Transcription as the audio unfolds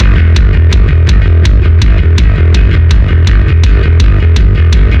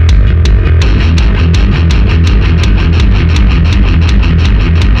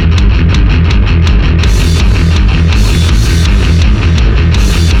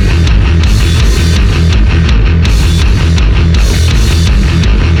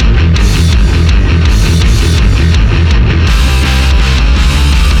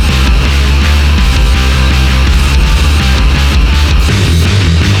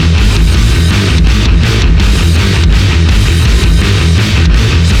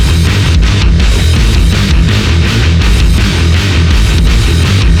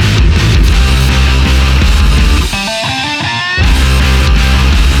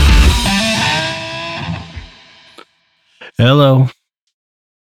Hello,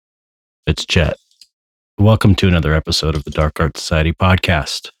 it's Chet. Welcome to another episode of the Dark Art Society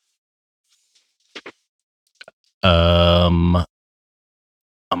podcast. I'm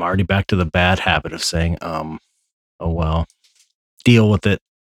already back to the bad habit of saying oh well. Deal with it.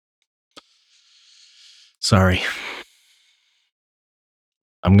 Sorry.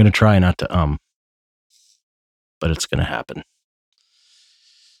 I'm going to try not to but it's going to happen.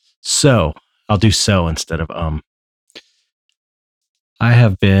 So, I'll do so instead of I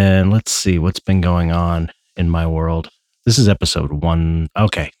have been, let's see what's been going on in my world. This is episode 1.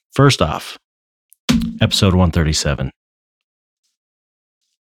 Okay, first off, episode 137.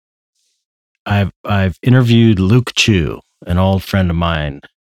 I've interviewed Luke Chu, an old friend of mine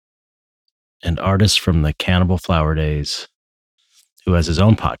and artist from the Cannibal Flower Days, who has his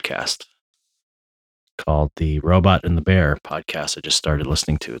own podcast called the Robot and the Bear podcast. I just started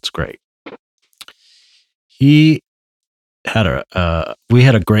listening to. It's great. He had we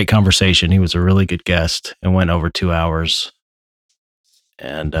had a great conversation. He was a really good guest and went over 2 hours.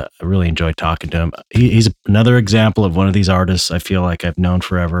 And I really enjoyed talking to him. He's another example of one of these artists I feel like I've known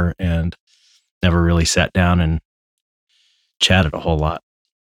forever and never really sat down and chatted a whole lot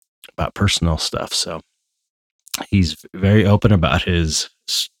about personal stuff. So he's very open about his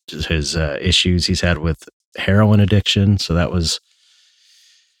issues he's had with heroin addiction. So that was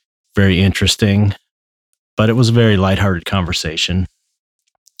very interesting, but it was a very lighthearted conversation.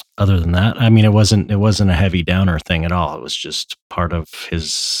 Other than that, I mean, it wasn't a heavy downer thing at all. It was just part of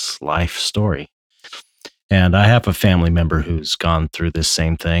his life story. And I have a family member who's gone through this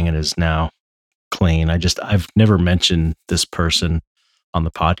same thing and is now clean. I've never mentioned this person on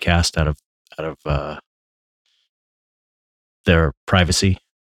the podcast out of their privacy.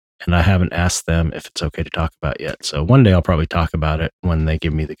 And I haven't asked them if it's okay to talk about yet. So one day I'll probably talk about it when they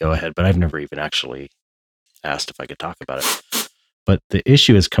give me the go ahead, but I've never even actually asked if I could talk about it. But the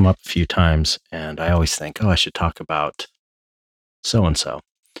issue has come up a few times and I always think, I should talk about so and so.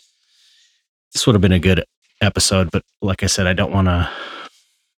 This would have been a good episode, but like I said, I want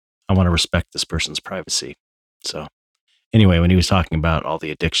to respect this person's privacy. So anyway, when he was talking about all the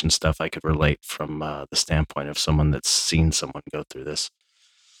addiction stuff, I could relate from the standpoint of someone that's seen someone go through this.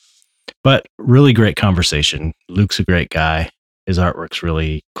 But really great conversation. Luke's a great guy. His artwork's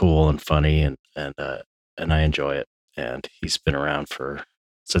really cool and funny, and I enjoy it. And he's been around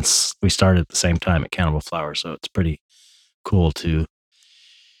since we started at the same time at Cannibal Flower, so it's pretty cool to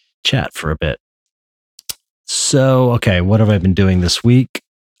chat for a bit. So, okay, what have I been doing this week?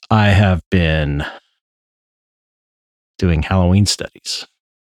 I have been doing Halloween studies,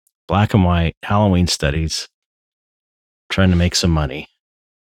 black and white Halloween studies, trying to make some money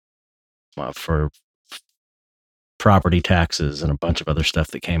for property taxes and a bunch of other stuff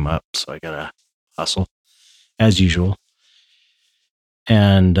that came up. So I got to hustle as usual.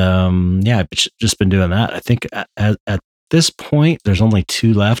 And I've just been doing that. I think at this point, there's only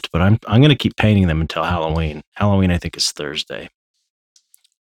 2 left, but I'm going to keep painting them until Halloween. Halloween, I think, is Thursday.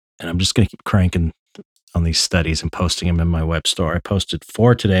 And I'm just going to keep cranking on these studies and posting them in my web store. I posted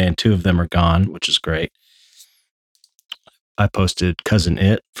 4 today and 2 of them are gone, which is great. I posted Cousin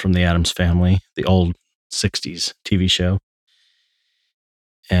It from the Addams Family, the old 60s TV show,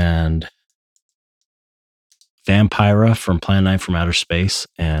 and Vampira from Plan 9 from Outer Space,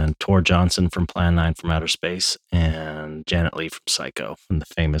 and Tor Johnson from Plan 9 from Outer Space, and Janet Leigh from Psycho, from the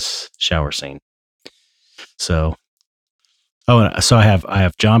famous shower scene. So, I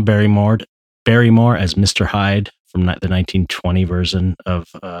have John Barrymore as Mr. Hyde from the 1920 version of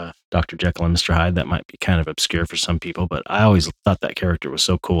Dr. Jekyll and Mr. Hyde. That might be kind of obscure for some people, but I always thought that character was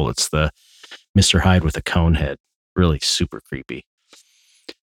so cool. It's the Mr. Hyde with a cone head, really super creepy.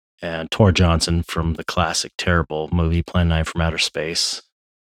 And Tor Johnson from the classic terrible movie Plan 9 from Outer Space,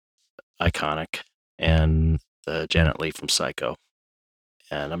 iconic, and the Janet Leigh from Psycho.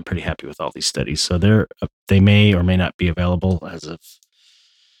 And I'm pretty happy with all these studies. So they may or may not be available as of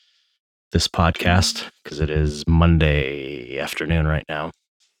this podcast, because it is Monday afternoon right now.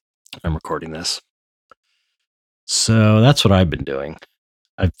 I'm recording this. So that's what I've been doing.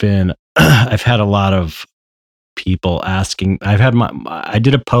 I've had a lot of people asking. I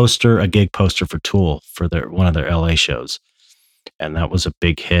did a gig poster for Tool for one of their LA shows, and that was a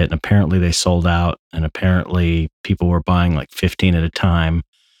big hit. And apparently they sold out, and apparently people were buying like 15 at a time.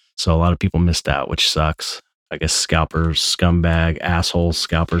 So a lot of people missed out, which sucks. I guess scumbag, assholes,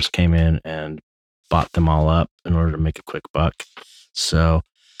 scalpers came in and bought them all up in order to make a quick buck. So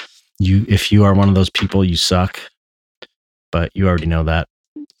if you are one of those people, you suck, but you already know that.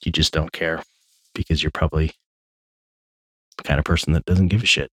 You just don't care because you're probably the kind of person that doesn't give a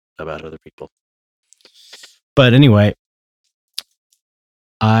shit about other people. But anyway,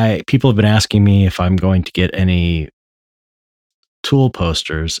 people have been asking me if I'm going to get any tool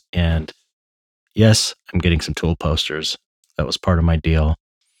posters, and yes, I'm getting some tool posters. That was part of my deal.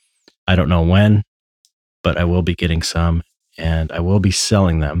 I don't know when, but I will be getting some, and I will be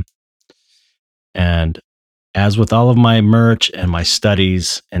selling them. And as with all of my merch and my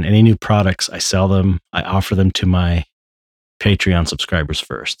studies and any new products, I sell them. I offer them to my Patreon subscribers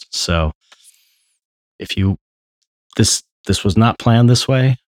first. So if you this was not planned this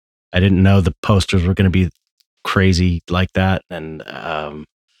way. I didn't know the posters were going to be crazy like that and uh,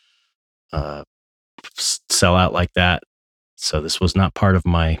 sell out like that. So this was not part of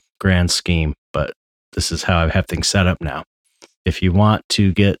my grand scheme, but this is how I have things set up now. If you want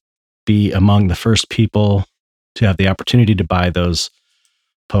to be among the first people to have the opportunity to buy those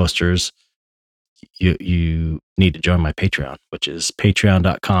posters, you need to join my Patreon, which is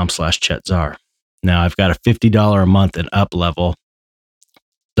patreon.com/ChetZar. Now I've got a $50 a month and up level.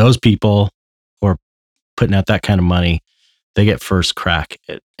 Those people who are putting out that kind of money, they get first crack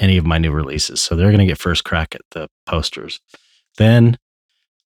at any of my new releases. So they're going to get first crack at the posters. Then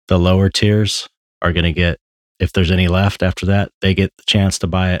the lower tiers are going to get, if there's any left after that, they get the chance to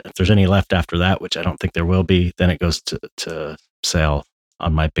buy it. If there's any left after that, which I don't think there will be, then it goes to sale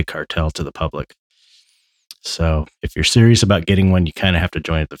on my Big Cartel to the public. So if you're serious about getting one, you kind of have to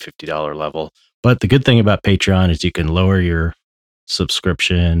join at the $50 level. But the good thing about Patreon is you can lower your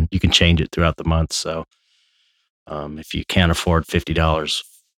subscription. You can change it throughout the month. So if you can't afford $50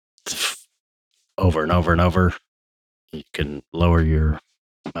 over and over and over, you can lower your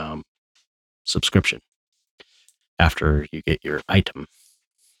subscription after you get your item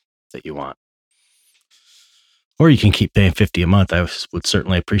that you want. Or you can keep paying $50 a month. I would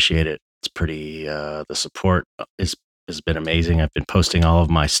certainly appreciate it. It's pretty, the support has been amazing. I've been posting all of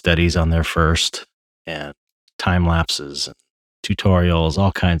my studies on there first, and time lapses and tutorials,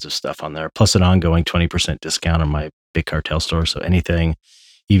 all kinds of stuff on there, plus an ongoing 20% discount on my Big Cartel store. So anything,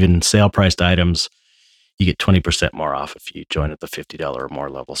 even sale priced items, you get 20% more off if you join at the $50 or more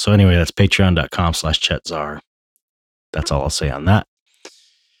level. So anyway, that's patreon.com/ChetZar. That's all I'll say on that.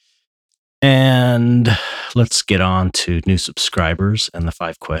 And let's get on to new subscribers and the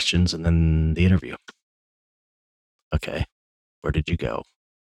 5 questions and then the interview. Okay. Where did you go?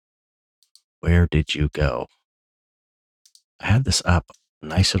 Where did you go? I had this up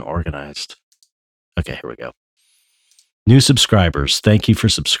nice and organized. Okay, here we go. New subscribers. Thank you for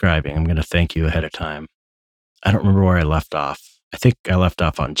subscribing. I'm going to thank you ahead of time. I don't remember where I left off. I think I left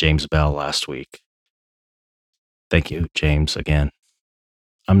off on James Bell last week. Thank you, James, again.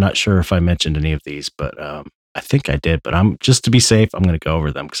 I'm not sure if I mentioned any of these, but I think I did. But I'm just to be safe, I'm going to go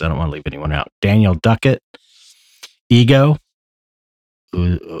over them because I don't want to leave anyone out. Daniel Duckett, Ego,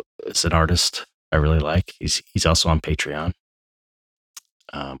 who is an artist I really like. He's also on Patreon.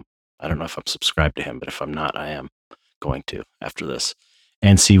 I don't know if I'm subscribed to him, but if I'm not, I am going to after this.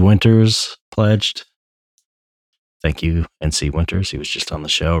 NC Winters pledged. Thank you, NC Winters. He was just on the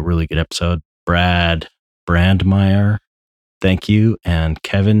show. Really good episode. Brad Brandmeyer. Thank you. And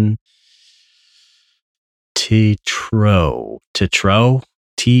Kevin Tetreault. Tetreault.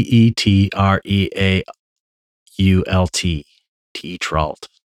 Tetreault. Tetreault.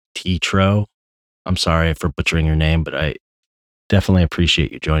 Tetreault. I'm sorry for butchering your name, but I definitely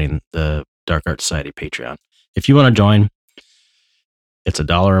appreciate you joining the Dark Art Society Patreon. If you want to join, it's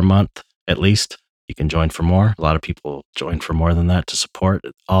 $1 a month at least. You can join for more. A lot of people join for more than that to support.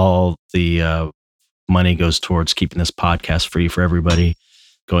 All the money goes towards keeping this podcast free for everybody,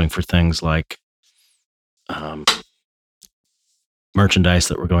 going for things like merchandise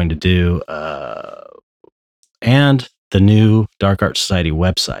that we're going to do, and the new Dark Art Society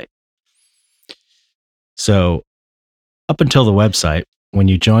website. So up until the website, when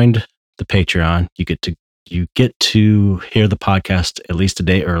you joined the Patreon, you get to hear the podcast at least a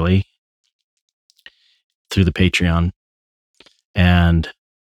day early through the Patreon. And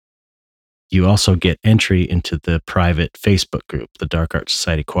you also get entry into the private Facebook group, the Dark Art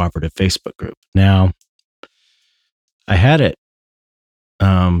Society Cooperative Facebook group. Now, I had it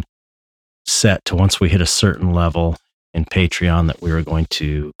set to once we hit a certain level in Patreon that we were going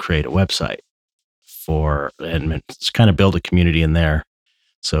to create a website and kind of build a community in there.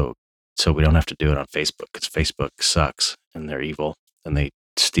 So we don't have to do it on Facebook because Facebook sucks and they're evil and they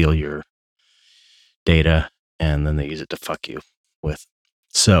steal your data and then they use it to fuck you with.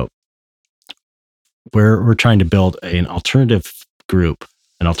 So we're trying to build an alternative group,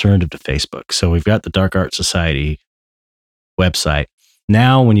 an alternative to Facebook. So we've got the Dark Art Society website.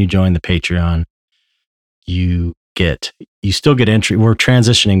 Now, when you join the Patreon, you still get entry. We're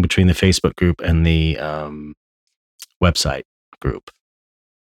transitioning between the Facebook group and the website group.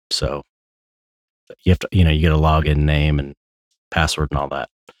 So you have to, you get a login name and password and all that.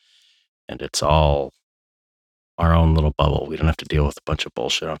 And it's all our own little bubble. We don't have to deal with a bunch of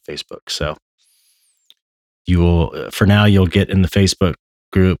bullshit on Facebook. So you will, for now, you'll get in the Facebook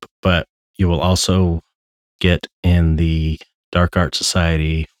group, but you will also get in the Dark Art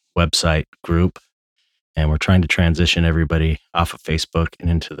Society website group. And we're trying to transition everybody off of Facebook and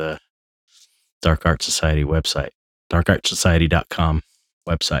into the Dark Art Society website, darkartsociety.com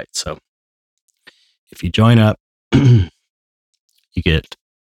website. So if you join up, you get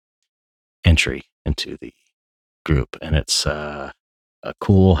entry into the group, and it's a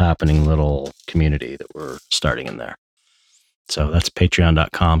cool happening little community that we're starting in there. So that's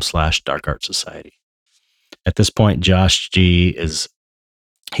patreon.com/darkartsociety. At this point, Josh G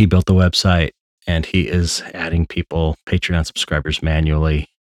he built the website and he is adding people, Patreon subscribers, manually.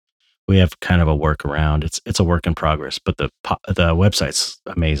 We have kind of a workaround. It's a work in progress, but the website's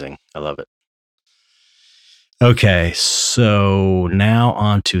amazing. I love it. Okay, so now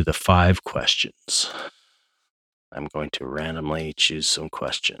on to the 5 questions. I'm going to randomly choose some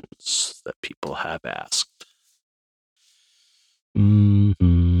questions that people have asked.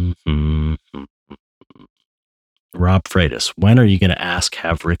 Rob Freitas, when are you going to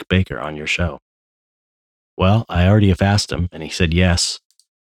have Rick Baker on your show? Well, I already have asked him, and he said yes.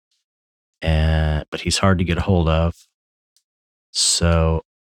 But he's hard to get a hold of. So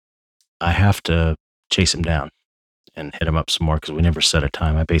I have to chase him down and hit him up some more because we never set a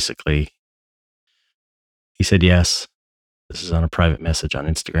time. He said yes. This is on a private message on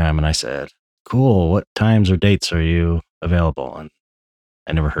Instagram. And I said, cool. What times or dates are you available? And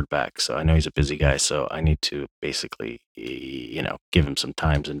I never heard back. So I know he's a busy guy. So I need to basically, give him some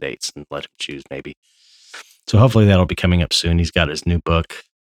times and dates and let him choose maybe. So hopefully that'll be coming up soon. He's got his new book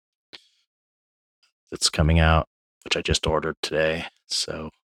that's coming out, which I just ordered today.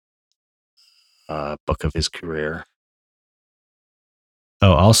 So, book of his career.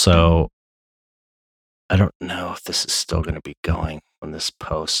 Oh, also, I don't know if this is still going to be going when this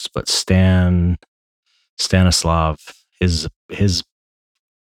posts, but Stanislav, his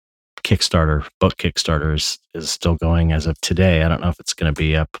Kickstarter, book Kickstarter is still going as of today. I don't know if it's going to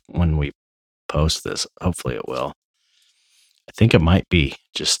be up when we post this. Hopefully it will. I think it might be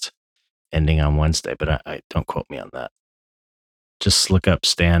just ending on Wednesday, but I don't quote me on that. Just look up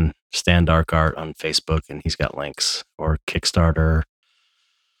Stan Dark Art on Facebook and he's got links, or Kickstarter,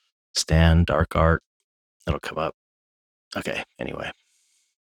 Stan Dark Art. It'll come up. Okay, anyway.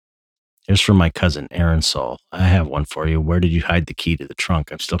 Here's from my cousin, Aaron Soul. I have one for you. Where did you hide the key to the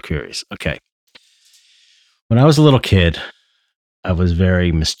trunk? I'm still curious. Okay. When I was a little kid, I was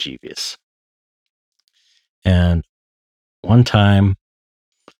very mischievous. And one time,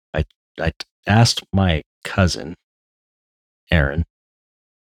 I asked my cousin, Aaron,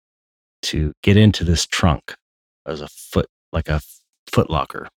 to get into this trunk. It was a Foot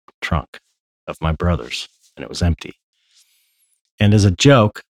Locker trunk of my brother's, and it was empty. And as a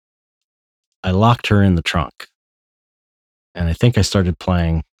joke, I locked her in the trunk. And I think I started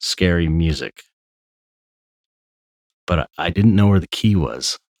playing scary music. But I didn't know where the key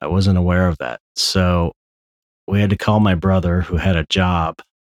was. I wasn't aware of that. So we had to call my brother, who had a job.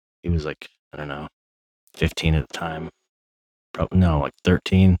 He was like, I don't know, 15 at the time. Probably, no, like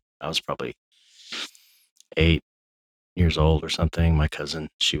 13. I was probably 8 years old or something. My cousin,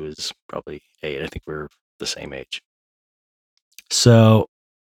 she was probably 8. I think we were the same age. So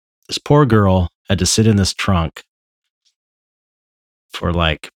this poor girl had to sit in this trunk for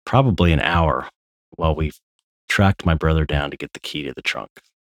like probably an hour while we tracked my brother down to get the key to the trunk.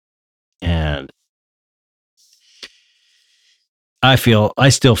 And I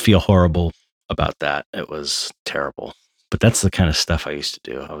still feel horrible about that. It was terrible. But that's the kind of stuff I used to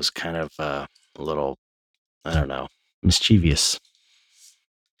do. I was kind of a little, I don't know, mischievous.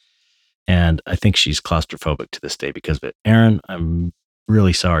 And I think she's claustrophobic to this day because of it. Aaron, I'm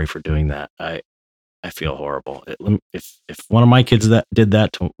really sorry for doing that. I feel horrible. If one of my kids that did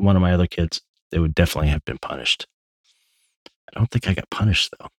that to one of my other kids, they would definitely have been punished. I don't think I got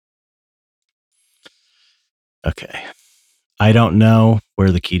punished though. Okay. I don't know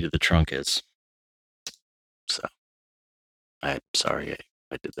where the key to the trunk is. So I'm sorry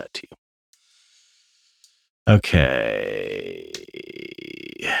I did that to you. Okay.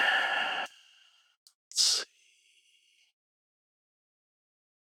 Let's see.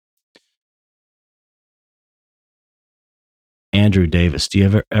 Andrew Davis, do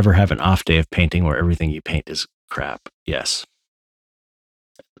you ever have an off day of painting where everything you paint is crap? Yes.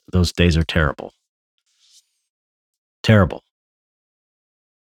 Those days are terrible. Terrible.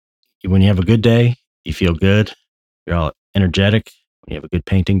 When you have a good day, you feel good. You're all energetic. when you have a good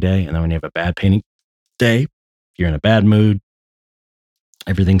painting day, and then when you have a bad painting day, you're in a bad mood,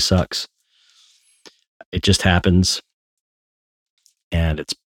 everything sucks. It just happens, and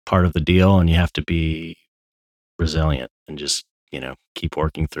it's part of the deal, and you have to be resilient and just, keep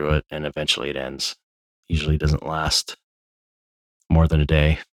working through it, and eventually it ends. Usually doesn't last more than a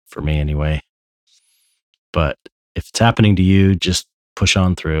day, for me anyway. But if it's happening to you, just push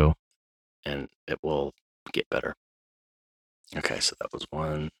on through and it will get better. Okay, so that was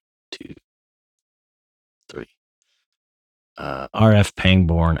 1, 2, 3. RF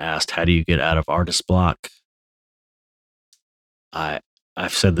Pangborn asked, how do you get out of artist block? I've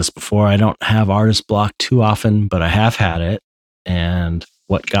said this before. I don't have artist block too often, but I have had it. And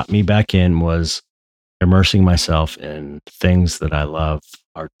what got me back in was immersing myself in things that I love,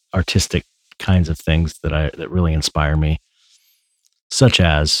 artistic kinds of things that really inspire me, such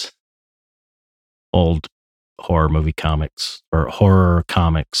as old horror movie comics or horror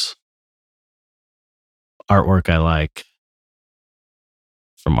comics, artwork I like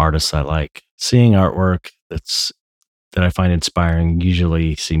from artists I like. Seeing artwork that I find inspiring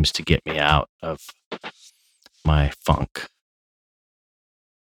usually seems to get me out of my funk.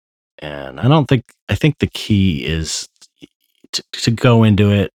 And I think the key is to go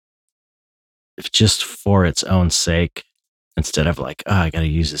into it just for its own sake, instead of like, I got to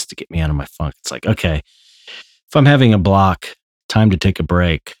use this to get me out of my funk. It's like, okay, if I'm having a block, time to take a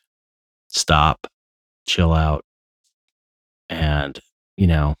break, stop, chill out, and,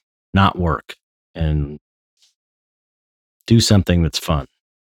 not work and do something that's fun.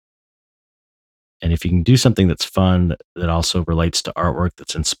 And if you can do something that's fun that also relates to artwork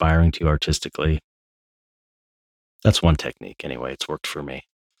that's inspiring to you artistically, that's one technique anyway. It's worked for me.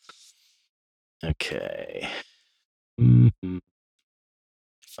 Okay. Find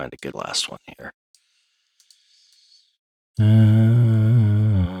a good last one here.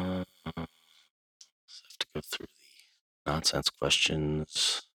 Have to go through the nonsense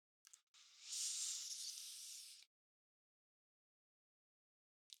questions.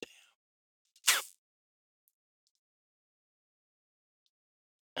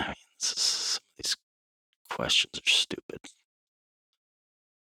 I mean, some of these questions are stupid.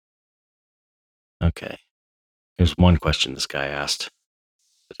 Okay. Here's one question this guy asked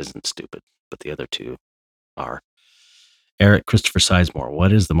that isn't stupid, but the other two are. Eric Christopher Sizemore,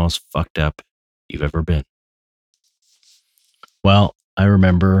 what is the most fucked up you've ever been? Well, I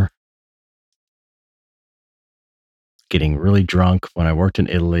remember getting really drunk when I worked in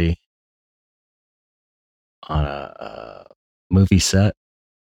Italy on a movie set,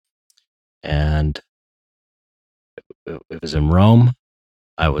 and it was in Rome.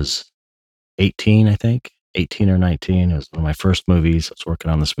 I was 18, I think, 18 or 19. It was one of my first movies. I was working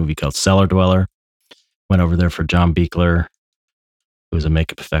on this movie called Cellar Dweller. Went over there for John Beekler, who was had a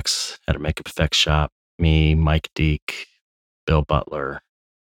makeup effects shop. Me, Mike Deek, Bill Butler.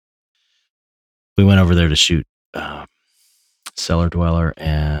 We went over there to shoot Cellar Dweller,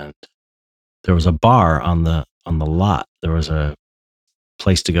 and there was a bar on the lot. There was a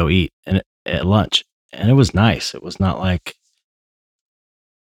place to go eat at lunch, and it was nice. It was not like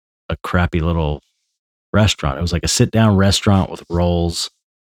a crappy little restaurant. It was like a sit down restaurant with rolls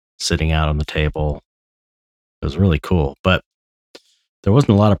sitting out on the table. It was really cool, but there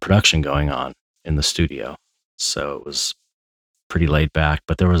wasn't a lot of production going on in the studio, so it was pretty laid back.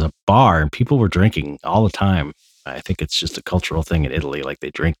 But there was a bar, and people were drinking all the time. I think it's just a cultural thing in Italy, like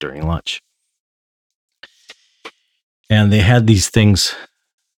they drink during lunch. And they had these things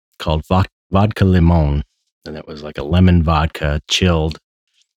called vodka limon, and it was like a lemon vodka chilled,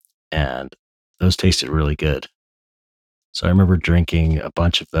 and those tasted really good. So I remember drinking a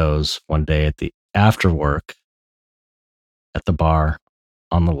bunch of those one day after work at the bar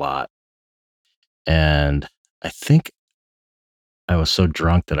on the lot. And I think I was so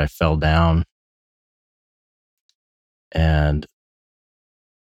drunk that I fell down. And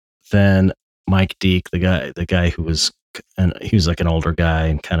then Mike Deek, the guy who was, and he was like an older guy,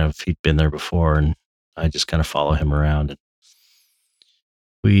 and he'd been there before, and I just kind of follow him around. And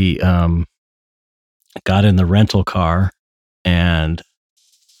we got in the rental car, and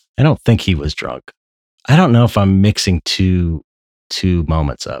I don't think he was drunk. I don't know if I'm mixing two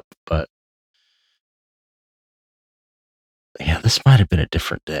moments up, but yeah, this might have been a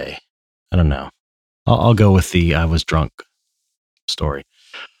different day. I don't know. I'll go with the I was drunk story.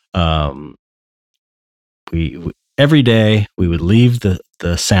 We every day we would leave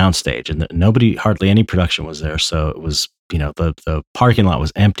the sound stage, and hardly any production was there. So it was, the parking lot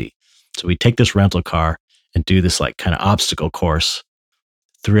was empty. So we'd take this rental car and do this like kind of obstacle course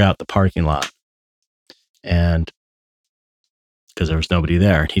throughout the parking lot. And because there was nobody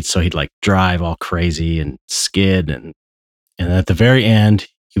there. He'd like drive all crazy and skid, and at the very end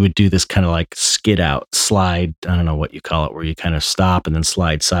he would do this kind of like skid out slide. I don't know what you call it, where you kind of stop and then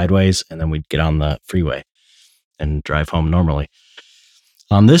slide sideways, and then we'd get on the freeway and drive home normally.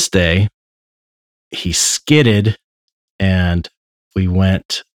 On this day, he skidded, and we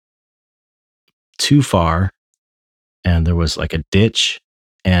went too far, and there was like a ditch,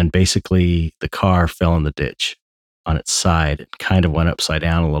 and basically the car fell in the ditch on its side. It kind of went upside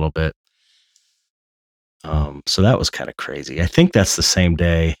down a little bit. So that was kind of crazy. I think that's the same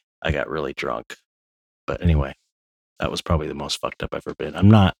day I got really drunk. But anyway, that was probably the most fucked up I've ever been. I'm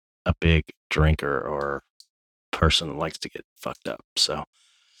not a big drinker or person that likes to get fucked up. So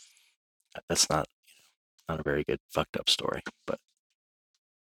that's not a very good fucked up story, but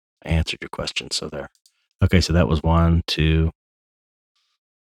I answered your question. So there. Okay. So that was 1, 2,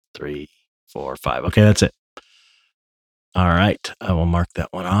 3, 4, 5. Okay. That's it. All right. I will mark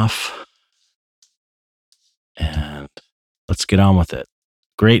that one off. And let's get on with it.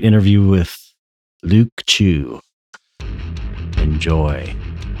 Great interview with Luke Chu. Enjoy.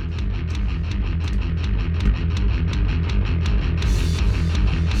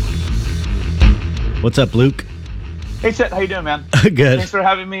 What's up, Luke? Hey, Chet, how you doing, man? Good. Thanks for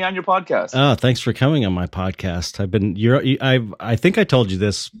having me on your podcast. Oh, thanks for coming on my podcast. I think I told you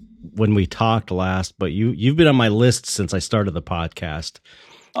this when we talked last, but you've been on my list since I started the podcast.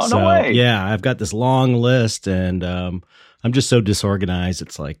 Oh, no way. Yeah, I've got this long list, and I'm just so disorganized.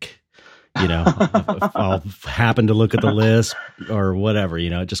 It's like, if I'll happen to look at the list or whatever,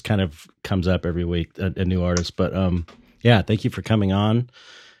 it just kind of comes up every week, a new artist. But yeah, thank you for coming on.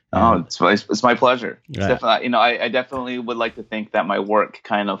 Oh, it's my pleasure. It's definitely, I definitely would like to think that my work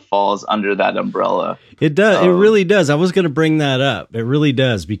kind of falls under that umbrella. It does. It really does. I was going to bring that up. It really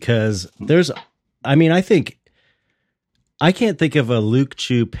does, because I can't think of a Luke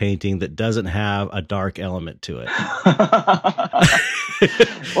Chu painting that doesn't have a dark element to it.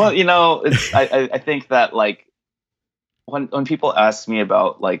 Well, I think that like when people ask me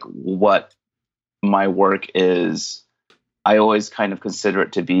about like what my work is, I always kind of consider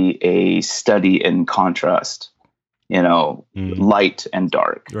it to be a study in contrast, light and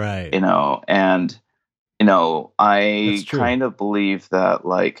dark, right? And I kind of believe that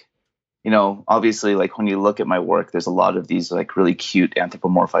like, obviously, like when you look at my work, there's a lot of these like really cute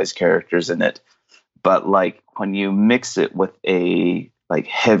anthropomorphized characters in it. But like when you mix it with a like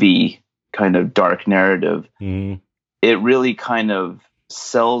heavy kind of dark narrative, it really kind of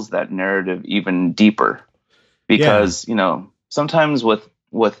sells that narrative even deeper. Because, sometimes with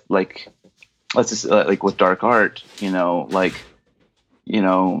like, let's just like with dark art, I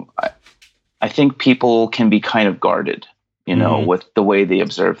think people can be kind of guarded. With the way they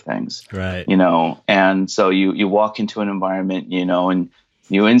observe things, right? And so you walk into an environment, and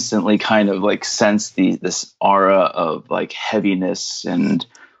you instantly kind of like sense this aura of like heaviness, and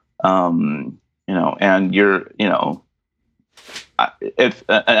and you're, if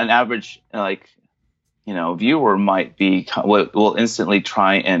an average like viewer might be will instantly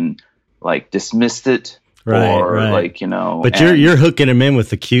try and like dismiss it. Right. Like, but you're hooking him in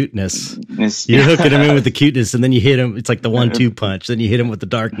with the cuteness. You're hooking him in with the cuteness, and then you hit him. It's like the 1-2 punch. Then you hit him with the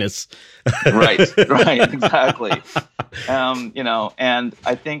darkness. Right, exactly. And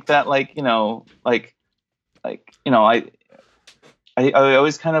I think that I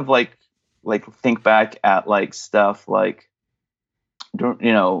always kind of like think back at like stuff like,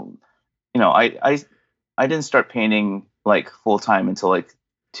 I didn't start painting like full time until like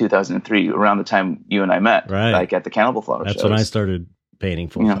 2003, around the time you and I met, right? Like at the Cannibal Flower shows. That's when I started painting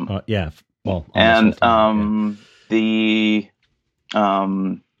full time. Yeah. Well, and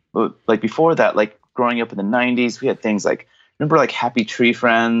like before that, like growing up in the 90s, we had things like, remember like Happy Tree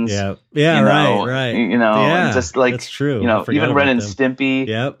Friends? Yeah, right. Just like, that's true. Even Ren and Stimpy.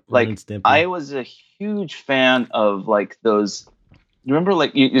 Yep. Like Ren and Stimpy. I was a huge fan of like those. You remember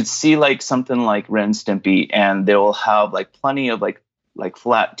like you'd see like something like Ren and Stimpy, and they will have like plenty of like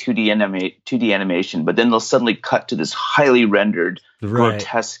flat 2D animation, but then they'll suddenly cut to this highly rendered,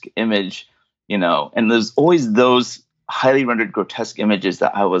 grotesque image, and there's always those highly rendered grotesque images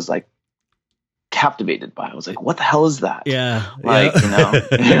that I was like captivated by. I was like, what the hell is that? Yeah. Like,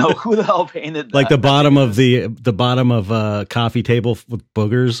 who the hell painted that? Like the bottom of the bottom of a coffee table with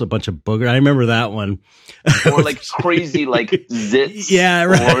boogers, a bunch of boogers. I remember that one. Or like crazy like zits. Yeah,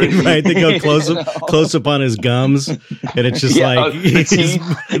 right. They go close up on his gums, and it's just like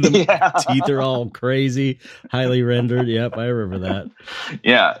the teeth are all crazy, highly rendered. Yep, I remember that.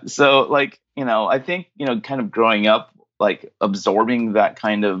 Yeah. So like, I think, kind of growing up, like absorbing that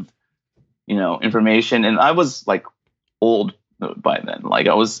kind of information. And I was like old by then. Like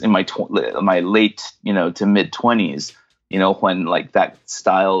I was in my late, to mid 20s, when like that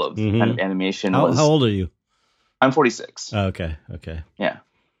style of kind of animation was. How old are you? I'm 46. Oh, okay. Yeah.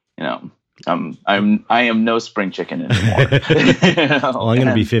 I am no spring chicken anymore. Well, I'm going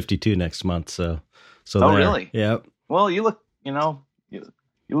to be 52 next month. So really? Yeah. Well, you look,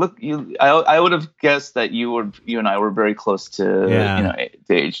 I would have guessed that you and I were very close to, the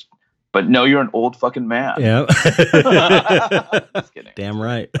age, but no, you're an old fucking man. Yeah. Just kidding. Damn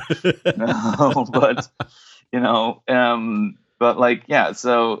right. No, but, but like, yeah,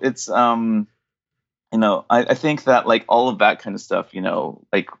 so it's, I think that like all of that kind of stuff,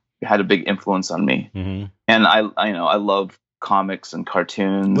 like had a big influence on me. Mm-hmm. And I love comics and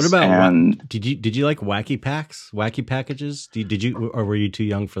cartoons. What about did you like Wacky Packages? Did you, or were you too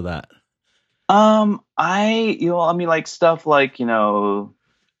young for that? Like stuff like,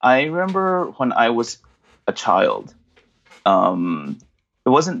 I remember when I was a child, I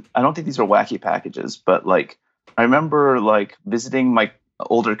don't think these were Wacky Packages, but like, I remember like visiting my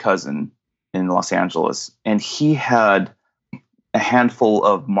older cousin in Los Angeles, and he had a handful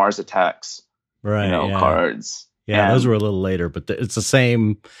of Mars Attacks, cards. Yeah, those were a little later, but it's the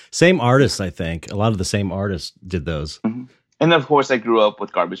same artists, I think. A lot of the same artists did those. Mm-hmm. And of course, I grew up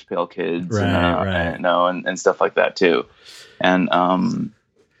with Garbage Pail Kids, right. And stuff like that too. And I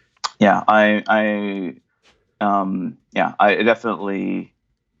definitely,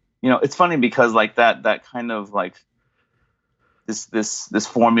 it's funny because like that kind of like this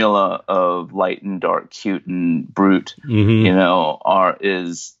formula of light and dark, cute and brute,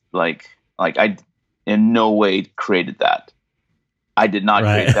 is like I in no way created that. I did not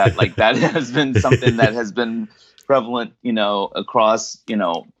create that. Like that has been something that has been prevalent, across,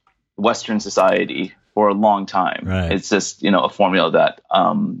 Western society for a long time. Right. It's just, a formula that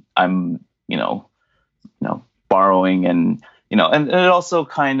I'm, borrowing and it also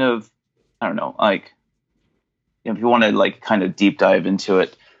kind of, I don't know, like, if you want to like kind of deep dive into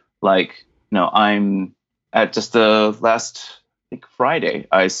it, like, I'm at just the last Friday,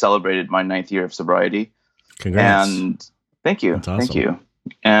 I celebrated my 9th year of sobriety. Congrats. And thank you. That's awesome. Thank you.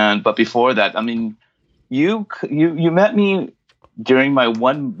 But before that, I mean, you met me during my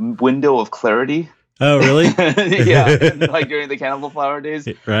one window of clarity. Oh, really? Yeah. Like during the Cannibal Flower days.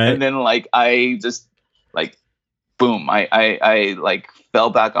 Right. And then like, I just like, boom, I like fell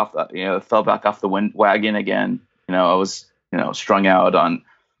back off the wagon again. I was, strung out on,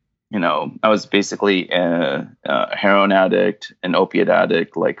 I was basically a heroin addict, an opiate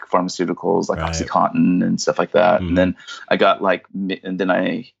addict, like pharmaceuticals, like OxyContin and stuff like that. Mm-hmm. And then I got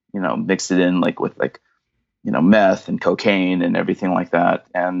mixed it in like with like, meth and cocaine and everything like that.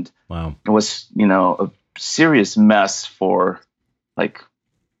 And wow, it was, a serious mess for like,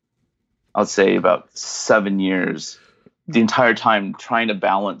 I'll say about 7 years. The entire time trying to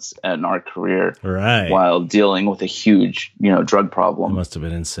balance an art career while dealing with a huge, drug problem. It must have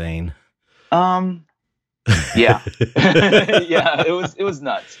been insane. Yeah. Yeah, it was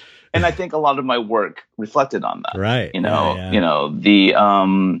nuts. And I think a lot of my work reflected on that. Right.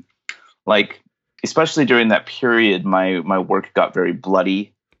 Like, especially during that period, my work got very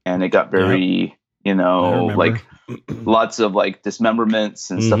bloody and it got very, like lots of like dismemberments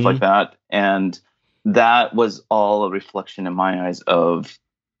and stuff like that. And that was all a reflection in my eyes of,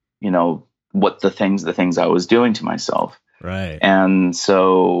 what the things I was doing to myself. Right. And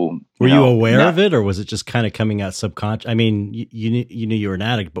so, were you aware of it, or was it just kind of coming out subconscious? I mean, you knew you were an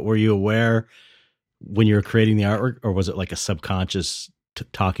addict, but were you aware when you were creating the artwork, or was it like a subconscious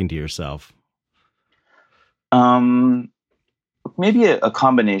talking to yourself? Maybe a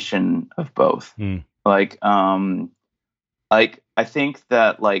combination of both. Like I think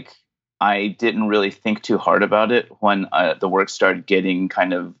that like, I didn't really think too hard about it when the work started getting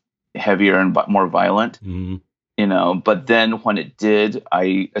kind of heavier and more violent, but then when it did,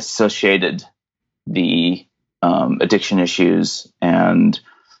 I associated the addiction issues and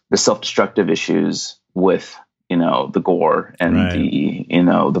the self-destructive issues with, the gore and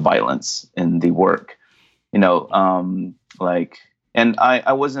the violence in the work, like, and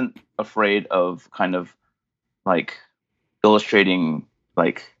I wasn't afraid of kind of like illustrating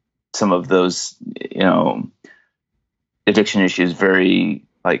like some of those, addiction issues very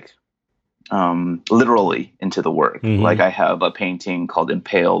like literally into the work. Like I have a painting called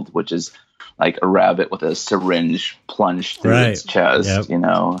Impaled, which is like a rabbit with a syringe plunged through its chest. Yep.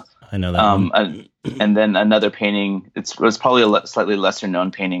 I know that one. And then another painting, it was probably a slightly lesser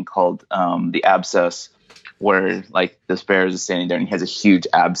known painting called The Abscess, where like this bear is standing there and he has a huge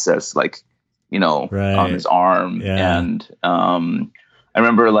abscess, like, on his arm. Yeah. And I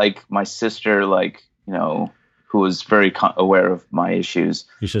remember like my sister, like, who was very aware of my issues.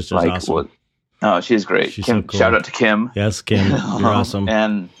 Your sister's awesome. Oh, she's great. She's Kim, so cool. Shout out to Kim. Yes, Kim, you're awesome.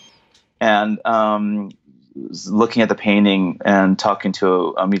 And looking at the painting and talking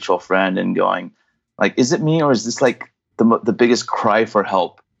to a mutual friend and going, like, is it me or is this like the biggest cry for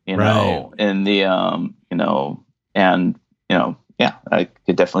help? You know, in the you know, and you know, yeah, I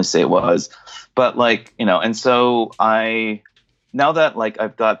could definitely say it was, but like, you know, and so now that like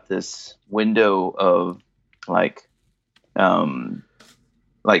I've got this window of like now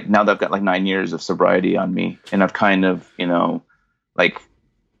that I've got like 9 years of sobriety on me, and I've kind of, you know, like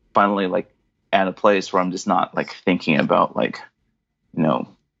finally like at a place where I'm just not like thinking about like, you know,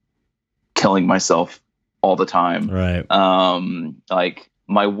 killing myself all the time. Right. Like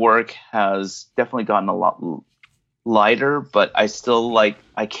my work has definitely gotten a lot lighter, but I still like,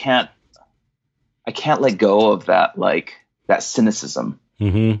 I can't let go of that, like that cynicism,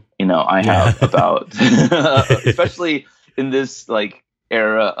 you know, I have about, especially in this like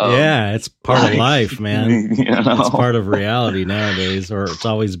era of, it's part of life, man. You know? It's part of reality nowadays, or it's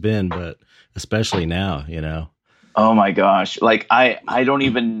always been, but especially now, you know. Oh my gosh. Like I don't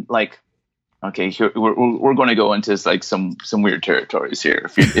even like, okay, here we're going to go into like some weird territories here,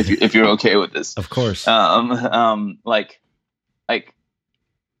 if you're okay with this. Of course. Like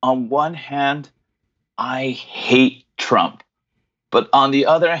on one hand, I hate Trump, but on the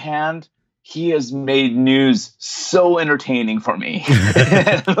other hand, he has made news so entertaining for me.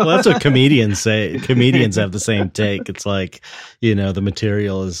 Well, that's what comedians say. Comedians have the same take. It's like, you know, the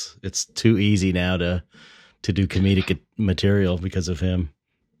material it's too easy now to do comedic material because of him.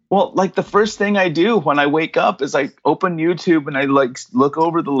 Well, like the first thing I do when I wake up is I open YouTube and I like look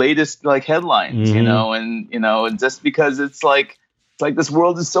over the latest like headlines, you know, and just because it's like this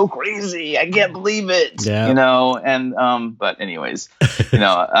world is so crazy, I can't believe it, you know, and but anyways, you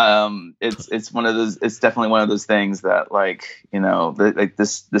know, it's one of those, it's definitely one of those things that like, you know, like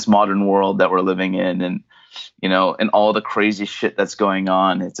this modern world that we're living in, and you know, and all the crazy shit that's going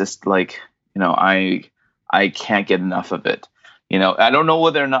on, it's just like, you know, I can't get enough of it. You know, I don't know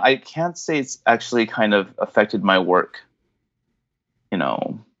whether or not, I can't say it's actually kind of affected my work, you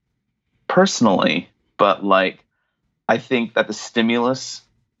know, personally, but like, I think that the stimulus,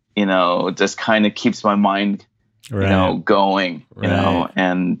 you know, just kind of keeps my mind, you know, going, you know,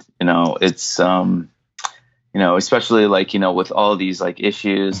 and, you know, it's, you know, especially like, you know, with all these like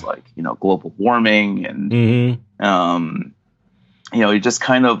issues, like, you know, global warming and, you know, you're just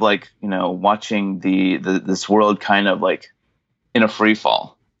kind of like, you know, watching this world kind of like in a free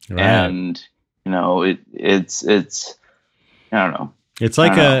fall, and you know, it's I don't know. It's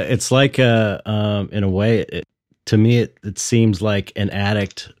like in a way, to me, it seems like an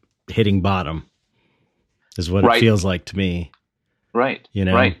addict hitting bottom is what it feels like to me. Right. You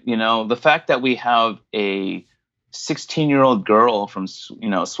know, right. You know, the fact that we have a 16-year-old girl from, you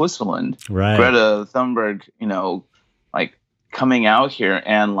know, Switzerland, Greta Thunberg, you know, like coming out here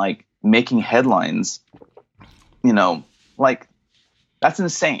and like making headlines, you know, like that's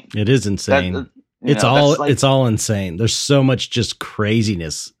insane. It is insane. It's all insane. There's so much just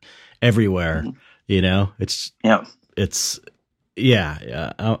craziness everywhere. You know,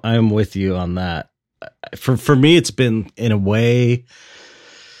 I'm with you on that. For me, it's been in a way,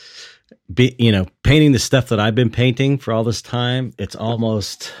 you know, painting the stuff that I've been painting for all this time. It's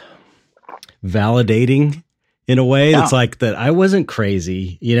almost validating in a way. That's like that I wasn't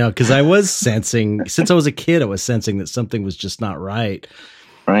crazy, you know, because I was sensing since I was a kid, I was sensing that something was just not right.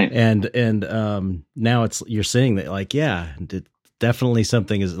 Right. And now you're saying that like, definitely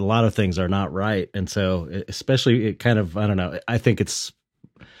a lot of things are not right. And so especially it kind of, I don't know, I think it's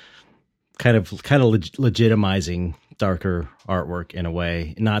kind of legitimizing darker artwork in a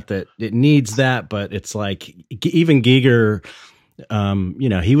way. Not that it needs that, but it's like even Giger, you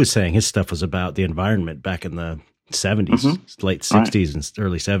know, he was saying his stuff was about the environment back in the 70s, late 60s and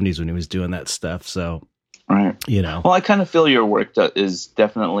early 70s when he was doing that stuff. So, you know, well, I kind of feel your work is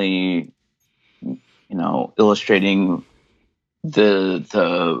definitely, you know, illustrating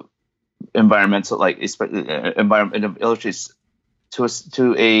the environmental, like environment, it illustrates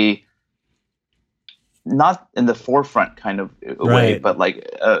to a not in the forefront kind of way, but like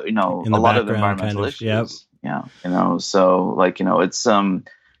you know, a lot of environmental issues. Yeah, you know, so like, you know, it's you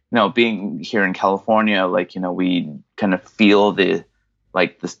know, being here in California, like, you know, we kind of feel the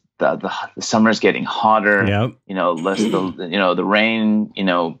summer's getting hotter. You know, less the rain, you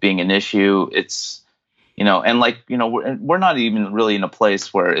know, being an issue. It's, you know, and like, you know, we're not even really in a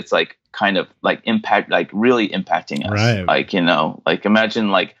place where it's like kind of like really impacting us. Like, you know, like imagine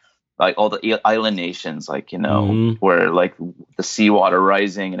like all the island nations, like, you know, where like the seawater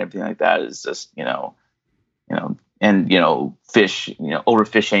rising and everything like that is just, you know, and fish,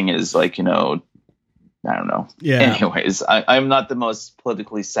 overfishing is like, I don't know. Yeah. Anyways, I'm not the most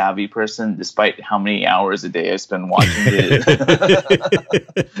politically savvy person, despite how many hours a day I spend watching the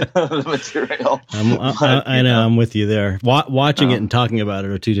material. I know. I'm with you there. Watching it and talking about it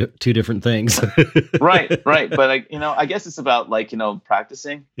are two different things. Right. But I guess it's about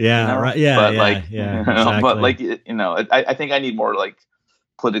practicing. Yeah. Right. Yeah. But exactly. But I think I need more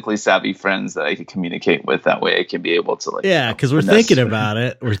politically savvy friends that I can communicate with. That way I can be able to because we're thinking about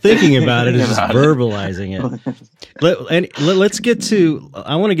it. We're thinking about it and just verbalizing it. Let's get to,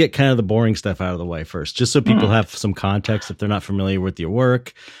 I want to get kind of the boring stuff out of the way first, just so people have some context if they're not familiar with your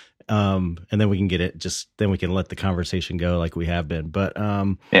work. And then we can get it, then we can let the conversation go like we have been. But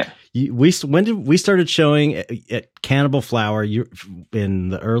when did we started showing at Cannibal Flower? You in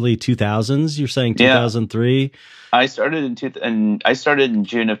the early 2000s? You're saying 2003? I started in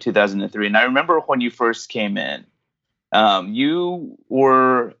June of 2003, and I remember when you first came in. You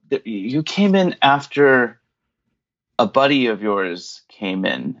came in after a buddy of yours came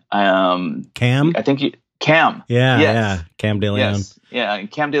in. Cam? I think Cam. Yeah, yes. Yeah. Cam DeLeon. Yes. Yeah, and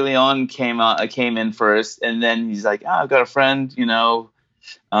Cam DeLeon came in first, and then he's like, I've got a friend,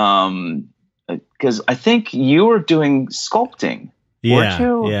 because I think you were doing sculpting. Yeah. Weren't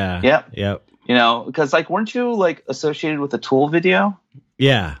you? Yeah. Yep. Because weren't you associated with the Tool video?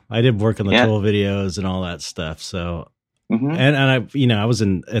 Yeah, I did work on the Tool videos and all that stuff. So, and I was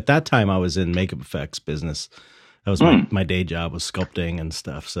at that time I was in makeup effects business. That was my day job, was sculpting and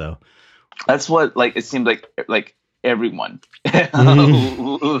stuff. So that's what it seemed like everyone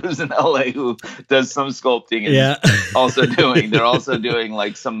who lives in LA who does some sculpting is also doing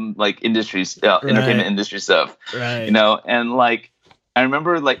some industry stuff, entertainment industry stuff, right? And I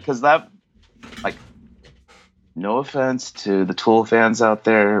remember because that, no offense to the Tool fans out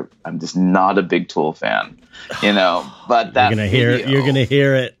there, I'm just not a big Tool fan, but that you're gonna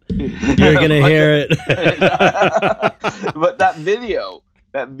hear it. But that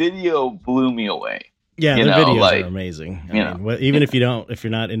video blew me away. Yeah, the videos are amazing. I mean, even if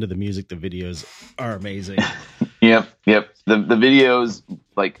you're not into the music, the videos are amazing. Yep. The videos,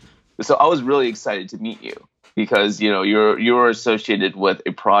 so I was really excited to meet you because you're associated with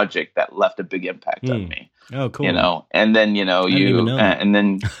a project that left a big impact on me. Oh, cool. And then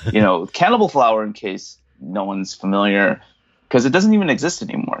Cannibal Flower, in case no one's familiar, because it doesn't even exist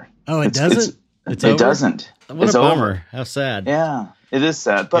anymore. Oh, it doesn't. It doesn't. What a bummer. How sad. Yeah, it is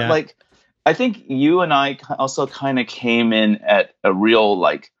sad. But I think you and I also kind of came in at a real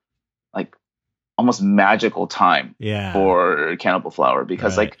almost magical time for Cannibal Flower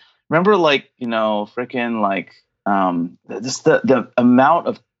because remember freaking just the amount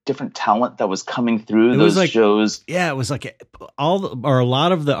of different talent that was coming through those shows. Yeah, it was a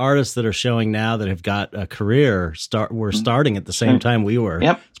lot of the artists that are showing now that have got a career were starting at the same time we were.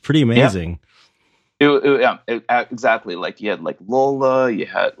 Yep. It's pretty amazing. Exactly. You had Lola, you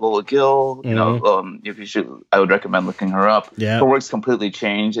had Lola Gill. I would recommend looking her up. Yeah, her work's completely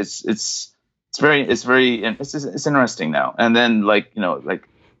changed. It's interesting now. And then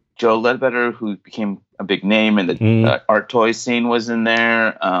Joe Ledbetter, who became a big name in the art toy scene, was in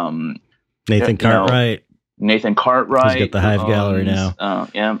there. Nathan Cartwright. He's got the Hive Gallery now.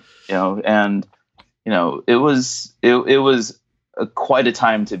 It was quite a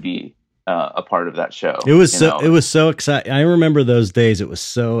time to be a part of that show. It was so exciting. I remember those days. It was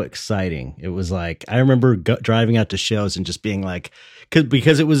so exciting. It was I remember driving out to shows and just being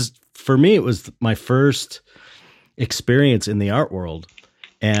because it was, for me, it was my first experience in the art world.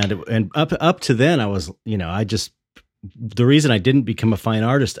 And up to then I was, the reason I didn't become a fine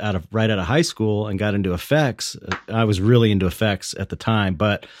artist right out of high school and got into effects, I was really into effects at the time,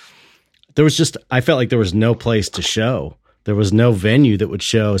 but I felt like there was no place to show. There was no venue that would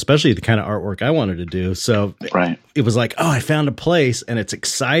show, especially the kind of artwork I wanted to do. So it was I found a place and it's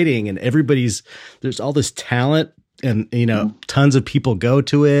exciting and there's all this talent and, tons of people go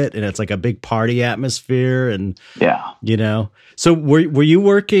to it and it's a big party atmosphere and, so were you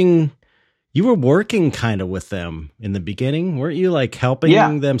working, kind of with them in the beginning? Weren't you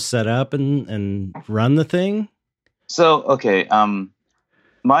helping them set up and run the thing? So, okay.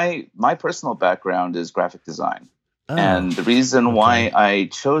 My personal background is graphic design. And the reason why I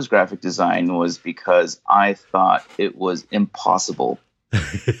chose graphic design was because I thought it was impossible. So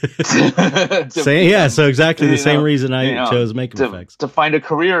exactly the same reason I chose makeup effects. To find a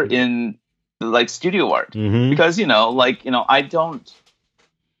career in studio art. Because, I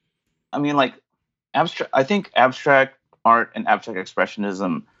think abstract art and abstract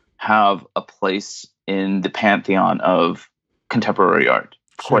expressionism have a place in the pantheon of contemporary art.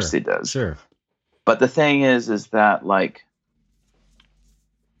 Of course it does. Sure. But the thing is that like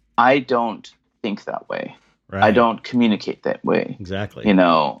I don't think that way. Right. I don't communicate that way. Exactly. You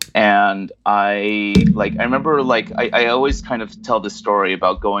know, and I remember like I always kind of tell this story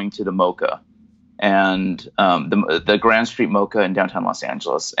about going to the MoCA and the Grand Street MoCA in downtown Los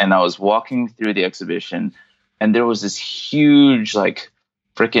Angeles. And I was walking through the exhibition and there was this huge, like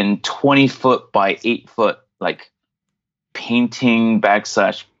freaking 20-foot by 8-foot, like painting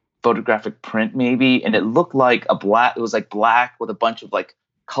 / photographic print maybe. And it looked like it was like black with a bunch of like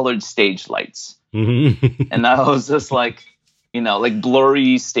colored stage lights. Mm-hmm. And I was just like, you know, like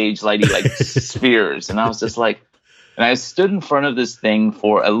blurry stage lighty, like spheres. And I was just like, and I stood in front of this thing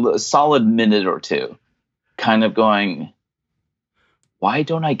for a solid minute or two, kind of going, why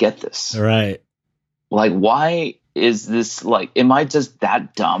don't I get this? Right. Like, why is this like, am I just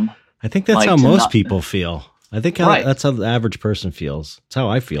that dumb? I think that's like, how most people feel. I think that's how the average person feels. It's how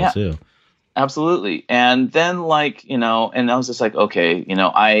I feel too. Absolutely. And then like, you know, and I was just like, okay, you know,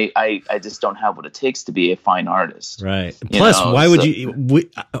 I just don't have what it takes to be a fine artist. Right. Plus, why would you,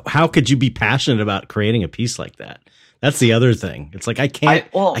 how could you be passionate about creating a piece like that? That's the other thing. It's like, I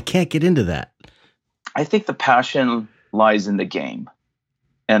can't get into that. I think the passion lies in the game.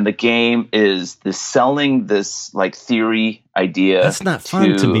 And the game is selling this like theory idea. That's not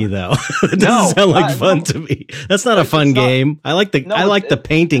fun to me, though. It doesn't sound like fun to me. That's not a fun game. I like the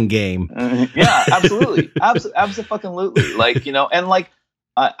painting game. Yeah, absolutely, absolutely. Like, you know, and like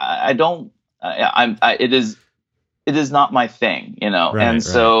I don't. It is not my thing, you know. Right, and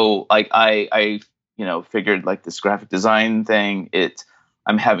so like I you know figured like this graphic design thing.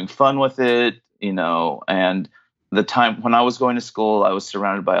 I'm having fun with it, you know, and the time when I was going to school, I was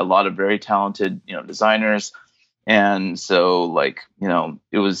surrounded by a lot of very talented, you know, designers. And so like, you know,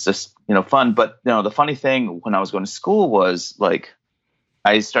 it was just, you know, fun. But, you know, the funny thing when I was going to school was like,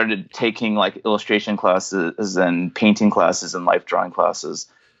 I started taking like illustration classes and painting classes and life drawing classes.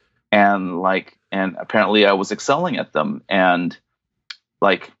 And apparently I was excelling at them. And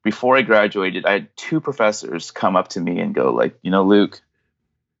like, before I graduated, I had 2 professors come up to me and go like, you know, Luke,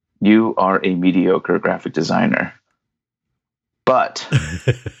 you are a mediocre graphic designer, but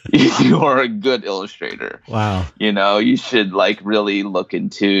you are a good illustrator. Wow. You know, you should like really look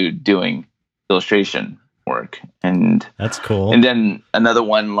into doing illustration work. And that's cool. And then another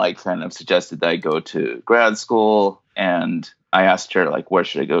one like kind of suggested that I go to grad school, and I asked her like, where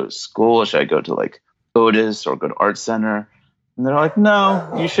should I go to school? Should I go to like Otis or go to Art Center? And they're like,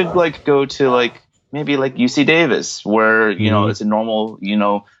 no, you should like go to like maybe like UC Davis, where, you know, it's a normal, you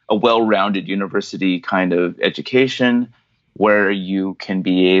know, a well-rounded university kind of education where you can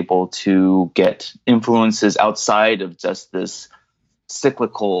be able to get influences outside of just this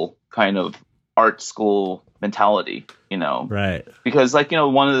cyclical kind of art school mentality, you know? Right. Because like, you know,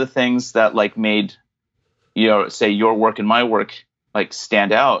 one of the things that like made, you know, say your work and my work like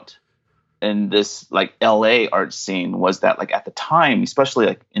stand out in this like LA art scene was that like at the time, especially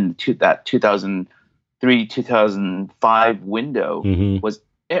like in that 2003, 2005 window, was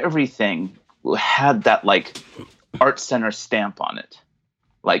everything had that like Art Center stamp on it.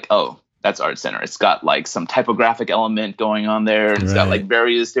 Like, oh, that's Art Center. It's got like some typographic element going on there. And it's got like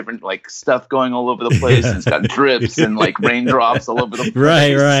various different like stuff going all over the place. And it's got drips and like raindrops all over the place.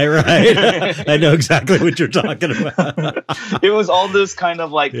 Right. I know exactly what you're talking about. It was all this kind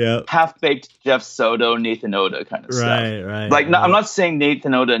of like half-baked Jeff Soto, Nathan Oda kind of stuff. Right. Like, no, I'm not saying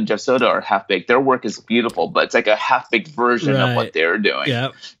Nathan Oda and Jeff Soto are half-baked. Their work is beautiful, but it's like a half-baked version of what they're doing.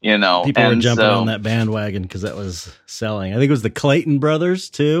 Yeah. You know? People were jumping on that bandwagon because that was selling. I think it was the Clayton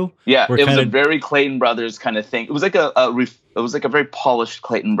brothers too. Yeah. It was a very Clayton Brothers kind of thing. It was like a very polished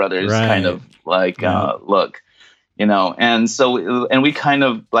Clayton Brothers kind of like look, you know. And so, and we kind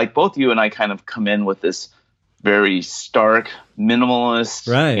of like both you and I kind of come in with this very stark,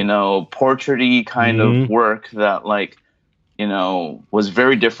 minimalist, you know, portrait-y kind of work that like, you know, was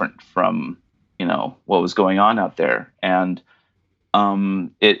very different from, you know, what was going on out there. And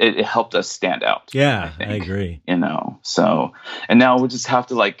it helped us stand out. Yeah, I agree. You know, so, and now we just have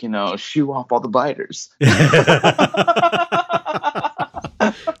to like, you know, shoo off all the biters.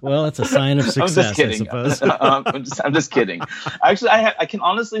 Well, it's a sign of success, I suppose. I'm just kidding. Actually, I can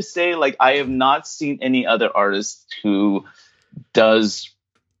honestly say like I have not seen any other artist who does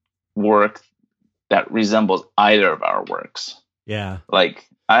work that resembles either of our works. Yeah. Like,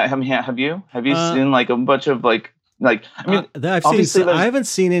 have you seen like a bunch of like, I mean, I haven't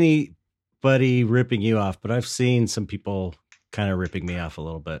seen anybody ripping you off, but I've seen some people kind of ripping me off a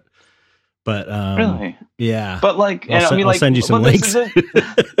little bit. But really, yeah. But like, I'll send you some links.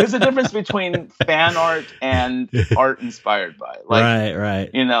 There's a difference between fan art and art inspired by. Like, right.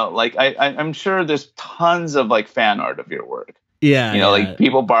 Like I'm sure there's tons of like fan art of your work. Yeah, like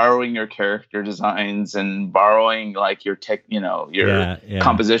people borrowing your character designs and borrowing like your your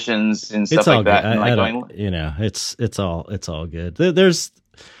compositions and stuff like that. It's all good.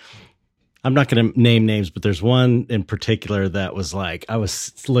 I'm not going to name names, but there's one in particular that was like, I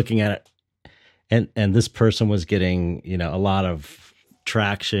was looking at it and this person was getting, a lot of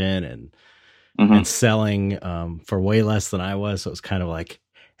traction and selling for way less than I was. So it was kind of like,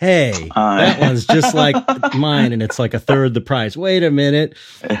 hey, that one's just like mine, and it's like a third the price. Wait a minute.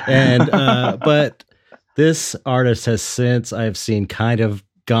 And but this artist has since, I've seen, kind of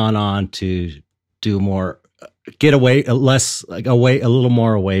gone on to do more, get away a little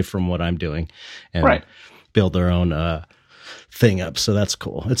more away from what I'm doing, and build their own thing up. So that's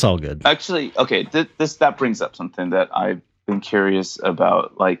cool. It's all good. Actually, okay, that brings up something that I've been curious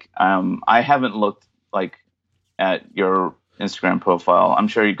about. Like, I haven't looked like at your Instagram profile. I'm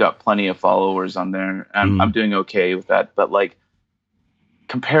sure you've got plenty of followers on there. I'm doing okay with that, but like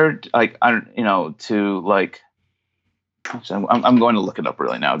compared, like to like, I'm going to look it up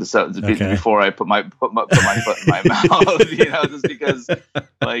really now, before I put my foot in my mouth. Just because,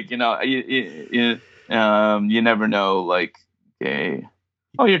 like, you never know. Like, okay.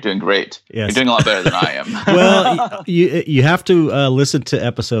 Oh, you're doing great. Yes. You're doing a lot better than I am. Well, you have to listen to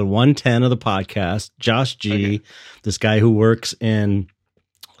episode 110 of the podcast. Josh G, this guy who works in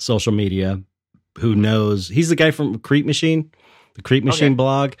social media, who knows, he's the guy from Creep Machine, the Creep Machine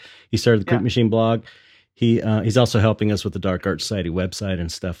blog. He started the Creep Machine blog. He's also helping us with the Dark Art Society website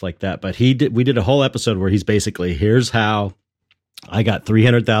and stuff like that. But we did a whole episode where he's basically, here's how I got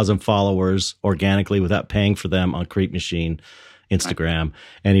 300,000 followers organically without paying for them on Creep Machine Instagram,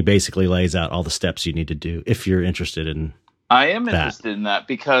 and he basically lays out all the steps you need to do if you're interested in. I am interested in that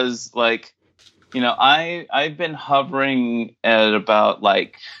because, like, I've been hovering at about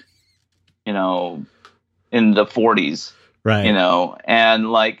like, in the 40s, right? And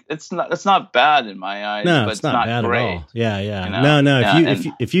like it's not bad in my eyes. No, but it's not bad great. at all. Yeah. No.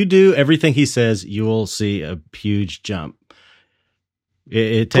 If you do everything he says, you will see a huge jump.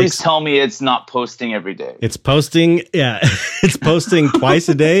 It takes. Please tell me it's not posting every day. It's posting, it's posting twice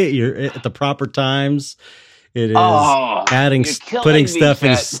a day. You're at the proper times. It is putting stuff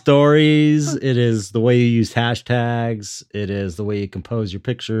in stories. It is the way you use hashtags. It is the way you compose your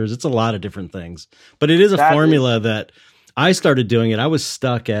pictures. It's a lot of different things. But it is a formula that I started doing it. I was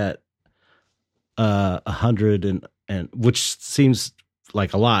stuck at 100 and which seems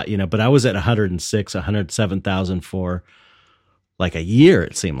like a lot, but I was at 107,000 for like a year.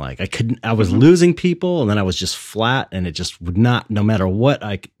 It seemed like I was losing people, and then I was just flat, and it just would not, no matter what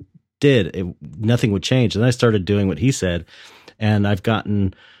I did, nothing would change. And I started doing what he said, and I've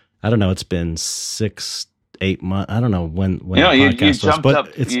gotten, I don't know, it's been 6-8 months. I don't know when the podcast was,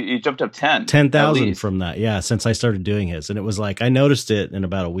 but you jumped up 10,000 from that. Yeah. Since I started doing his, and it was like, I noticed it in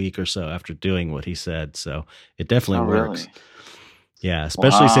about a week or so after doing what he said. So it definitely works. Really? Yeah.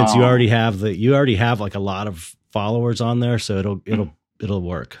 Especially since you already have like a lot of followers on there, so it'll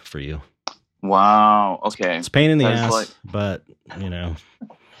work for you. Wow. Okay. It's a pain in the ass, but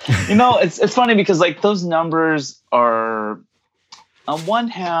it's funny because like those numbers are, on one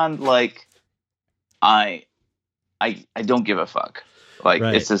hand, like I don't give a fuck. Like,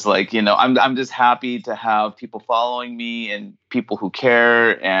 it's just like, I'm just happy to have people following me and people who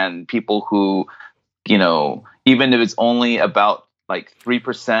care and people who, even if it's only about like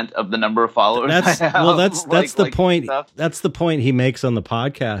 3% of the number of followers. That's the point. That's the point he makes on the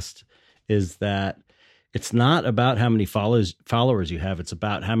podcast, is that it's not about how many followers you have. It's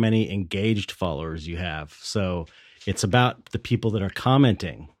about how many engaged followers you have. So it's about the people that are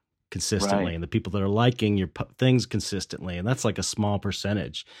commenting consistently and the people that are liking your things consistently. And that's like a small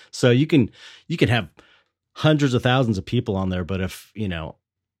percentage. So you can have hundreds of thousands of people on there, but if,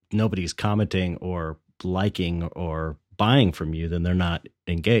 nobody's commenting or liking or buying from you, then they're not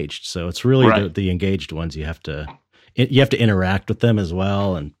engaged. So it's really the engaged ones you have to interact with them as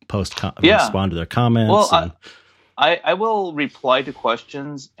well and respond to their comments. Well, I will reply to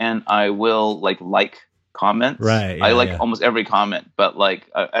questions, and I will like comments. Right. I like almost every comment, but like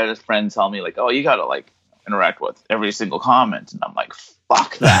I had a friend tell me like, oh, you got to like interact with every single comment. And I'm like,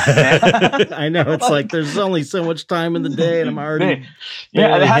 fuck that, man. I know. It's like there's only so much time in the day, and I'm already it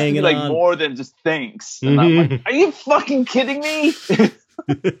has to be like more than just thanks. And I'm like, are you fucking kidding me?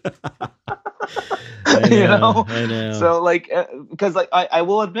 I know. So like, because like I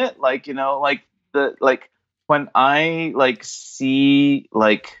will admit, like, like when I like see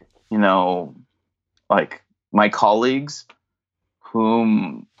like you know, like my colleagues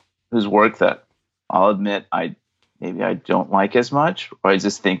whose work that I'll admit maybe I don't like as much, or I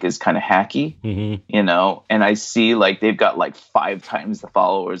just think is kind of hacky, you know, and I see like they've got like 5 times the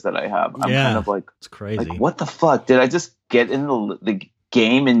followers that I have. I'm kind of like, it's crazy. Like, what the fuck? Did I just get into the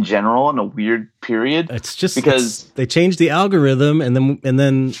game in general in a weird period? It's just because they changed the algorithm, and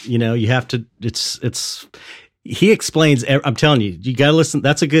then you know you have to. It's he explains. I'm telling you got to listen.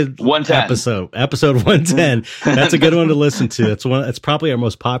 That's a good 110 episode 110. That's a good one to listen to. It's probably our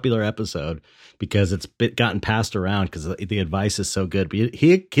most popular episode because it's gotten passed around because the advice is so good. But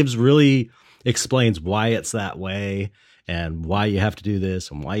he really explains why it's that way and why you have to do this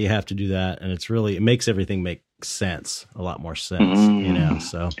and why you have to do that, and it makes everything make sense, a lot more sense, you know.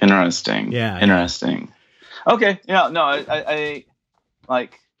 So interesting. Yeah. Okay. Yeah. No, I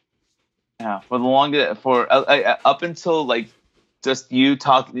like. Yeah, for the longest, up until like just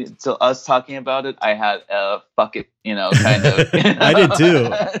us talking about it, I had fuck it, you know, kind of. I did too.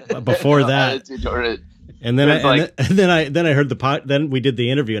 Before that, and then I heard the pot. Then we did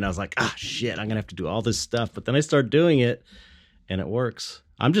the interview, and I was like, shit, I'm gonna have to do all this stuff. But then I started doing it, and it works.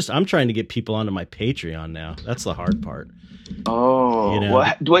 I'm trying to get people onto my Patreon now. That's the hard part. Oh, you know?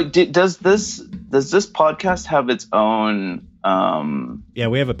 Does this podcast have its own? Yeah,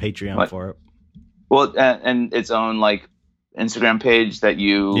 we have a Patreon for it. Well, and its own like Instagram page that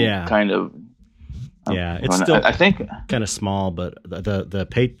you kind of. It's still I think kind of small, but the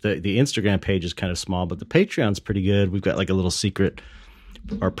Instagram page is kind of small, but the Patreon's pretty good. We've got like a little secret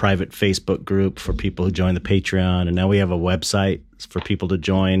or private Facebook group for people who join the Patreon, and now we have a website for people to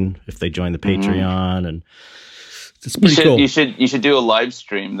join if they join the Patreon, and it's pretty cool. You should do a live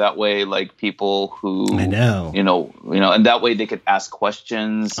stream that way, like people who I know, you know, and that way they could ask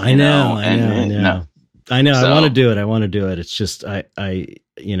questions. I know. So, I want to do it. It's just I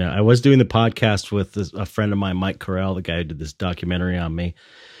was doing the podcast with a friend of mine, Mike Carell, the guy who did this documentary on me.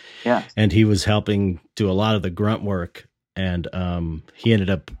 Yeah, and he was helping do a lot of the grunt work. And he ended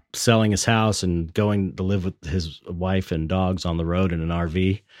up selling his house and going to live with his wife and dogs on the road in an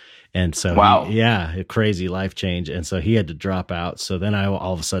RV. And so, a crazy life change. And so he had to drop out. So then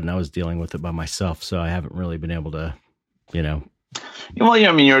all of a sudden I was dealing with it by myself. So I haven't really been able to, you know. Well, yeah,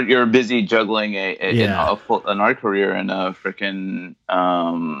 I mean, you're busy juggling an art career and a freaking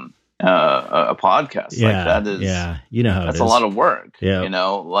a podcast. Yeah, like that is, you know how that's a lot of work. Yeah, you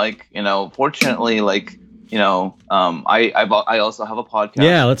know, fortunately, like. You know, I also have a podcast.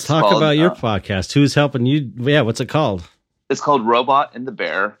 Yeah, let's talk about your podcast. Who's helping you? Yeah, what's it called? It's called Robot and the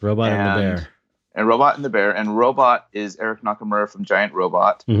Bear. Robot and the Bear. And Robot and the Bear. And Robot is Eric Nakamura from Giant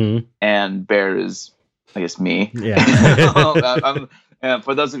Robot. Mm-hmm. And Bear is, I guess, me. Yeah.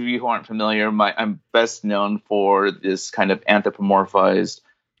 For those of you who aren't familiar, I'm best known for this kind of anthropomorphized,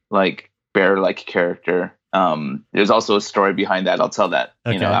 like bear-like character. There's also a story behind that. I'll tell that,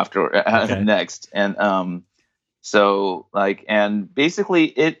 you know, after next. And so like, and basically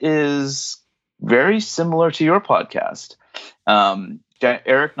it is very similar to your podcast.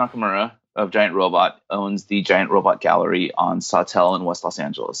 Eric Nakamura of Giant Robot owns the Giant Robot Gallery on Sawtelle in West Los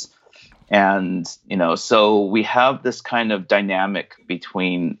Angeles. And, you know, so we have this kind of dynamic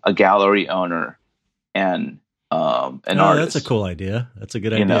between a gallery owner and an artist. That's a cool idea. That's a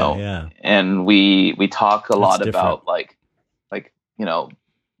good idea. You know, yeah. And we talk a lot about like, you know,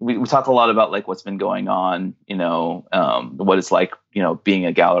 we talk a lot about like what's been going on, you know, what it's like, you know, being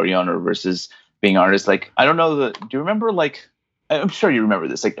a gallery owner versus being an artist. Like, I don't know, do you remember, like, I'm sure you remember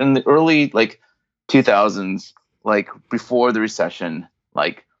this, like in the early like 2000s, like before the recession,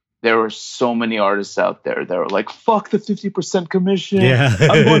 like there were so many artists out there that were like, fuck the 50% commission. Yeah.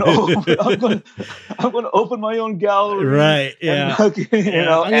 I'm going to open my own gallery. Right. Yeah. And, you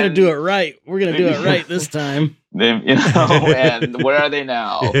know, I'm going to do it right. We're going to do it right this time. Then, you know, and where are they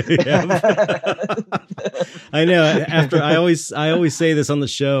now? I know. After I always say this on the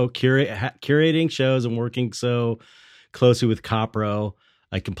show, curating shows and working so closely with Copro,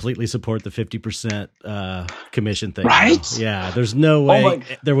 I completely support the 50% commission thing. Right? Yeah. There's no way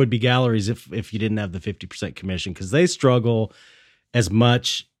there would be galleries if you didn't have the 50% commission, because they struggle as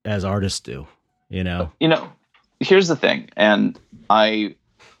much as artists do, you know? You know, here's the thing. And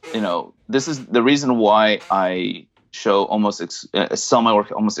this is the reason why I sell my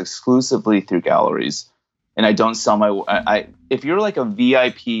work almost exclusively through galleries. And I don't sell my. If you're like a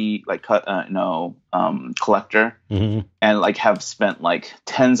VIP like collector, mm-hmm. and like have spent like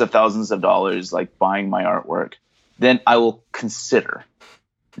tens of thousands of dollars like buying my artwork, then I will consider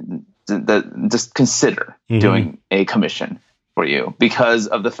mm-hmm. doing a commission for you, because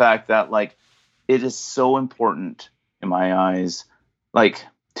of the fact that like it is so important in my eyes. Like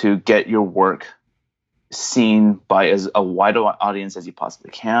to get your work seen by as a wide audience as you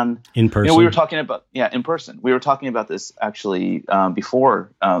possibly can. In person. You know, we were talking about, in person. We were talking about this actually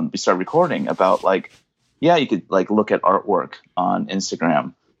before we started recording about like, you could like look at artwork on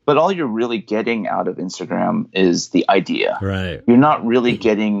Instagram, but all you're really getting out of Instagram is the idea. Right. You're not really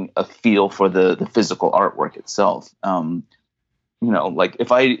getting a feel for the physical artwork itself. You know, like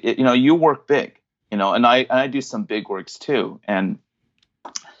if you work big, you know, and I do some big works too. And,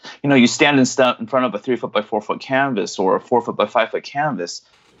 you know, you stand in front of a 3 foot by 4 foot canvas or a 4 foot by 5 foot canvas,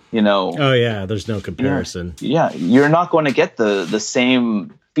 you know. Oh yeah. There's no comparison. Yeah. You're not going to get the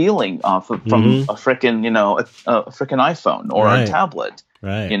same feeling from a frickin', you know, a frickin' iPhone or a tablet.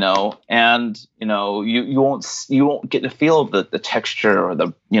 Right. You know, and you know, you won't get the feel of the texture or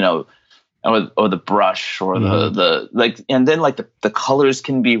the, you know, or the brush or the like, and then like the colors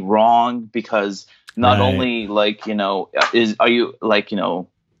can be wrong because not only like, you know, are you like, you know,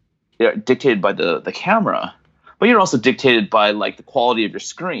 dictated by the camera, but you're also dictated by like the quality of your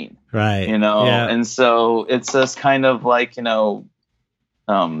screen. Right. You know, and so it's just kind of like, you know,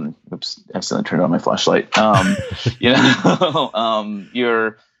 oops, accidentally turned on my flashlight. You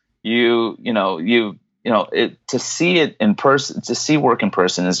know, to see it in person, to see work in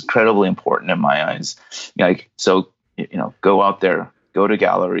person is incredibly important in my eyes. Like, so, you know, go out there, go to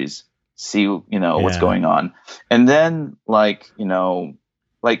galleries, see, you know, what's going on. And then like, you know,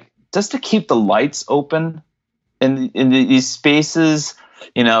 like just to keep the lights open in these spaces,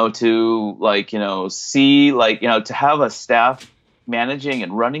 you know, to like, you know, see like, you know, to have a staff managing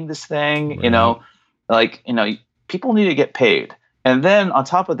and running this thing, you know, like, you know, people need to get paid. And then on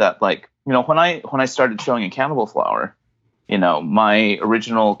top of that, like, you know, when I started showing in Cannibal Flower, you know, my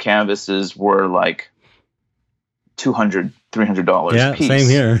original canvases were like $200, $300 a piece. Same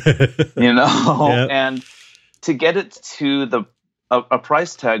here. You know, and to get it to a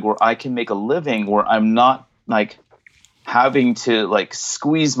price tag where I can make a living, where I'm not like having to like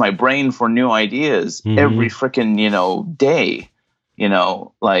squeeze my brain for new ideas every freaking, you know, day. You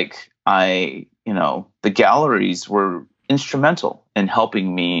know, like you know, the galleries were instrumental in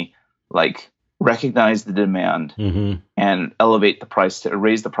helping me like recognize the demand and elevate the price to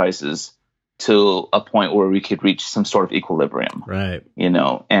raise the prices to a point where we could reach some sort of equilibrium. Right. You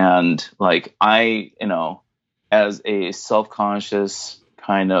know, and like you know, as a self-conscious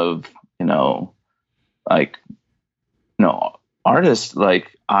kind of, you know, like, you know, artist,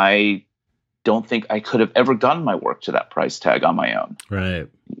 like I don't think I could have ever gotten my work to that price tag on my own. Right.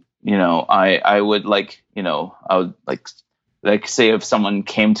 You know, I would like, you know, I would like say if someone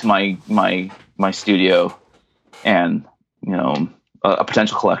came to my studio and, you know, a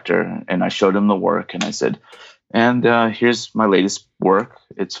potential collector, and I showed him the work and I said, and here's my latest work.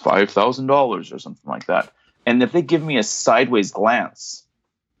 It's $5,000 or something like that. And if they give me a sideways glance,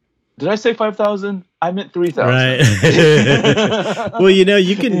 did I say 5,000? I meant 3,000. Right. Well, you know,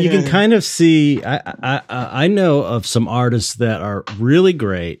 you can kind of see. I know of some artists that are really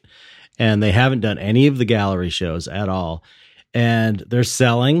great, and they haven't done any of the gallery shows at all, and they're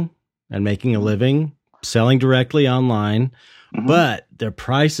selling and making a living, selling directly online. But their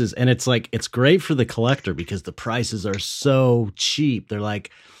prices, and it's like, it's great for the collector because the prices are so cheap. They're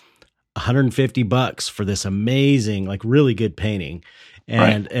like $150 for this amazing, like really good painting.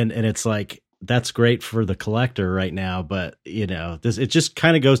 And it's like, that's great for the collector right now. But you know, it just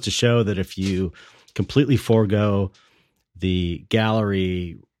kind of goes to show that if you completely forego the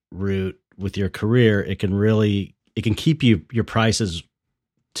gallery route with your career, it can keep your prices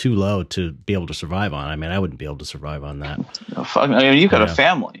too low to be able to survive on. I mean, I wouldn't be able to survive on that. Oh, fuck. I mean, you've got a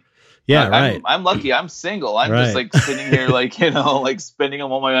family. Yeah, right. I'm lucky. I'm single. I'm just like sitting here, like, you know, like spending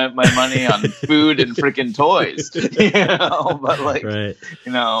all my money on food and freaking toys. You know, but like,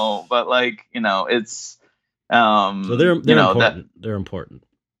 you know, it's so they're you know, important. They're important.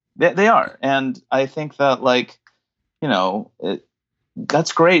 They are, and I think that, like, you know,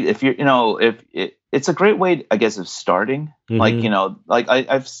 that's great if you're, you know, it's a great way, I guess, of starting. Like, you know, like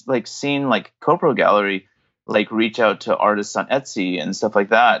I've like seen like Copro Gallery like reach out to artists on Etsy and stuff like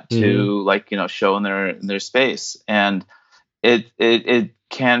that to like, you know, show in their space. And it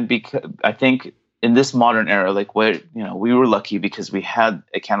can be, I think in this modern era, like where, you know, we were lucky because we had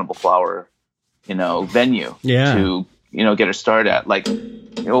a Cannibal Flower, you know, venue to, you know, get her started at. Like,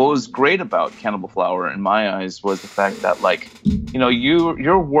 you know, what was great about Cannibal Flower in my eyes was the fact that, like, you know,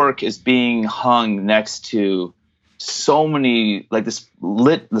 your work is being hung next to so many, like this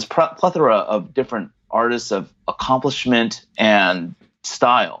plethora of different artists of accomplishment and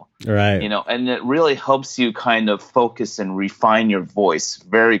style. Right. You know, and it really helps you kind of focus and refine your voice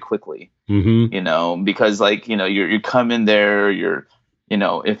very quickly. You know, because like, you know, you come in there, you're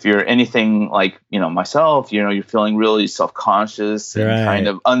if you're anything like, myself, you're feeling really self-conscious and kind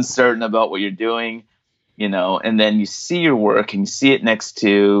of uncertain about what you're doing, and then you see your work and you see it next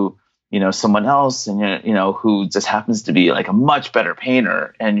to, someone else and, who just happens to be like a much better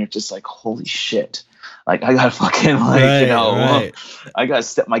painter. And you're just like, holy shit. Like I gotta fucking I gotta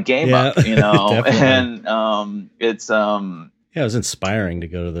step my game up, and it's it was inspiring to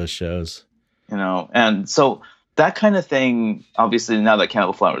go to those shows, and so that kind of thing. Obviously, now that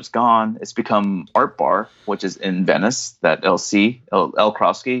Cannibal Flower is gone, it's become Art Bar, which is in Venice. That L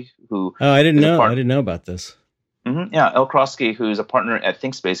Krosky, who I didn't know about this. Mm-hmm, yeah, L Krosky, who's a partner at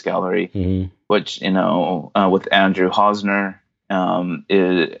Think Space Gallery, which with Andrew Hosner,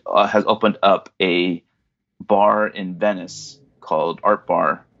 has opened up a bar in Venice called Art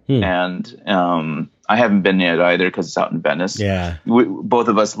Bar, and I haven't been yet either because it's out in Venice. Yeah, both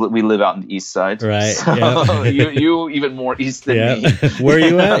of us we live out on the east side, right? So you even more east than me. Where are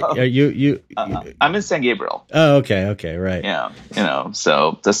you at? Are you? I'm in San Gabriel. Oh, okay, right. Yeah,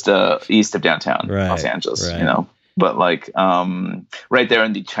 so just east of downtown Los Angeles. Right. But like right there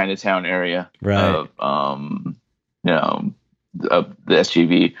in the Chinatown area, right? Of the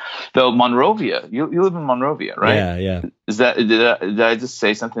SGV, though. Monrovia, you live in Monrovia, right? Yeah. Is that did I just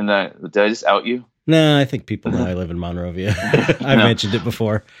say something did I just out you? No, I think people know I live in Monrovia. I've mentioned it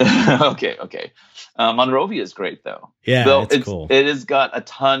before. Okay. Monrovia is great though. Yeah, though it's cool. It has got a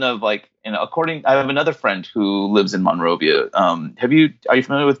ton of like, I have another friend who lives in Monrovia. Are you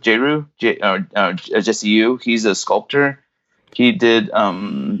familiar with Jeru? Jesse Yu? He's a sculptor. He did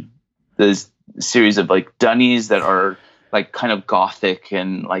this series of like dunnies that are like kind of gothic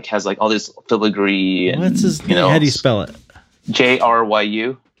and like has like all this filigree and what's his name? How do you spell it?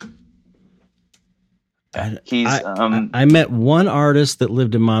 JRYU. I met one artist that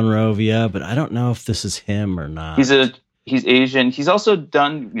lived in Monrovia, but I don't know if this is him or not. He's Asian. He's also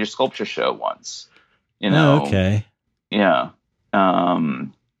done your sculpture show once. Oh, okay. Yeah.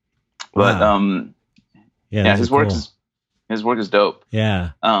 Wow. His work is dope.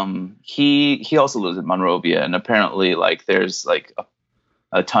 Yeah. He also lives in Monrovia, and apparently like there's like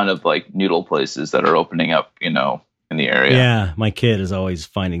a ton of like noodle places that are opening up, in the area. Yeah, my kid is always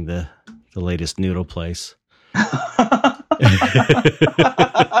finding the latest noodle place.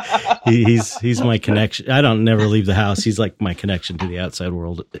 he's my connection. I don't never leave the house. He's like my connection to the outside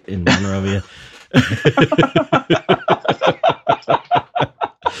world in Monrovia.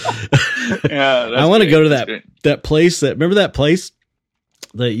 Yeah, I want to go to that place. Remember that place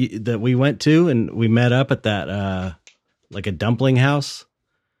that we went to and we met up at that like a dumpling house.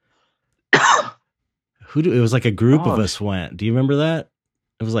 It was like a group of us went. Do you remember that?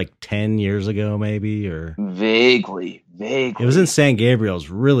 It was like 10 years ago, maybe, or vaguely. It was in San Gabriel. It was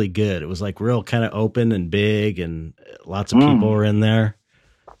really good. It was like real kind of open and big, and lots of people were in there.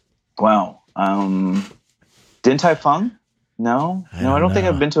 Wow. Din Tai Fung? No, I don't think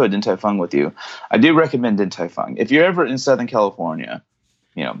I've been to a Din Tai Fung with you. I do recommend Din Tai Fung. If you're ever in Southern California,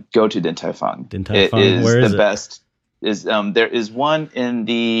 go to Din Tai Fung. Din Tai Fung. Where is the best. There is one in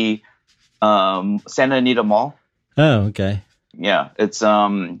the Santa Anita Mall. Oh, okay. Yeah, it's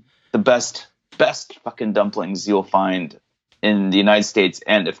the best fucking dumplings you'll find in the United States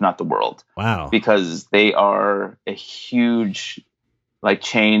and if not the world. Wow. Because they are a huge like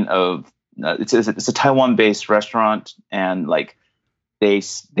chain of it's a Taiwan-based restaurant, and like they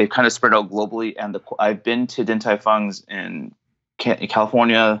kind of spread out globally. And I've been to Din Tai Fungs in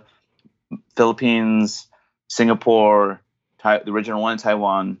California, Philippines, Singapore, the original one in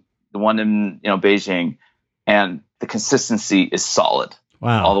Taiwan, the one in Beijing, and the consistency is solid.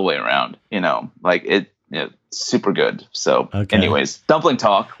 Wow. All the way around. Like it. Super good. So, anyways, dumpling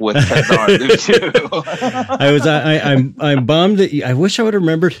talk with I'm bummed that I wish I would have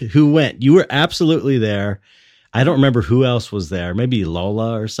remembered who went. You were absolutely there. I don't remember who else was there. Maybe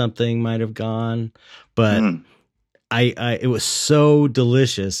Lola or something might have gone, but it was so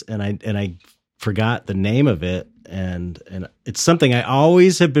delicious, and I forgot the name of it, and it's something I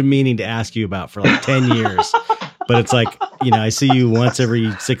always have been meaning to ask you about for like 10 years. But it's like, I see you once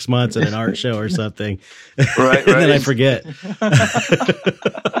every 6 months at an art show or something. Right. And then I forget.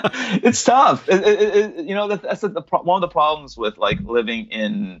 It's tough. That's one of the problems with like living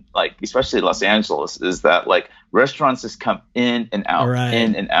in like, especially Los Angeles, is that like restaurants just come in and out,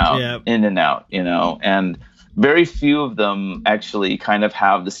 in and out, in and out, and very few of them actually kind of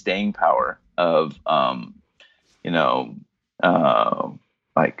have the staying power of,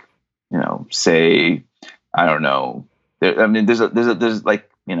 say, I don't know. There's like,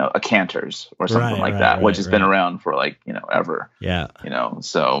 a Cantor's or something like that, which has been around for like, ever. Yeah.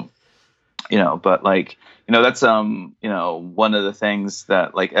 So but like, that's, one of the things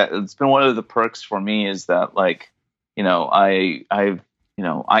that like, it's been one of the perks for me is that like, I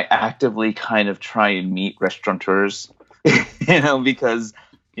actively kind of try and meet restaurateurs, because,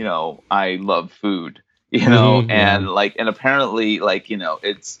 I love food, and like, and apparently like,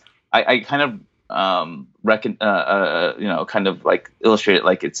 I kind of, kind of like illustrate it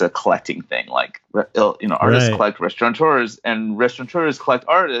like it's a collecting thing. Like, artists collect restaurateurs, and restaurateurs collect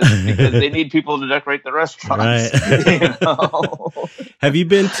artists because they need people to decorate the restaurants. Right. Have you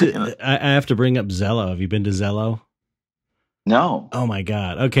been to? I have to bring up Zello. Have you been to Zello? No. Oh my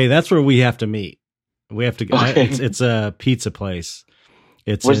God. Okay, that's where we have to meet. We have to go. Okay. It's a pizza place.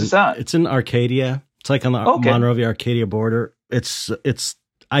 Where's this at? It's in Arcadia. It's like on the Monrovia Arcadia border. It's.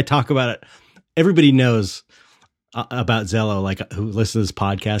 I talk about it. Everybody knows about Zello, like who listens to this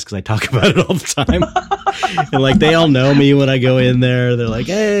podcast, because I talk about it all the time. And like they all know me when I go in there. They're like,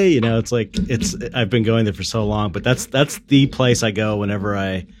 hey, it's like I've been going there for so long, but that's the place I go whenever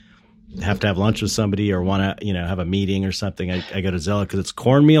I have to have lunch with somebody or want to have a meeting or something. I go to Zello because it's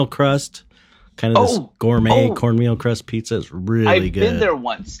cornmeal crust. Kind of this gourmet cornmeal crust pizza is really good. I've been there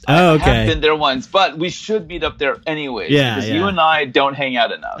once. I have been there once, but we should meet up there anyway. Yeah, because you and I don't hang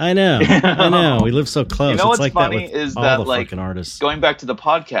out enough. I know. I know. We live so close. What's like funny that is all that the like fucking artists. Going back to the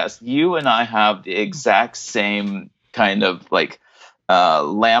podcast, you and I have the exact same kind of like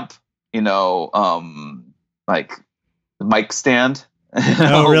lamp, like mic stand.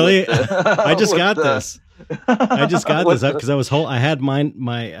 Oh, really? I just got this. I just got this because I had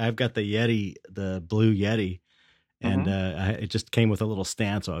I've got the Yeti, the blue Yeti, and it just came with a little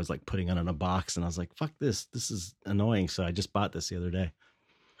stand, so I was like putting it in a box, and I was like, "Fuck this! This is annoying." So I just bought this the other day.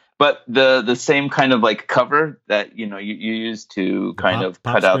 But the same kind of like cover that you use to kind of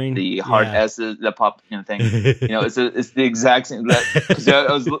cut out the hard S's, the pop thing. It's the exact same. Because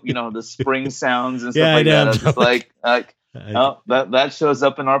I was the spring sounds and stuff like that. I was like. That shows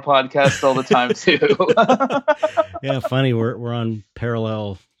up in our podcast all the time too. Yeah, funny. We're on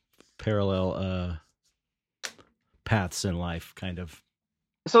parallel paths in life, kind of.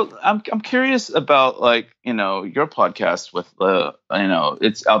 So I'm curious about like your podcast with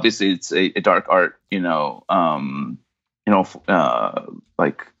it's obviously it's a dark art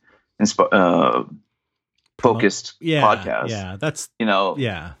like focused podcast. Yeah, that's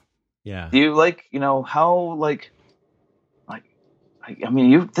yeah. Do you like how like. I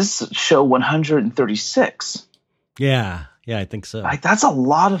mean, this is show 136. Yeah, I think so. Like, that's a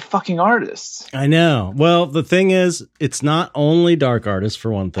lot of fucking artists. I know. Well, the thing is, it's not only dark artists,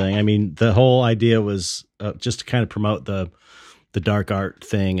 for one thing. I mean, the whole idea was just to kind of promote the dark art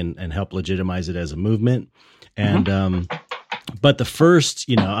thing and help legitimize it as a movement. And but the first,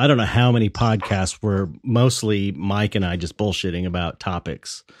 I don't know how many podcasts were mostly Mike and I just bullshitting about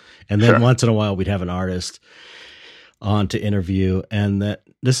topics, and then once in a while we'd have an artist on to interview, and that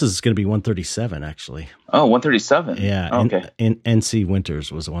this is going to be 137 actually. Oh, 137. Yeah. Oh, okay. In NC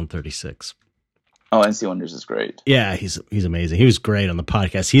Winters was 136. Oh, NC Winters is great. Yeah, he's amazing. He was great on the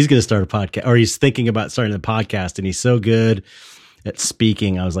podcast. He's going to start a podcast, or he's thinking about starting the podcast, and he's so good at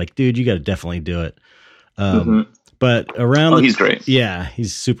speaking. I was like, dude, you got to definitely do it. But around he's great. Yeah, he's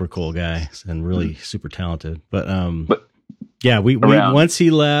a super cool guy and really super talented. But yeah, we once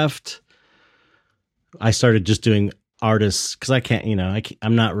he left, I started just doing artists because I can't,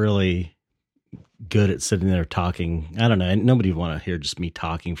 I'm not really good at sitting there talking. I don't know. Nobody would want to hear just me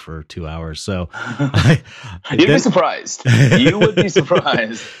talking for 2 hours. So you'd be surprised. You would be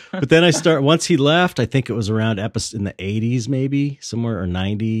surprised. But then once he left, I think it was around episode in the 80s, maybe somewhere, or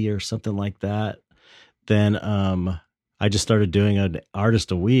 90 or something like that. Then I just started doing an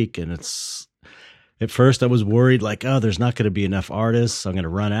artist a week, and at first I was worried like, oh, there's not going to be enough artists. I'm going to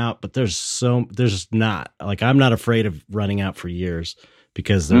run out, but there's not. Like, I'm not afraid of running out for years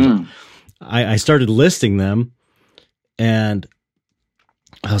because I started listing them, and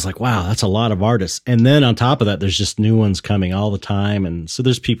I was like, wow, that's a lot of artists. And then on top of that, there's just new ones coming all the time. And so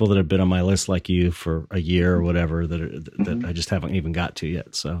there's people that have been on my list like you for a year or whatever that I just haven't even got to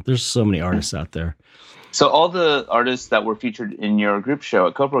yet. So there's so many artists out there. So all the artists that were featured in your group show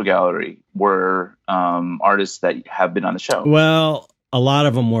at Cobra Gallery were artists that have been on the show. Well, a lot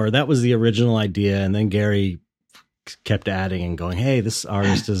of them were. That was the original idea. And then Gary kept adding and going, hey, this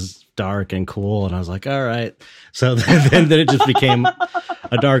artist is dark and cool. And I was like, all right. So then it just became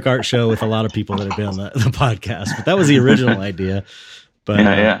a dark art show with a lot of people that have been on the podcast. But that was the original idea. But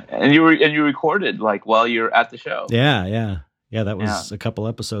yeah. And you recorded like while you're at the show. Yeah. That was a couple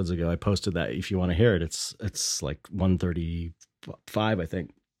episodes ago. I posted that. If you want to hear it, it's like 135, I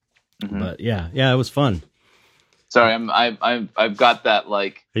think. But yeah, it was fun. Sorry, I've got that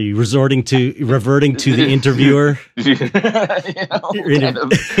like. Are you reverting to the interviewer?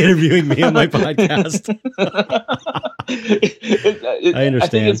 Interviewing me on my podcast. I understand. I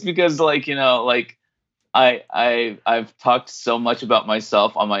think it's because I've talked so much about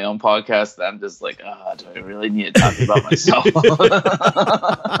myself on my own podcast that I'm just like, do I really need to talk about myself?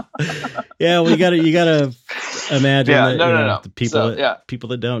 Yeah, well, you gotta imagine that, no. The people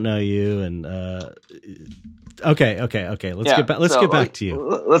that don't know you and okay. Let's get back to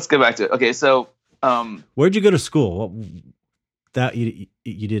you. Let's get back to it. Okay, so where'd you go to school? That you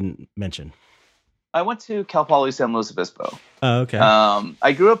didn't mention. I went to Cal Poly San Luis Obispo. Oh, okay.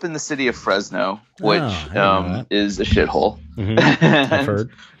 I grew up in the city of Fresno, which is a shithole. Mm-hmm. I've heard.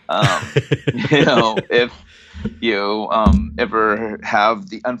 If you ever have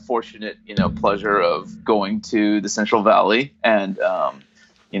the unfortunate, pleasure of going to the Central Valley and,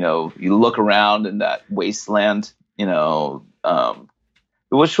 you look around in that wasteland,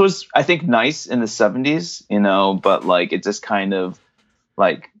 which was, I think, nice in the 70s, but like it just kind of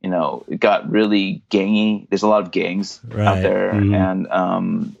it got really gangy. There's a lot of gangs out there, mm-hmm.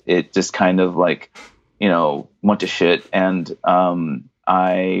 and it just kind of went to shit. And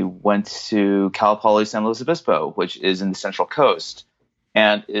I went to Cal Poly San Luis Obispo, which is in the Central Coast,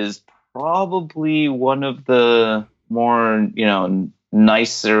 and is probably one of the more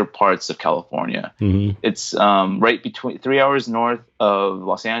nicer parts of California. Mm-hmm. It's right between 3 hours north of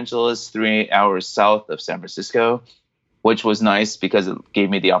Los Angeles, 3 hours south of San Francisco, which was nice because it gave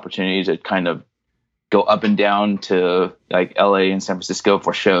me the opportunity to kind of go up and down to like LA and San Francisco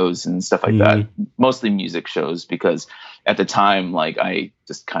for shows and stuff like that. Mostly music shows, because at the time, I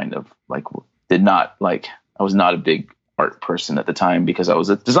just kind of did not I was not a big art person at the time because I was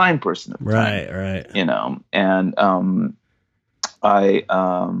a design person at the time. Right. And I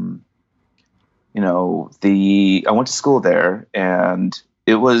went to school there, and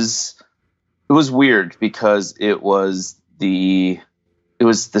it was weird because it was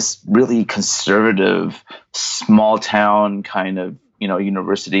this really conservative small town kind of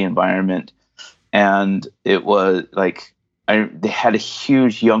university environment, and it was they had a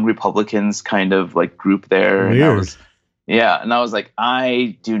huge Young Republicans kind of group there. Weird. And I was like,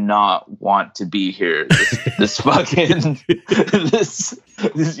 I do not want to be here. This fucking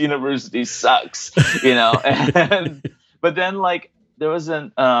this university sucks, but then there was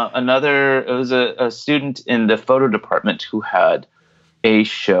a student in the photo department who had a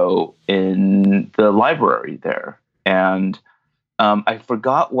show in the library there. And I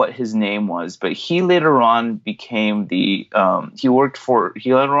forgot what his name was, but he later on became he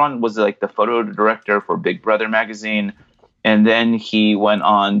later on was the photo director for Big Brother magazine. And then he went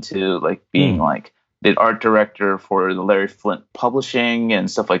on to being the art director for the Larry Flint Publishing and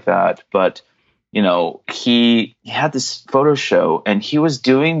stuff like that. But he had this photo show, and he was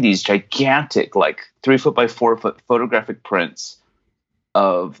doing these gigantic 3 foot by 4 foot photographic prints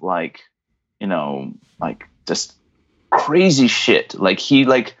of just crazy shit. He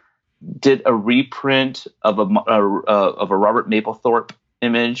did a reprint of a Robert Mapplethorpe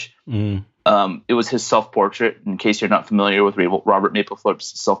image. It was his self-portrait. In case you're not familiar with Robert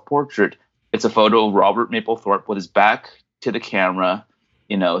Mapplethorpe's self-portrait, it's a photo of Robert Mapplethorpe with his back to the camera,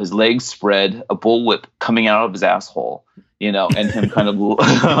 his legs spread, a bullwhip coming out of his asshole, and him kind of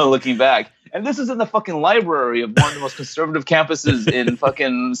looking back. And this is in the fucking library of one of the most conservative campuses in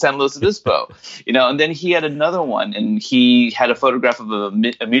fucking San Luis Obispo, and then he had another one, and he had a photograph of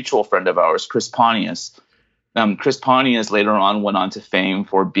a mutual friend of ours, Chris Pontius. Chris Pontius later on went on to fame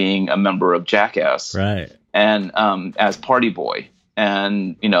for being a member of Jackass. Right. And as Party Boy.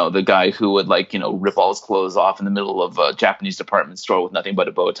 And, the guy who would rip all his clothes off in the middle of a Japanese department store with nothing but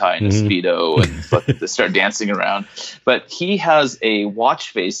a bow tie and a Speedo and to start dancing around. But he has a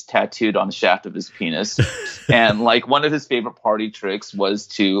watch face tattooed on the shaft of his penis. And one of his favorite party tricks was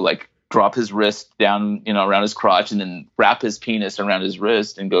to drop his wrist down, around his crotch, and then wrap his penis around his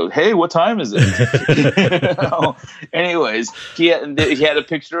wrist and go, "Hey, what time is it?" Anyways, he had a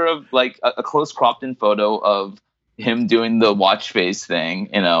picture of a close cropped in photo of him doing the watch face thing,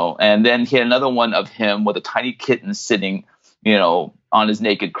 and then he had another one of him with a tiny kitten sitting, on his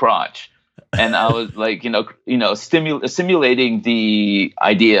naked crotch. And I was simulating the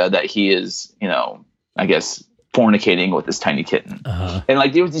idea that he is, I guess, fornicating with this tiny kitten. Uh-huh.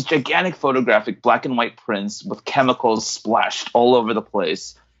 And there was these gigantic photographic black and white prints with chemicals splashed all over the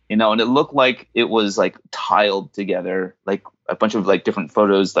place, and it looked like it was tiled together, a bunch of different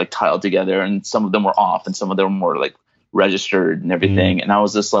photos tiled together, and some of them were off and some of them were registered and everything. And I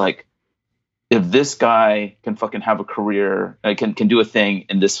was just if this guy can fucking have a career, can do a thing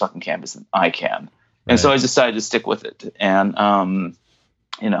in this fucking campus, then I can. And so I decided to stick with it. And,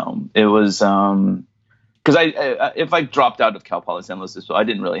 it was, because if I dropped out of Cal Poly San Luis Obispo, I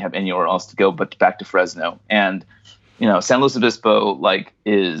didn't really have anywhere else to go but back to Fresno. And, San Luis Obispo,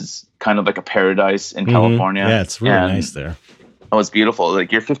 is kind of like a paradise in California. Yeah, it's really nice there. Oh, it's beautiful.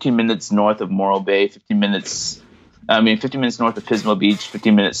 Like, you're 15 minutes north of Morro Bay, 15 minutes north of Pismo Beach,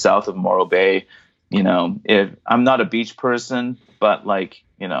 15 minutes south of Morro Bay. If I'm not a beach person, but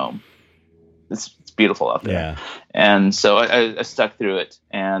it's beautiful out there. Yeah. And so I stuck through it,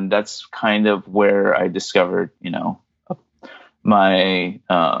 and that's kind of where I discovered, my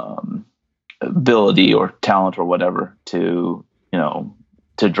ability or talent or whatever to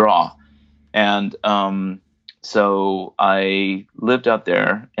draw. And so I lived out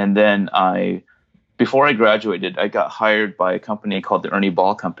there, and then before I graduated, I got hired by a company called the Ernie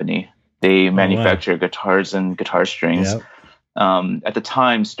Ball Company. They manufacture guitars and guitar strings. Yep. At the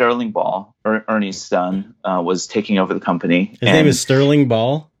time, Sterling Ball, Ernie's son, was taking over the company. His name is Sterling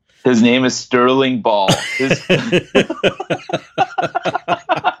Ball? His name is Sterling Ball.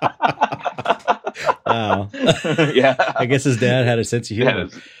 Wow. Yeah. I guess his dad had a sense of humor.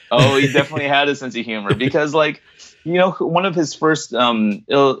 Oh, he definitely had a sense of humor, because one of his first one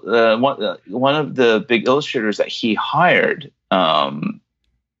of the big illustrators that he hired,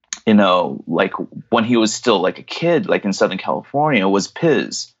 when he was still like a kid, like in Southern California, was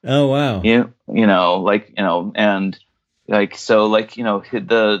Piz. Oh, wow. The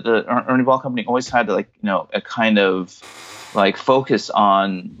Ernie Ball Company always had a kind of focus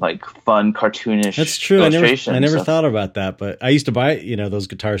on fun cartoonish. That's true. I never thought about that, but I used to buy those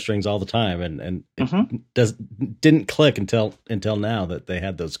guitar strings all the time, and it didn't click until now that they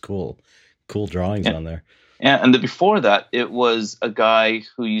had those cool drawings on there. And before that, it was a guy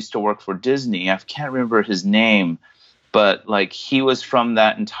who used to work for Disney. I can't remember his name, but he was from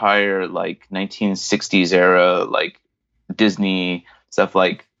that entire 1960s era Disney stuff.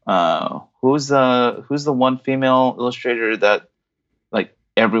 Who's the one female illustrator that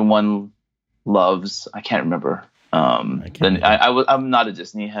everyone loves? I can't remember. I'm not a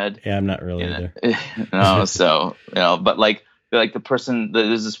Disney head. Yeah, I'm not really either. No, so but the person,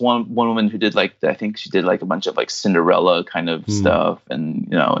 there's this one woman who did I think she did a bunch of Cinderella kind of stuff, and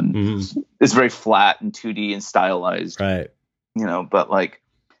it's very flat and 2D and stylized, right? But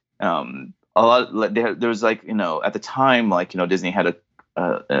a lot there was at the time Disney had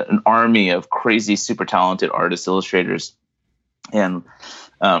an army of crazy super talented artists, illustrators, and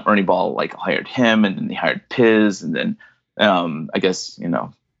Ernie Ball hired him, and then they hired Piz, and then I guess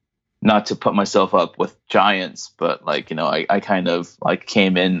not to put myself up with giants, but I kind of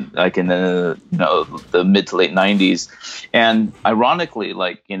came in in the mid to late 90s, and ironically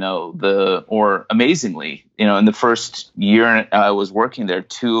amazingly in the first year I was working there,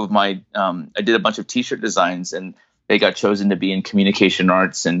 two of my I did a bunch of t-shirt designs, and they got chosen to be in Communication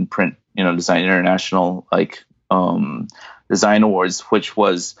Arts and Print Design International Design Awards, which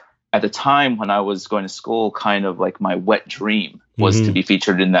was at the time when I was going to school kind of my wet dream was to be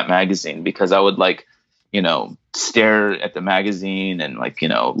featured in that magazine, because I would stare at the magazine and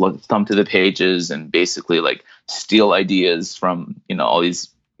thumb through the pages and basically steal ideas from all these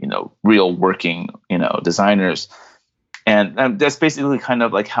real working designers. And that's basically kind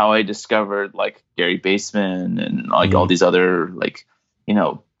of how I discovered Gary Baseman and all these other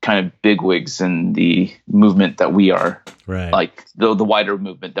kind of bigwigs in the movement that we are, right? The wider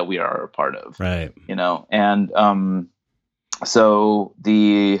movement that we are a part of, right? And so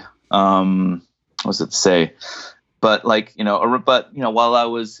the what's it to say? But while I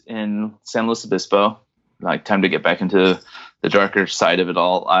was in San Luis Obispo, time to get back into the darker side of it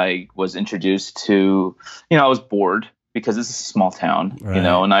all, I was introduced to, I was bored because this is a small town, right.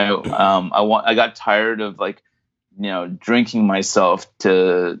 And I got tired of drinking myself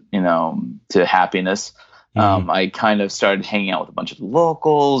to happiness. I kind of started hanging out with a bunch of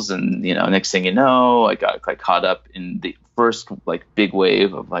locals, and next thing you know, I got caught up in the first big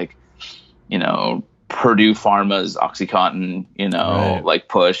wave of Purdue Pharma's OxyContin right.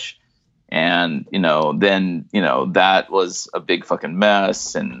 push, and then that was a big fucking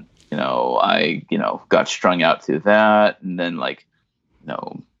mess, and I got strung out through that, and then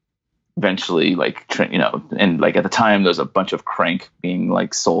eventually and at the time there was a bunch of crank being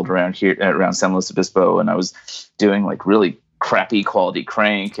sold around here around San Luis Obispo, and I was doing really crappy quality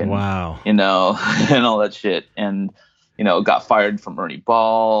crank, and wow, and all that shit, and got fired from Ernie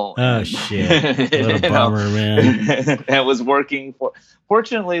Ball. Oh shit, what a bummer, man. And it was working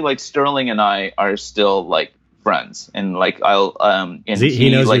fortunately Sterling and I are still friends, and I'll and he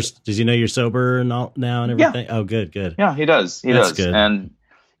knows does he know you're sober and all now and everything? Yeah. Oh, good. Yeah, he does. That's good. And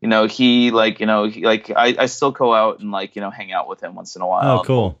he like, I still go out and like, hang out with him once in a while. Oh,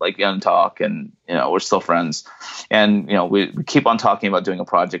 cool. Like, and talk, and, we're still friends, and, we keep on talking about doing a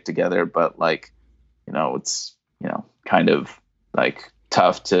project together, but like, it's, kind of like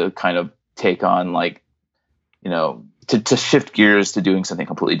tough to kind of take on, like, to shift gears to doing something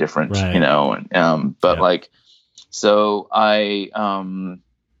completely different, right. But like, so I,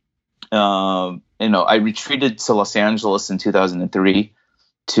 I retreated to Los Angeles in 2003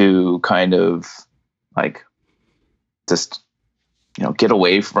 to kind of like just, get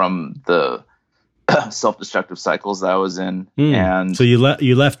away from the self-destructive cycles that I was in. And so you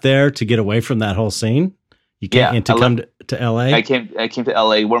left there to get away from that whole scene? You came come to LA? I came to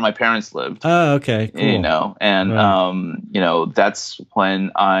LA where my parents lived. Oh, okay. Cool. And right. That's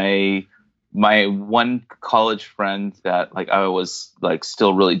when my one college friend that like I was like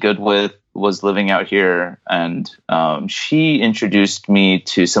still really good with was living out here, and she introduced me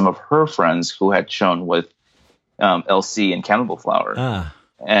to some of her friends who had shown with LC and Cannibal Flower.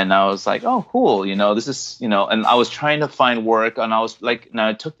 And I was like, oh, cool. This is, and I was trying to find work, and I was like, and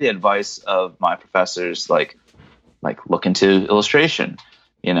I took the advice of my professors, like look into illustration,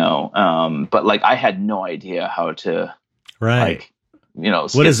 but like, I had no idea how to, right. Like,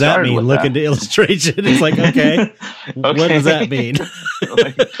 what does that mean? Look into illustration. It's like, okay. What does that mean?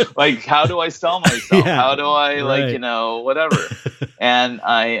 like, how do I sell myself? Yeah, how do I like, right. Whatever. And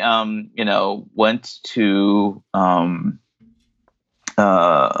I, went to, I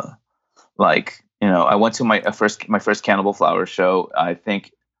went to my first Cannibal Flower show. I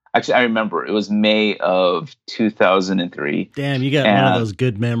think, actually, I remember it was May of 2003. Damn, you got one of those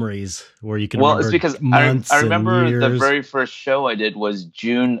good memories where you can. Well, it's because I remember the very first show I did was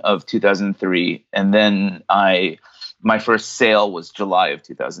June of 2003, and then my first sale was July of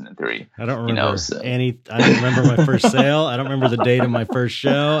 2003. I don't remember I don't remember my first sale. I don't remember the date of my first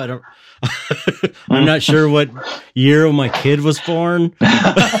show. I don't. I'm not sure what year my kid was born.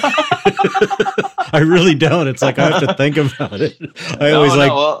 I really don't. It's like I have to think about it. I always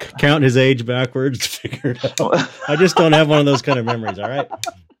count his age backwards to figure it out. I just don't have one of those kind of memories. All right.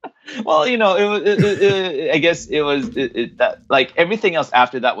 Well, I guess it was that like everything else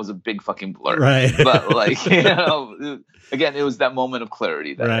after that was a big fucking blur. Right. But like, again, it was that moment of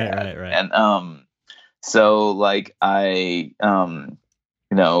clarity that I had. Right. And so like I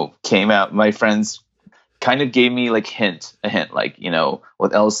came out. My friends kind of gave me like a hint, like,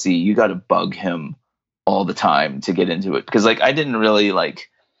 with LC, you got to bug him all the time to get into it, because like I didn't really like,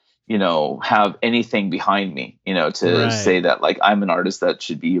 have anything behind me, to say that like I'm an artist that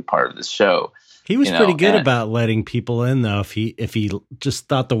should be a part of this show. He was pretty good about letting people in though. If he just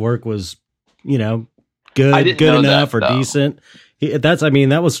thought the work was, good enough or decent.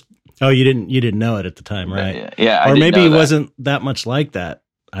 That was. Oh, you didn't know it at the time, right? Yeah. Or maybe he wasn't that much like that.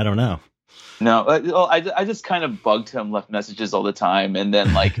 I don't know. No, I just kind of bugged him, left messages all the time, and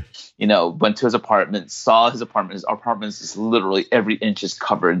then like, went to his apartment, saw his apartment. His apartment is literally every inch is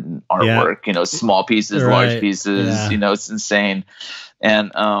covered in artwork. Small pieces, right. Large pieces. Yeah. It's insane.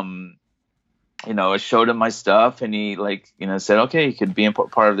 And I showed him my stuff, and he like, said, okay, you could be a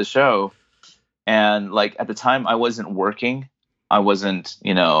part of the show. And like at the time, I wasn't working. I wasn't,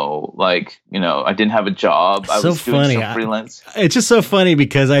 I didn't have a job. I was doing some freelance. It's just so funny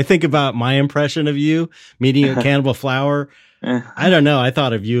because I think about my impression of you meeting at Cannibal Flower. I don't know. I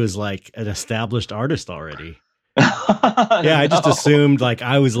thought of you as like an established artist already. Yeah, I just assumed like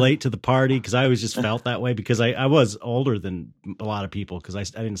I was late to the party because I always just felt that way because I was older than a lot of people because I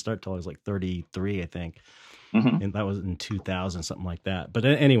didn't start till I was like 33, I think. Mm-hmm. And that was in 2000, something like that. But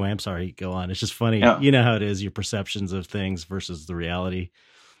anyway, I'm sorry. Go on. It's just funny. Yeah. You know how it is, your perceptions of things versus the reality.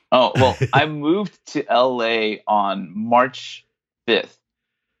 Oh, well, I moved to LA on March 5th,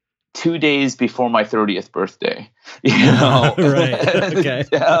 2 days before my 30th birthday. Right. Okay.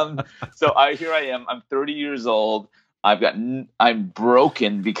 So here I am. I'm 30 years old. I'm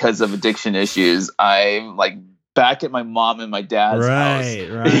broken because of addiction issues. I'm like back at my mom and my dad's house.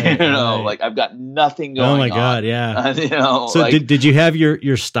 Right. Like I've got nothing going on. Oh my God, yeah. So like, did you have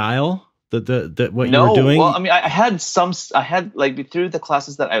your style? The what you were doing? Well, I mean, I had like through the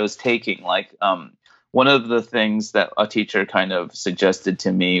classes that I was taking, like one of the things that a teacher kind of suggested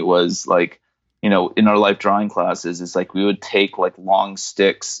to me was like, in our life drawing classes, is like we would take like long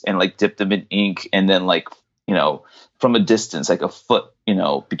sticks and like dip them in ink, and then like, from a distance, like a foot,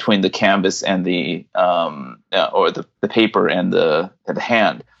 between the canvas and the or the paper and the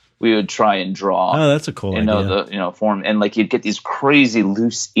hand, we would try and draw. Oh, that's a cool idea. The form, and like you'd get these crazy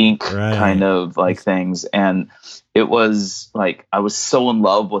loose ink kind of like things, and it was like I was so in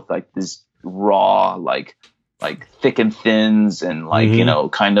love with like this raw like like thick and thins and like,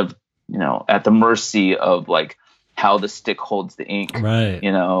 kind of, at the mercy of like how the stick holds the ink, right?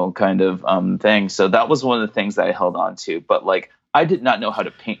 Kind of thing. So that was one of the things that I held on to. But like, I did not know how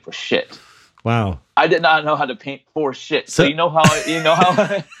to paint for shit. Wow. I did not know how to paint for shit. So that's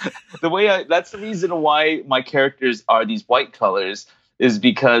the reason why my characters are these white colors, is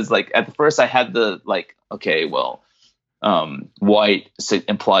because like at first I had the like, okay, well, white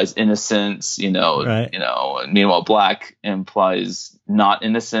implies innocence, right. And meanwhile black implies not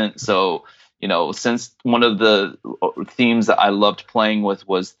innocent. So, since one of the themes that I loved playing with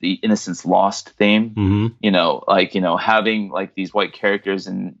was the Innocence Lost theme, having like these white characters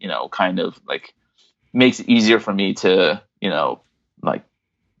and, kind of like makes it easier for me to, like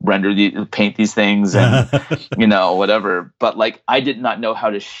paint these things and, whatever. But like, I did not know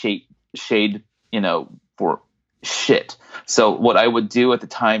how to shade, for shit. So what I would do at the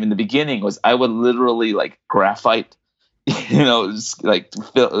time in the beginning was I would literally like graphite, like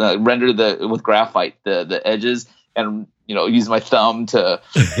render with graphite the edges, and use my thumb to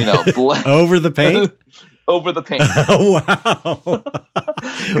blend over the paint. Over the paint. Oh,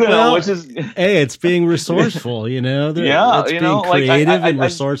 wow. Which is hey, it's being resourcureful, it's being creative and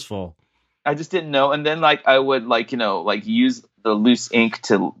resourceful. I just didn't know, and then like I would like use the loose ink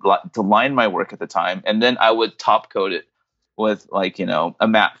to line my work at the time, and then I would top coat it with like a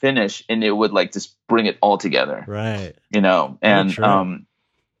matte finish, and it would like just bring it all together, right? And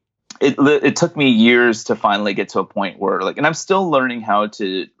it took me years to finally get to a point where like, and I'm still learning how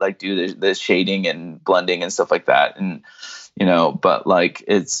to like do the shading and blending and stuff like that, and but like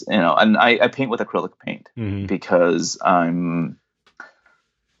it's and I paint with acrylic paint because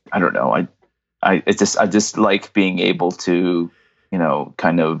I don't know, I just like being able to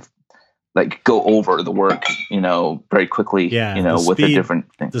kind of like go over the work very quickly, with a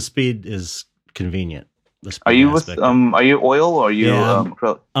different thing. The speed is convenient. Are you oil or are you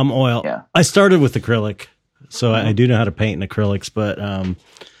acrylic? I'm oil. Yeah. I started with acrylic, so I do know how to paint in acrylics, but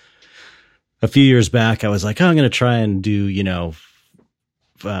a few years back I was like, I'm going to try and do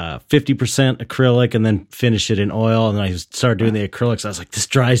 50% acrylic and then finish it in oil, and then I started doing the acrylics. I was like, this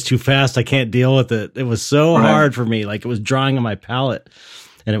dries too fast. I can't deal with it. It was so hard for me. Like, it was drying on my palette,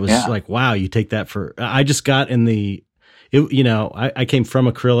 and it was like, wow, you take that for. I just got in I came from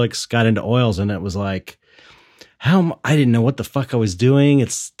acrylics, got into oils, and it was like, I didn't know what the fuck I was doing.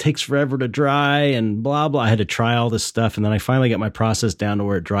 It takes forever to dry and blah, blah. I had to try all this stuff. And then I finally got my process down to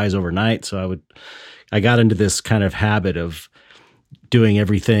where it dries overnight. So I got into this kind of habit of doing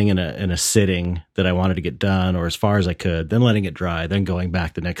everything in a sitting that I wanted to get done, or as far as I could, then letting it dry, then going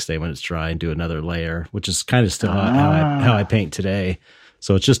back the next day when it's dry and do another layer, which is kind of still how I paint today.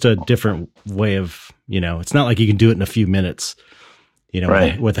 So it's just a different way of, it's not like you can do it in a few minutes,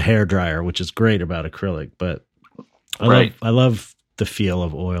 with a hair dryer, which is great about acrylic, but I love the feel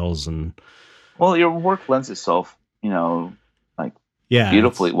of oils. And well, your work lends itself, like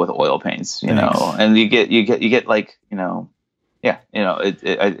beautifully with oil paints, and you get like, I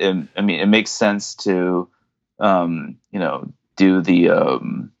mean, it makes sense to, do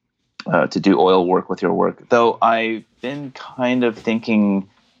to do oil work with your work. Though I've been kind of thinking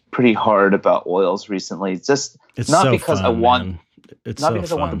pretty hard about oils recently. It's not so because fun, I want. Man. It's not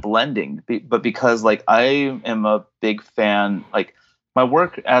because I want the blending, but because like I am a big fan. Like my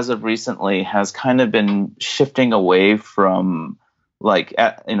work as of recently has kind of been shifting away from like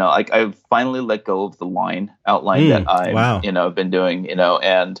like I've finally let go of the outline that I've been doing,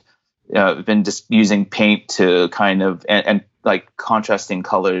 and I've been just using paint to kind of and like contrasting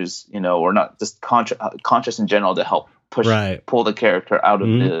colors, or not just contrast in general to help pull the character out of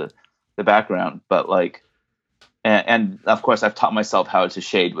the background, but like. And of course, I've taught myself how to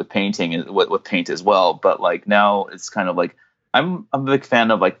shade with painting and with paint as well. But like now, it's kind of like I'm a big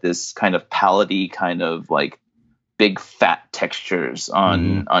fan of like this kind of palette-y kind of like big fat textures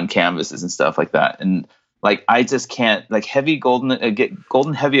on canvases and stuff like that. And like I just can't like heavy golden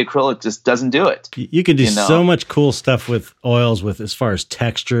heavy acrylic just doesn't do it. You can do so much cool stuff with oils, with as far as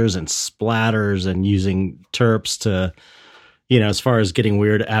textures and splatters and using terps to, as far as getting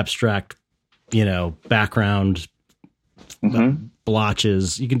weird abstract, background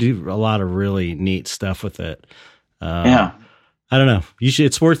blotches. You can do a lot of really neat stuff with it. I don't know.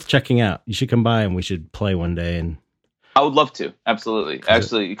 It's worth checking out. You should come by and we should play one day. And I would love to. Absolutely.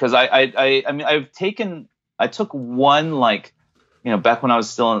 Actually, because I mean, I took one, like, back when I was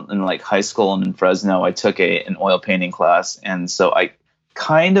still in like high school and in Fresno, I took an oil painting class. And so I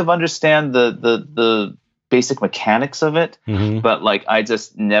kind of understand the basic mechanics of it, but like, I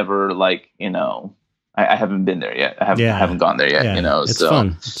just never like, I haven't been there yet. I haven't gone there yet. You know, it's so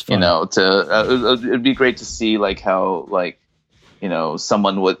fun. It's fun. You know, it'd be great to see like how like, you know,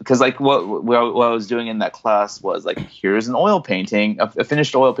 someone would, because like what I was doing in that class was like, here's an oil painting, a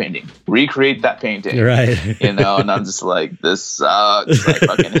finished oil painting, recreate that painting, right? You know, and I'm just like, this sucks. I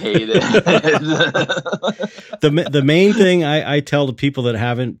fucking hate it. The main thing I tell the people that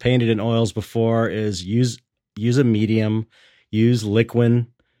haven't painted in oils before is use a medium, use liquid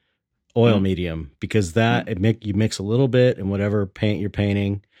oil medium, because that you mix a little bit in whatever paint you're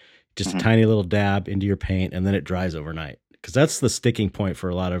painting, just a tiny little dab into your paint, and then it dries overnight. Because that's the sticking point for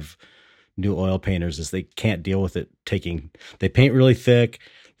a lot of new oil painters, is they can't deal with it they paint really thick,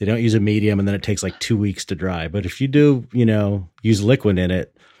 they don't use a medium, and then it takes like 2 weeks to dry. But if you do, you know, use liquid in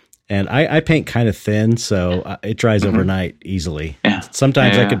it, and I paint kind of thin, so it dries overnight easily. Yeah.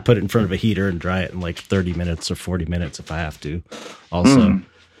 Sometimes I could put it in front of a heater and dry it in like 30 minutes or 40 minutes if I have to also.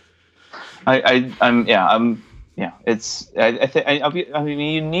 I mean,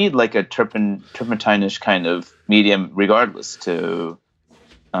 you need like a turpentine-ish kind of medium, regardless, to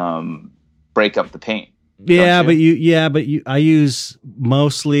break up the paint. Yeah, but I use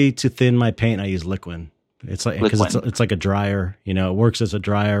mostly to thin my paint. I use liquid. It's like, because it's like a dryer. You know, it works as a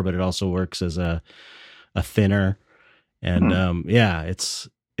dryer, but it also works as a thinner. And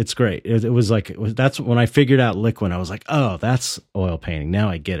it's great. That's when I figured out liquid. I was like, oh, that's oil painting. Now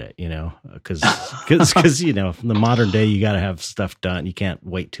I get it, you know, because you know, in the modern day, you got to have stuff done. You can't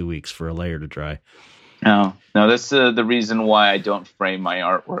wait 2 weeks for a layer to dry. No, that's the reason why I don't frame my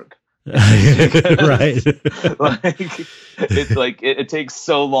artwork. Right. Like, it's like it takes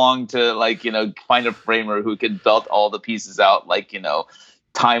so long to, like, you know, find a framer who can belt all the pieces out, like, you know,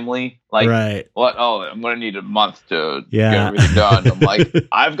 timely, like, right. What? Oh, I'm gonna need a month to get everything done. I'm like,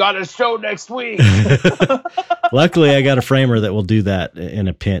 I've got a show next week. Luckily, I got a framer that will do that in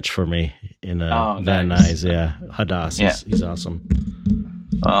a pinch for me. Van Nuys, yeah, Hadass, he's awesome.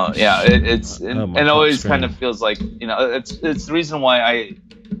 It always kind of feels like, you know, it's the reason why I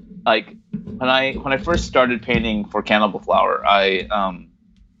like when I first started painting for Cannibal Flower,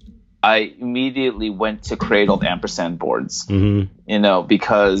 I immediately went to cradled ampersand boards, you know,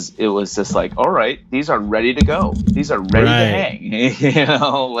 because it was just like, all right, these are ready to go. These are ready to hang. You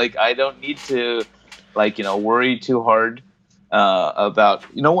know, like, I don't need to, like, you know, worry too hard about,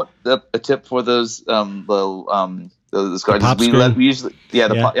 you know what, a tip for those those cards. We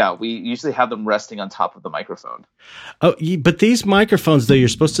usually have them resting on top of the microphone. Oh, but these microphones, though, you're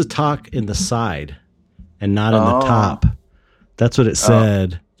supposed to talk in the side and not in the top. That's what it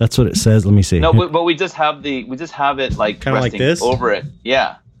said. That's what it says. Let me see. No, but we just have it like kind of like this over it.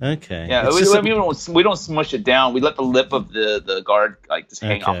 Yeah. Okay. Yeah. We don't smush it down. We let the lip of the guard like just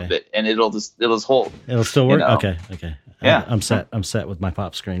hang off of it, and it'll just hold. It'll still work. You know? Okay. Yeah. I'm set with my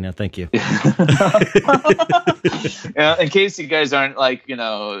pop screen now. Thank you. In case you guys aren't, like, you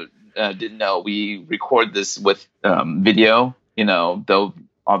know, didn't know, we record this with video. You know, though.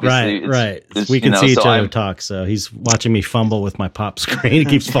 Obviously, right. We can see each other talk. So he's watching me fumble with my pop screen. It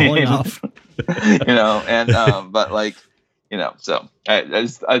keeps falling off. You know, and but, like, you know, so I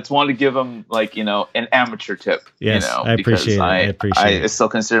just wanted to give him, like, you know, an amateur tip. Yes, you know, I appreciate it. I still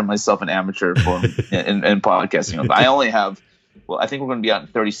consider myself an amateur in podcasting. I only have. Well, I think we're going to be on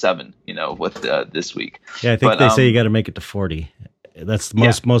 37. You know, with this week. Yeah, I think they say you got to make it to 40. That's the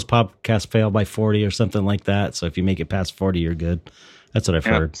most podcasts fail by 40 or something like that. So if you make it past 40, you're good. That's what I've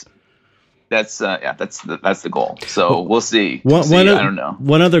heard. That's the goal. So we'll see. I don't know.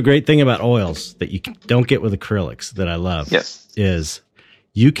 One other great thing about oils that you don't get with acrylics that I love is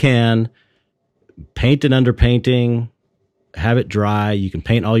you can paint an underpainting, have it dry. You can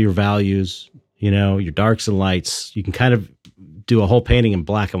paint all your values, you know, your darks and lights. You can kind of do a whole painting in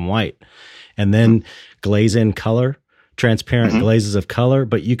black and white, and then glaze in color, transparent glazes of color.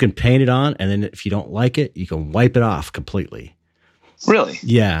 But you can paint it on, and then if you don't like it, you can wipe it off completely. Really?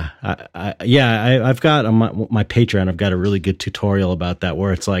 Yeah. I've got on my Patreon, I've got a really good tutorial about that,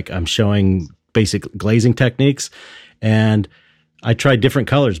 where it's like I'm showing basic glazing techniques, and I tried different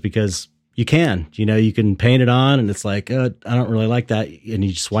colors because you can paint it on, and it's like, I don't really like that. And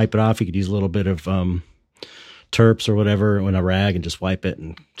you just wipe it off. You could use a little bit of terps or whatever in a rag and just wipe it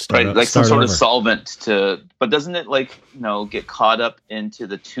and start like some sort over. Of solvent but doesn't it, like, you know, get caught up into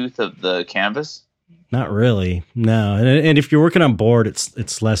the tooth of the canvas? Not really, no. And if you're working on board,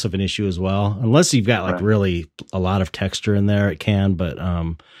 it's less of an issue as well, unless you've got like really a lot of texture in there. It can, but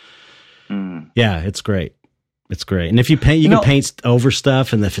yeah, it's great. It's great. And if you paint, you can paint over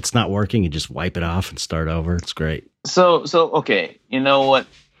stuff, and if it's not working, you just wipe it off and start over. It's great. So okay, you know what?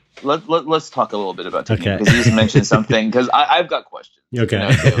 let's talk a little bit about technique, because you just mentioned something, because I've got questions. Okay.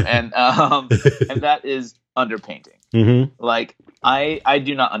 And that is underpainting. Mm-hmm. Like I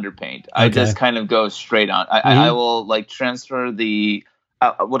do not underpaint. I just kind of go straight on. I will like transfer the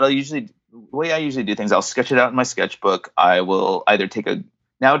what the way I usually do things. I'll sketch it out in my sketchbook. I will either take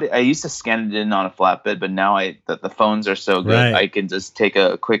I used to scan it in on a flatbed, but now the phones are so good, I can just take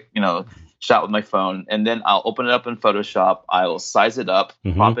a quick shot with my phone, and then I'll open it up in Photoshop. I will size it up,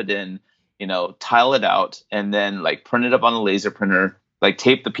 pop it in, tile it out, and then like print it up on a laser printer, like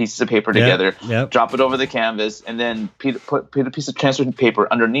tape the pieces of paper together, drop it over the canvas, and then put a piece of transfer paper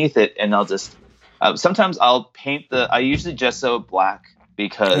underneath it, and I'll just sometimes I'll paint I usually gesso black,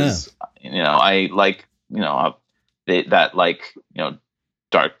 because I like that like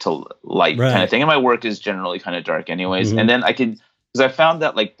dark to light kind of thing, and my work is generally kind of dark anyways. And then because I found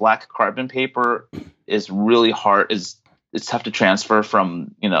that like black carbon paper is really hard. It's tough to transfer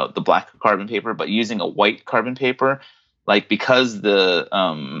from the black carbon paper, but using a white carbon paper, like because the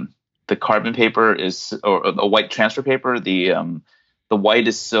carbon paper is, or the white transfer paper, the white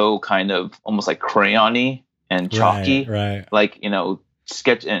is so kind of almost like crayon-y and chalky, like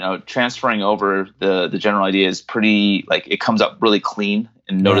sketch transferring over the general idea is pretty, like it comes up really clean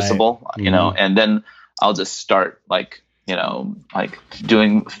and noticeable, and then I'll just start like like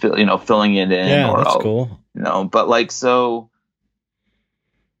doing filling it in, or that's cool. But like, so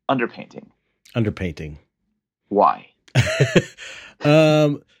underpainting why?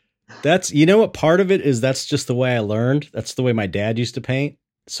 That's what part of it is. That's just the way I learned. That's the way my dad used to paint,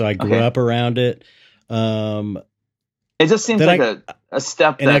 so I grew up around it. It just seems like a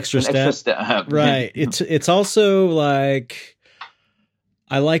step, an extra step. Right. It's also like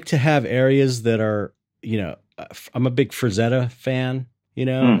I like to have areas that are, I'm a big Frazetta fan,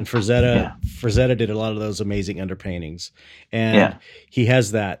 and Frazetta did a lot of those amazing underpaintings, and he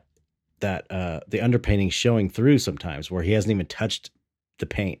has that the underpainting showing through sometimes where he hasn't even touched the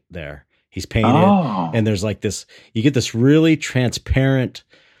paint there. He's painted, and there's like this, you get this really transparent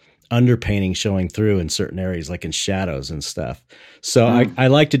underpainting showing through in certain areas, like in shadows and stuff. So I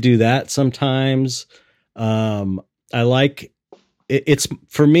like to do that sometimes. I like it's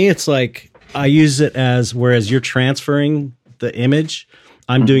for me, it's like I use it as, whereas you're transferring the image,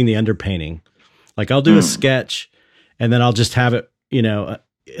 I'm doing the underpainting. Like I'll do a sketch and then I'll just have it,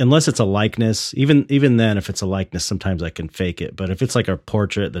 unless it's a likeness, even then, if it's a likeness, sometimes I can fake it. But if it's like a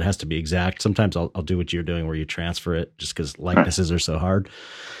portrait that has to be exact, sometimes I'll do what you're doing where you transfer it, just because likenesses are so hard.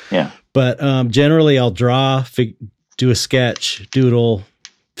 Yeah. But generally I'll draw, do a sketch, doodle,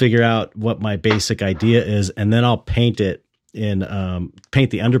 figure out what my basic idea is, and then I'll paint it in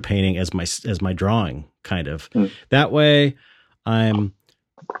paint the underpainting as my drawing, kind of. That way I'm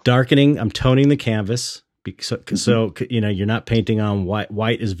darkening, I'm toning the canvas. So you're not painting on white.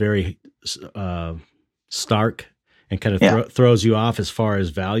 White is very stark and kind of throws you off as far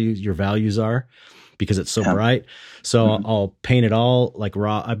as your values are, because it's so bright. So I'll paint it all like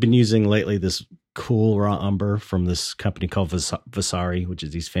raw. I've been using lately this cool raw umber from this company called Vasari, which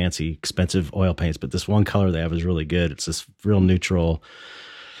is these fancy, expensive oil paints. But this one color they have is really good. It's this real neutral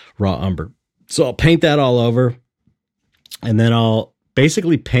raw umber. So I'll paint that all over, and then I'll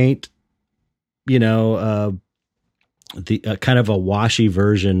basically paint, the kind of a washy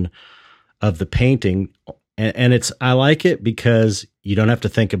version of the painting. And I like it because you don't have to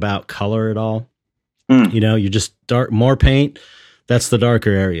think about color at all. You just more paint. That's the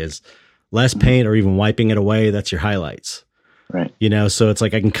darker areas. Less paint, or even wiping it away, that's your highlights. Right. So it's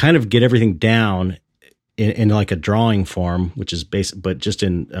like I can kind of get everything down in like a drawing form, which is basic, but just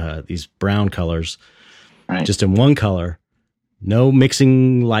in these brown colors, just in one color, no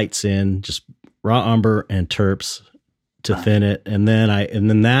mixing lights in, just raw umber and terps to thin it. And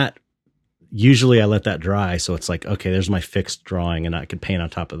then that usually I let that dry. So it's like, okay, there's my fixed drawing, and I can paint on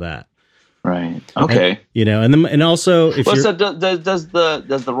top of that. Right. Okay. And also, if so does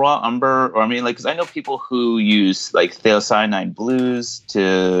the raw umber, or because I know people who use like thiocyanide blues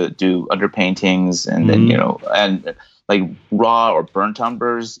to do underpaintings, and then and like raw or burnt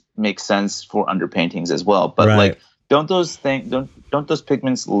umbers make sense for underpaintings as well. But like, don't those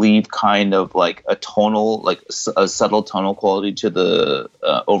pigments leave kind of like a tonal, like a subtle tonal quality to the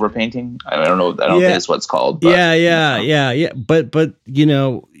overpainting? I don't know. I don't think that's what it's called. But, yeah. But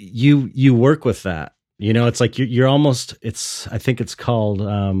you work with that. It's like you're almost. I think it's called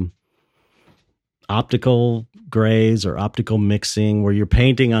optical grays or optical mixing, where you're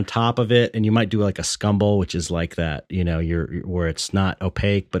painting on top of it, and you might do like a scumble, which is like that. You're where it's not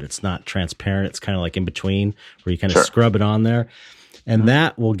opaque, but it's not transparent. It's kind of like in between, where you kind of scrub it on there, and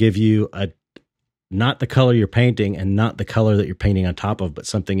that will give you not the color you're painting and not the color that you're painting on top of, but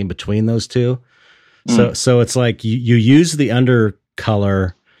something in between those two. So it's like you use the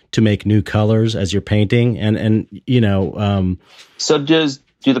undercolor to make new colors as you're painting, and so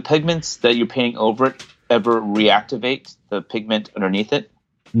do the pigments that you're painting over it ever reactivate the pigment underneath it?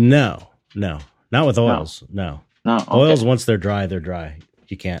 No, not with oils. No. Okay. Oils, once they're dry, they're dry.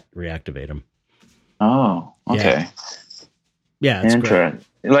 You can't reactivate them. Oh, okay. Yeah, it's great.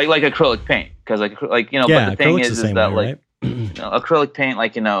 Like acrylic paint, because but the thing is that way, right? Acrylic paint,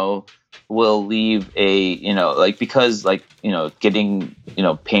 will leave a because getting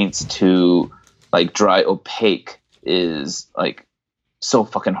paints to dry opaque is so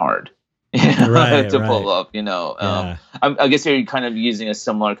fucking hard to pull up. I guess you're kind of using a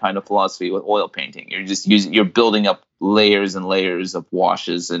similar kind of philosophy with oil painting. You're building up layers and layers of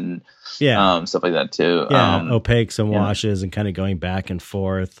washes and stuff like that too. Opaques and washes and kind of going back and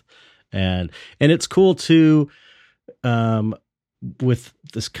forth, and it's cool too with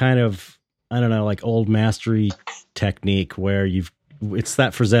this kind of, I don't know, old mastery technique where it's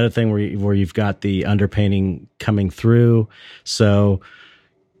that Frazetta thing where you've got the underpainting coming through. So,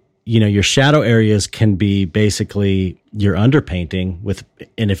 your shadow areas can be basically your underpainting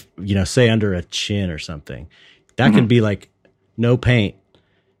and if, say under a chin or something, that can be no paint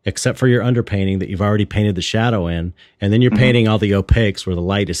except for your underpainting that you've already painted the shadow in. And then you're painting all the opaques where the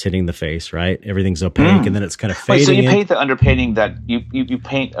light is hitting the face, right? Everything's opaque. And then it's kind of fading. Wait, so you paint the underpainting that you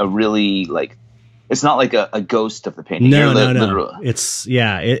paint a really it's not like a ghost of the painting. No. It's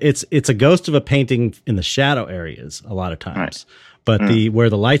a ghost of a painting in the shadow areas a lot of times. Right. But where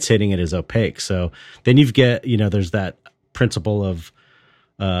the light's hitting it is opaque. So then there's that principle of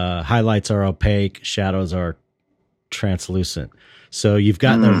highlights are opaque, shadows are translucent. So you've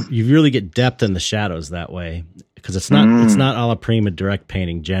got you really get depth in the shadows that way, because it's not a la prima direct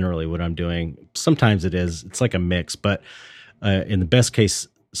painting generally what I'm doing. Sometimes it is. It's like a mix, but in the best case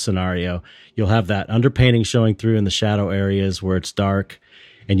scenario, you'll have that underpainting showing through in the shadow areas where it's dark,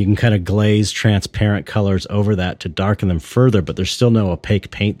 and you can kind of glaze transparent colors over that to darken them further, but there's still no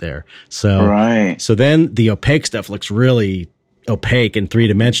opaque paint there. So then the opaque stuff looks really opaque and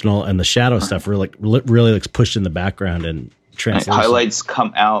three-dimensional, and the shadow stuff really looks pushed in the background and translucent. Highlights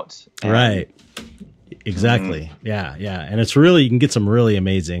come out. Right. Exactly. Yeah. And it's really, you can get some really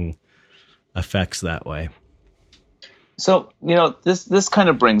amazing effects that way. So, this kind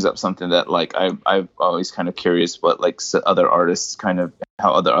of brings up something that I'm always kind of curious what other artists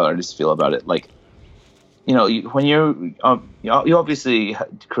how other artists feel about it. When you obviously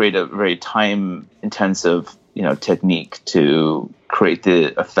create a very time intensive, technique to create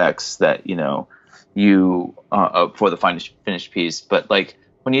the effects that, you for the finished piece. But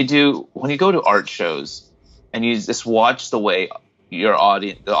when you go to art shows and you just watch the way the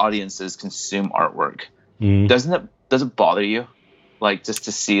audiences consume artwork, does it bother you? Just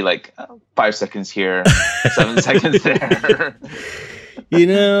to see 5 seconds here, 7 seconds there.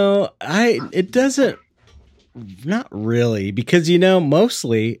 It doesn't, not really, because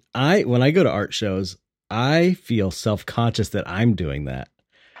mostly when I go to art shows, I feel self-conscious that I'm doing that.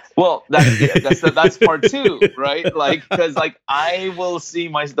 Well, that's part two, right? Because I will see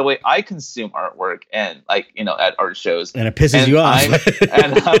the way I consume artwork and at art shows, and it pisses you off.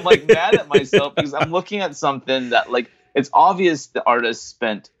 I'm mad at myself because I'm looking at something that it's obvious the artist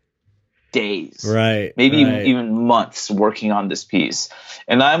spent days, right, maybe even months working on this piece,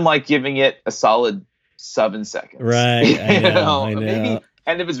 and I'm giving it a solid 7 seconds, right? I know. Maybe,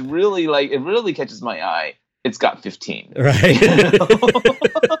 and if it's really it really catches my eye, it's got 15. Right.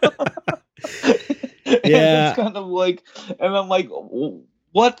 Yeah. It's kind of and I'm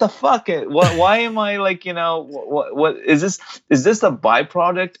what the fuck? Why am I what is this? Is this a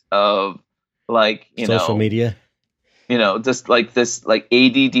byproduct of social media? Just this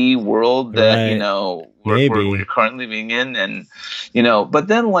ADD world that, we're currently living in. And, but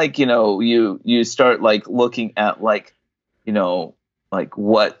then you start looking at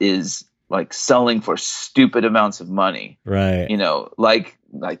what is selling for stupid amounts of money, right? Like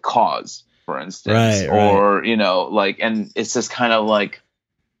Cause, for instance, right, or and it's just kind of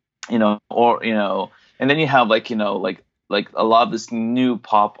and then you have a lot of this new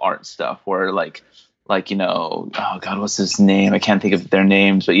pop art stuff where oh god, what's his name? I can't think of their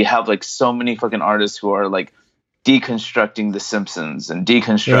names, but you have so many fucking artists who are deconstructing The Simpsons and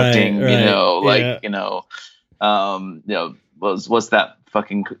deconstructing, what's that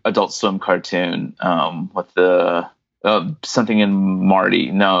fucking Adult Swim cartoon with the something in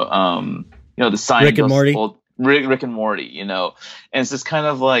Marty? No, the sign Rick and Morty. Rick and Morty, and it's just kind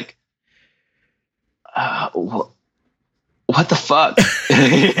of What the fuck?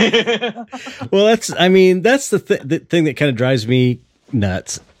 Well, that's the thing that kind of drives me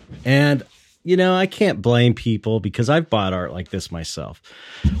nuts. And, I can't blame people because I've bought art like this myself.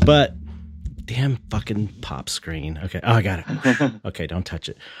 But damn fucking pop screen. Okay. Oh, I got it. Okay, don't touch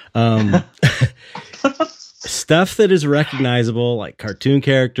it. Stuff that is recognizable, like cartoon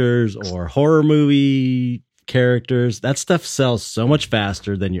characters or horror movie characters, that stuff sells so much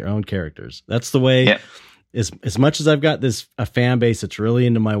faster than your own characters. That's the way. Yeah. As much as I've got a fan base that's really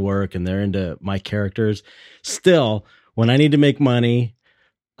into my work and they're into my characters, still, when I need to make money,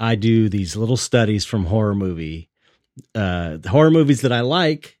 I do these little studies from horror movies that I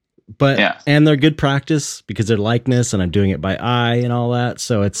like, and they're good practice because they're likeness and I'm doing it by eye and all that.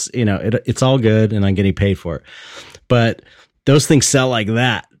 So it's, it's all good and I'm getting paid for it. But those things sell like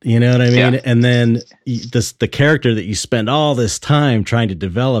that. You know what I mean? Yeah. And then the character that you spend all this time trying to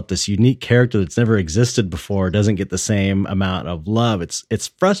develop, this unique character that's never existed before, doesn't get the same amount of love. It's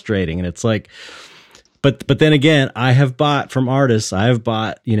frustrating. And it's like, but then again, I have bought from artists. I have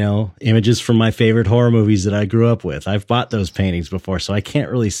bought, images from my favorite horror movies that I grew up with. I've bought those paintings before, so I can't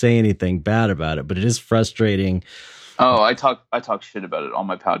really say anything bad about it, but it is frustrating. Oh, I talk shit about it on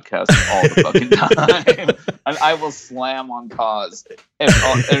my podcast all the fucking time, and I will slam on cause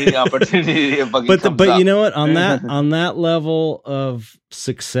if any opportunity fucking comes up. But you know what? On that level of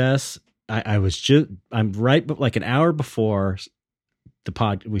success, I'm right, but like an hour before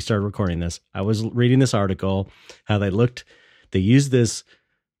we started recording this, I was reading this article how they used this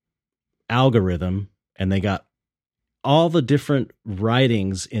algorithm and they got all the different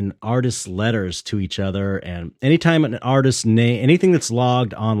writings in artists' letters to each other. And anytime an artist's name, anything that's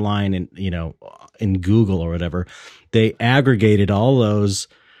logged online and, in Google or whatever, they aggregated all those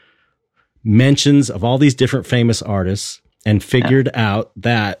mentions of all these different famous artists and figured out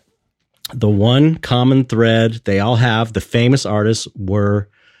that the one common thread they all have, the famous artists, were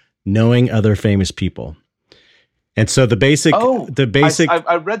knowing other famous people. And so the basic,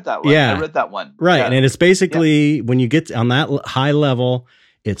 I read that one. Yeah, I read that one. Right. Yeah. And it's basically when you get on that high level,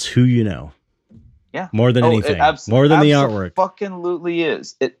 it's who you know. Yeah. More than anything. More than the artwork. It fucking-lutely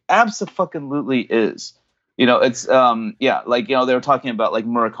is. It abso-fucking-lutely is. It's, they were talking about like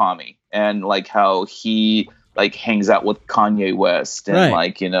Murakami and like how he like hangs out with Kanye West and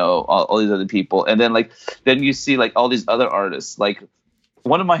all these other people. And then you see like all these other artists, like,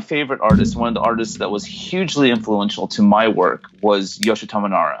 one of my favorite artists, one of the artists that was hugely influential to my work was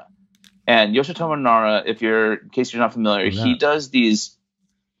Yoshitomo Nara. And Yoshitomo Nara, in case you're not familiar, he does these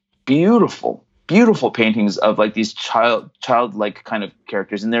beautiful, beautiful paintings of like these childlike kind of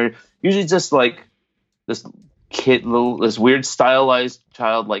characters. And they're usually just like this this weird stylized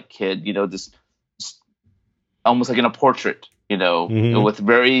childlike kid, this almost like in a portrait, with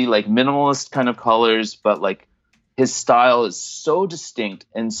very like minimalist kind of colors, but like, his style is so distinct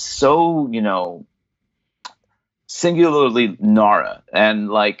and so, singularly Nara. And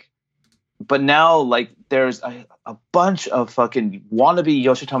like, but now like there's a bunch of fucking wannabe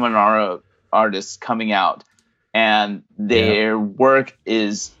Yoshitomo Nara artists coming out and their work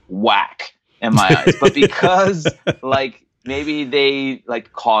is whack in my eyes. But because like maybe they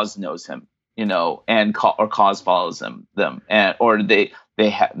like Cause knows him, or Cause follows them or they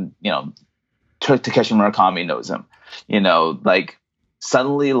have, Takeshi Murakami knows him, like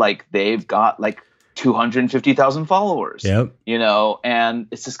suddenly like they've got like 250,000 followers, and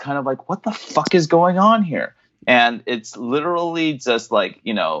it's just kind of like, what the fuck is going on here? And it's literally just like,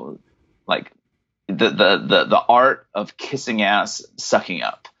 like the art of kissing ass, sucking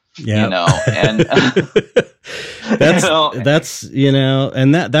up, and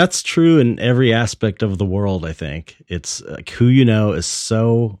that's true in every aspect of the world. I think it's like who is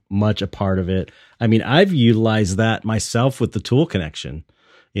so much a part of it. I mean, I've utilized that myself with the Tool Connection.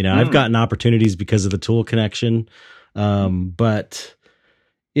 I've gotten opportunities because of the Tool Connection, but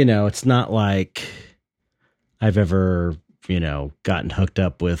it's not like I've ever gotten hooked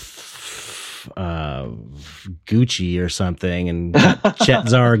up with Gucci or something and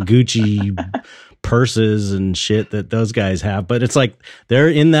Chetzar Gucci purses and shit that those guys have. But it's like they're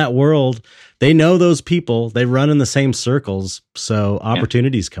in that world. They know those people. They run in the same circles. So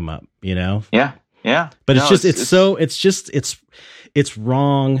opportunities come up, Yeah. Yeah. But it's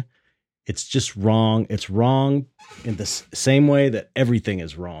wrong. It's just wrong. It's wrong in the same way that everything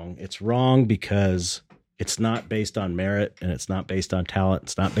is wrong. It's wrong because it's not based on merit and it's not based on talent.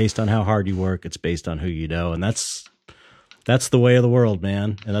 It's not based on how hard you work. It's based on who you know. And that's the way of the world,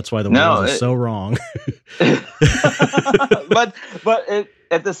 man. And that's why the world is so wrong. but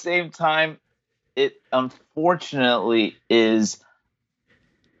at the same time, it unfortunately is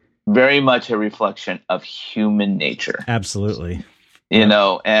very much a reflection of human nature. Absolutely. You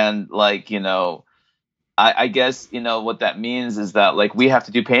know, and like, you know, I guess, you know, what that means is that like we have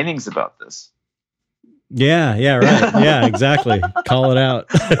to do paintings about this. Yeah, right. Yeah, exactly. Call it out.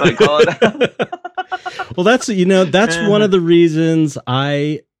 Like, call it out. Well, that's, you know, that's one of the reasons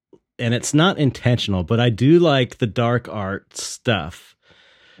and it's not intentional, but I do like the dark art stuff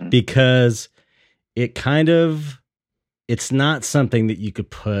because it kind of, it's not something that you could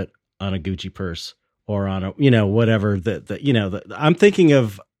put on a Gucci purse or on a, you know, whatever I'm thinking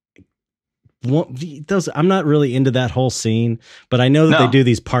of those. I'm not really into that whole scene, but I know that they do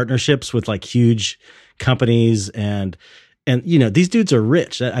these partnerships with like huge companies and, you know, these dudes are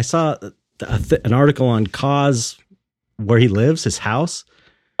rich. I saw an article on Cause where he lives, his house.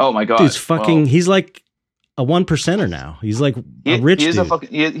 Oh my God. Dude's fucking, he's like a 1%er now. He's like a rich dude.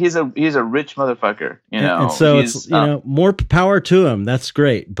 He's a rich motherfucker, you know. And so it's, you know, more power to him. That's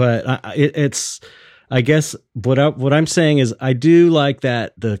great. But it's, I guess what I'm saying is I do like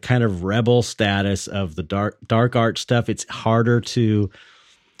that the kind of rebel status of the dark art stuff. It's harder to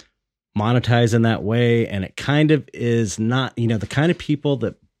monetize in that way. And it kind of is not, you know, the kind of people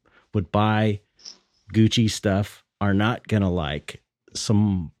that would buy Gucci stuff are not going to like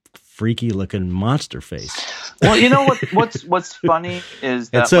some freaky looking monster face. Well, you know what's funny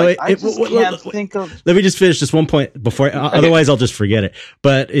is that so like, I just can't think of. Let me just finish this one point before, otherwise I'll just forget it.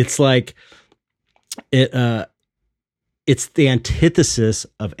 But it's like it's the antithesis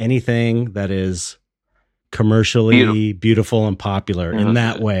of anything that is commercially beautiful and popular in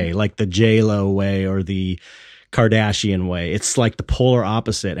that way, like the J-Lo way or the Kardashian way. It's like the polar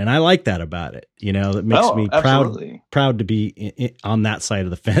opposite, and I like that about it. You know, that makes me proud to be on that side of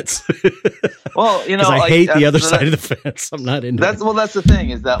the fence. Well, you know, I hate the other side of the fence. I'm not into that. Well, that's the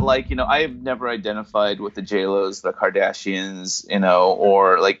thing is that, like, you know, I have never identified with the J-Los, the Kardashians, you know,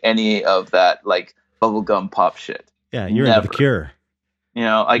 or like any of that like bubblegum pop shit. Yeah, you're into The Cure. You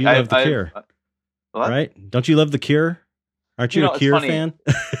know, like, you love The Cure, right? Don't you love The Cure? Aren't you a Cure fan?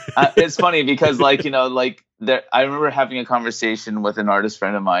 It's funny because, like, you know, like I remember having a conversation with an artist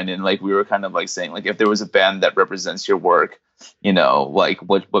friend of mine, and like we were kind of like saying, like, if there was a band that represents your work, you know, like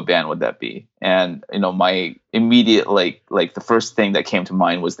what band would that be? And you know, my immediate like the first thing that came to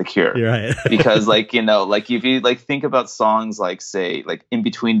mind was The Cure. You're right. Because like, you know, like if you like think about songs like, say, like In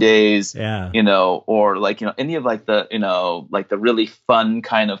Between Days, yeah, you know, or like, you know, any of like the, you know, like the really fun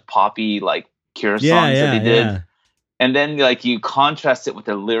kind of poppy like Cure songs that they did. Yeah. And then like you contrast it with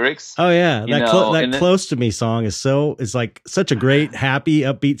the lyrics. Oh yeah, that Close to Me song is like such a great, happy,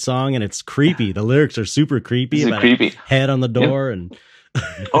 upbeat song, and it's creepy. The lyrics are super creepy. It's creepy. Head on the door and.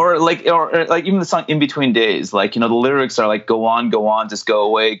 or like even the song In Between Days, like, you know, the lyrics are like, go on, just go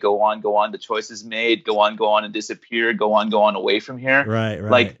away, go on, the choice is made, go on and disappear, go on away from here. Right.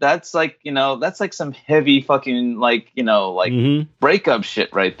 Like that's like, you know, that's like some heavy fucking like, you know, like breakup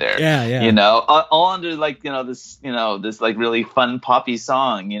shit right there. Yeah. You know, all under like, you know, this like really fun poppy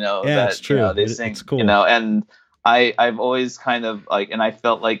song, you know, that it's true. You know, they sing, it's cool. You know, and I've always kind of like, and I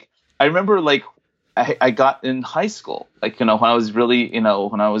felt like I remember like I got in high school, like, you know, when I was really, you know,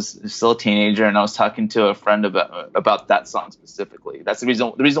 when I was still a teenager, and I was talking to a friend about that song specifically. That's the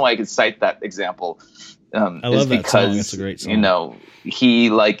reason why I could cite that example. I love that song. It's a great song. You know, he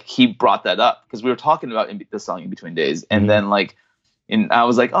brought that up because we were talking about the song In Between Days, and then like, and I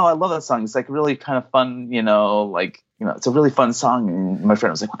was like, oh, I love that song. It's like really kind of fun, you know, like, you know, it's a really fun song. And my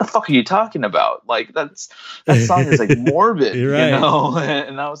friend was like, what the fuck are you talking about? Like that song is like morbid, right. You know,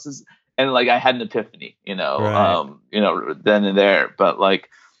 and I was just. And like I had an epiphany, you know, right. You know, then and there. But like,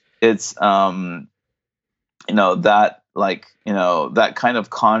 it's, you know, that like, you know, that kind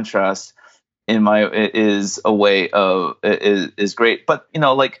of contrast is a way of is great. But you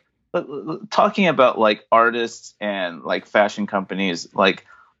know, like talking about like artists and like fashion companies, like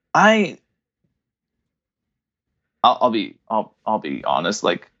I'll be honest,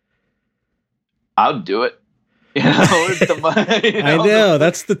 like I would do it. You know, you know? I know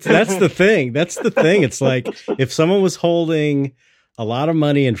that's the thing. That's the thing. It's like if someone was holding a lot of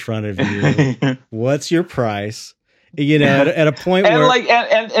money in front of you, what's your price? You know, at a point and where like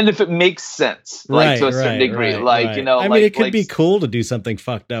and if it makes sense, like to a certain degree, like you know, I mean, it could be cool to do something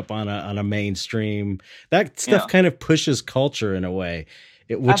fucked up on a mainstream. That stuff kind of pushes culture in a way.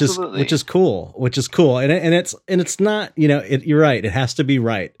 Which is cool, and it's not, you know, you're right. It has to be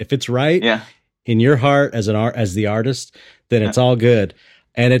right. If it's right, in your heart as the artist, then it's all good.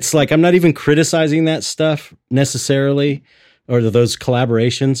 And it's like, I'm not even criticizing that stuff necessarily or those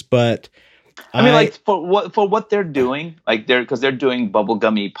collaborations, but I mean, like for what they're doing, like because they're doing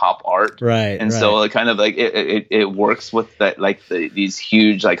bubblegummy pop art, right? And so like kind of like it works with that, like these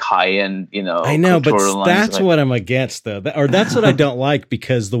huge like high end, I know, but that's what I'm against though, or that's what I don't like,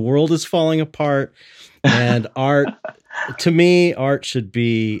 because the world is falling apart, and art, to me, art should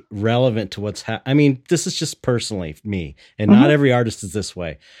be relevant to what's I mean, this is just personally me, and not every artist is this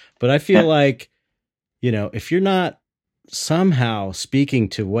way, but I feel like, if you're not somehow speaking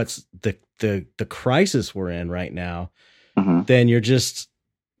to what's the crisis we're in right now, then you're just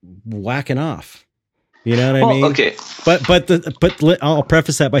whacking off. You know what I mean? Okay. But I'll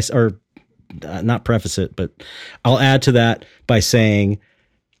preface that by, or not preface it, but I'll add to that by saying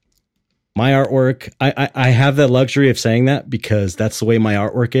my artwork, I have the luxury of saying that because that's the way my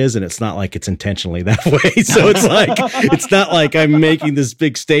artwork is, and it's not like it's intentionally that way. So it's not like I'm making this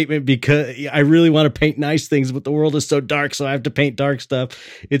big statement because I really want to paint nice things, but the world is so dark, so I have to paint dark stuff.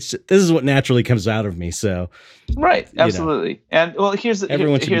 This is what naturally comes out of me. So right, absolutely. And well,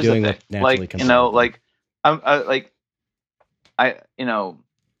 everyone should be doing what naturally comes out. Like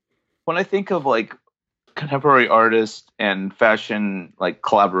when I think of like contemporary artists and fashion like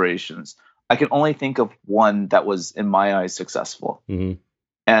collaborations, I can only think of one that was in my eyes successful,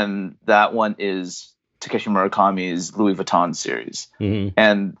 and that one is Takeshi Murakami's Louis Vuitton series.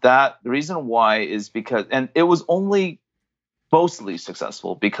 And the reason why is because, and it was only mostly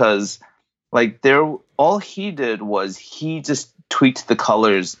successful because like all he did was he just tweaked the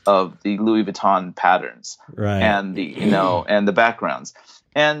colors of the Louis Vuitton patterns, right, and the and the backgrounds.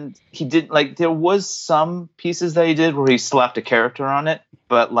 And he did, like, there was some pieces that he did where he slapped a character on it,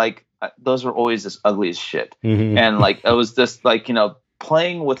 but like those were always just ugly as shit. And like it was just like,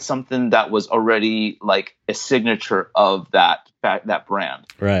 playing with something that was already like a signature of that brand.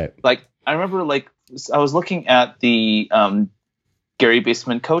 Right. Like I remember, like I was looking at the Gary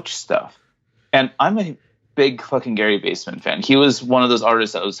Baseman Coach stuff, and I'm a big fucking Gary Baseman fan. He was one of those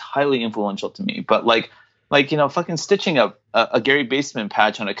artists that was highly influential to me. But like fucking stitching up a Gary Baseman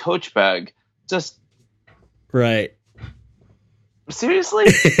patch on a Coach bag, just right. Seriously?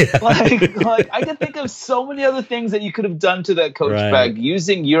 like I can think of so many other things that you could have done to that Coach bag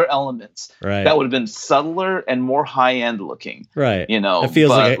using your elements. Right. That would have been subtler and more high end looking. Right. It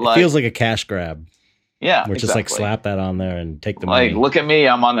feels like a cash grab. Yeah. We're just like slap that on there and take the money. Like, look at me,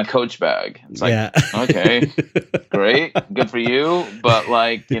 I'm on the Coach bag. It's like, okay, great, good for you, but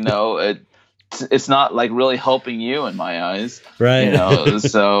like, it's not like really helping you in my eyes, right?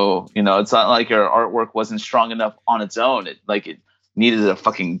 So it's not like your artwork wasn't strong enough on its own. It needed a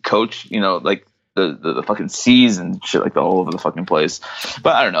fucking coach, like the fucking C's and shit like that all over the fucking place.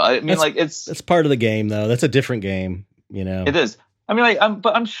 But I don't know. I mean, it's part of the game though. That's a different game, It is. I mean,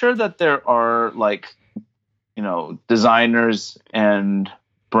 but I'm sure that there are like, designers and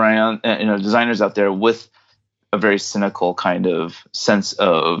designers out there with a very cynical kind of sense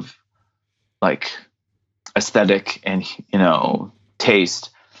of like aesthetic and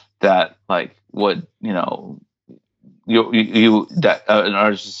taste that like would that an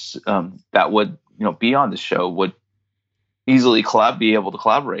artist that would be on the show would easily be able to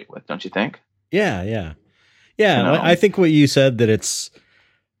collaborate with, don't you think? Yeah. I think what you said, that it's,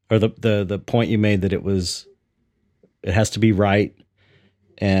 or the point you made, that it has to be right,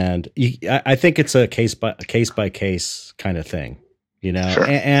 and I think it's a case by case kind of thing. Sure.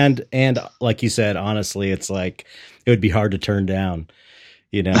 And like you said, honestly, it's like it would be hard to turn down.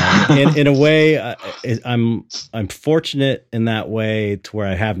 In a way, I'm fortunate in that way to where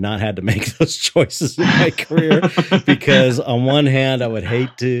I have not had to make those choices in my career, because on one hand, I'd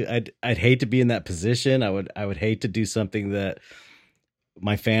hate to be in that position. I would hate to do something that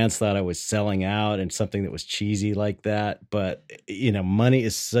my fans thought I was selling out and something that was cheesy like that. But money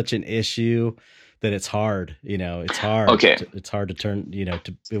is such an issue that it's hard. It's hard. Okay. It's hard to turn.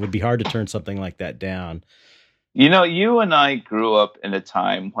 It would be hard to turn something like that down. You and I grew up in a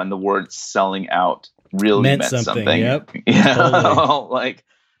time when the word selling out really meant something. Yep. Totally.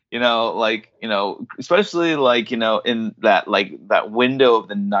 Especially like, in that window of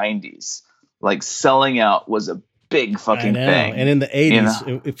the 90s, like selling out was a big fucking thing. And in the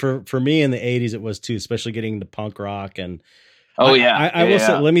 80s, for me in the 80s, it was too, especially getting into punk rock. And I will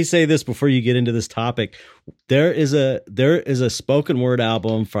say, let me say this before you get into this topic. There is a spoken word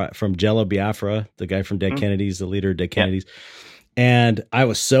album from Jello Biafra, the guy from Dead Kennedys, the leader of Dead Kennedys. And I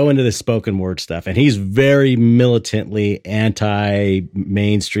was so into this spoken word stuff, and he's very militantly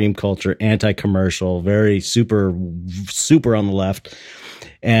anti-mainstream culture, anti-commercial, very super, super on the left.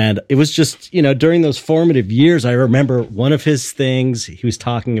 And it was just, during those formative years, I remember one of his things, he was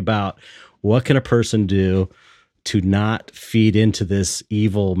talking about what can a person do to not feed into this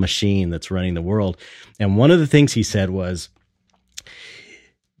evil machine that's running the world. And one of the things he said was,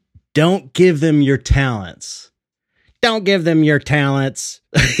 don't give them your talents. Don't give them your talents.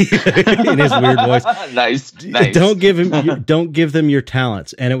 In his weird voice. Nice. Don't give them your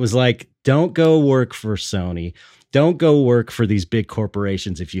talents. And it was like, don't go work for Sony. Don't go work for these big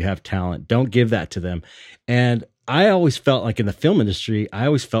corporations if you have talent. Don't give that to them. And I always felt like in the film industry, I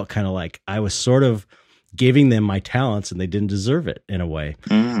always felt kind of like I was sort of giving them my talents and they didn't deserve it in a way.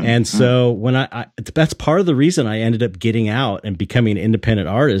 And so when that's part of the reason I ended up getting out and becoming an independent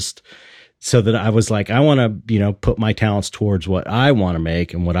artist, so that I was like, I want to, put my talents towards what I want to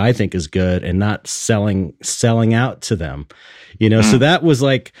make and what I think is good and not selling out to them, So that was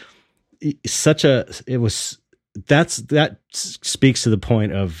like that speaks to the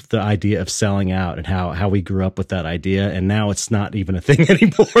point of the idea of selling out and how we grew up with that idea. And now it's not even a thing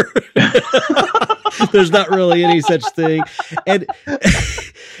anymore. There's not really any such thing. And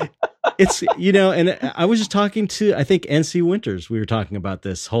it's, and I was just talking to, I think NC Winters, we were talking about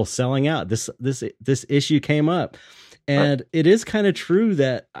this whole selling out, this issue came up, and it is kind of true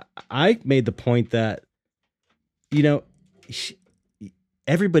that I made the point that,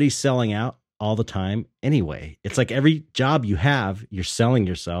 everybody's selling out all the time anyway. It's like every job you have, you're selling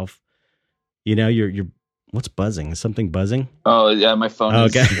yourself, you're what's buzzing? Is something buzzing? Oh yeah. My phone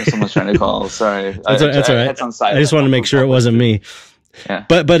is someone's trying to call. Sorry. That's all right. I just want to make sure it wasn't me. Yeah.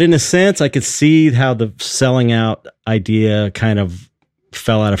 But in a sense, I could see how the selling out idea kind of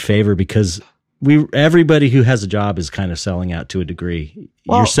fell out of favor because everybody who has a job is kind of selling out to a degree.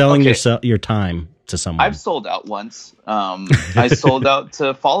 Well, you're selling your time to someone. I've sold out once. I sold out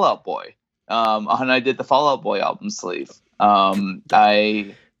to Fall Out Boy. And I did the Fall Out Boy album sleeve.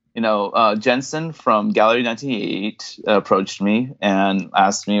 Jensen from Gallery 98 approached me and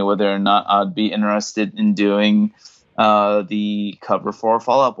asked me whether or not I'd be interested in doing the cover for a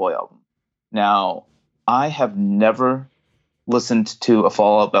Fall Out Boy album. Now, I have never listened to a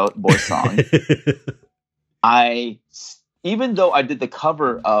Fall Out Boy song. Even though I did the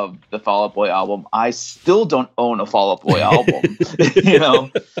cover of the Fall Out Boy album, I still don't own a Fall Out Boy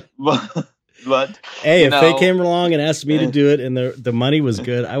album. But hey, if they came along and asked me to do it and the money was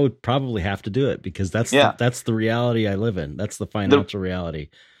good, I would probably have to do it because that's the reality I live in. That's the financial reality.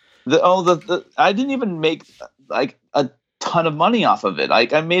 I didn't even make like a ton of money off of it.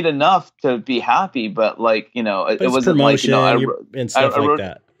 Like I made enough to be happy, but it wasn't like and stuff like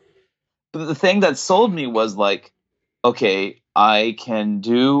that. But the thing that sold me was like, okay, I can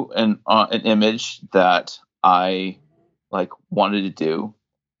do an image that I like wanted to do,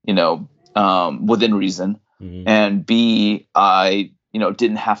 within reason, and B, I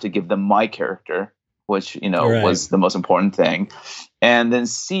didn't have to give them my character, which was the most important thing, and then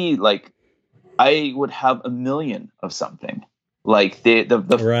C, like I would have 1 million of something. Like the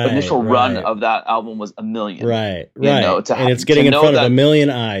initial run of that album was 1 million, and it's getting in front of 1 million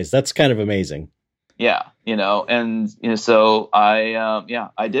eyes. That's kind of amazing. Yeah, so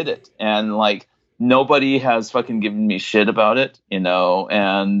I did it, and like. Nobody has fucking given me shit about it,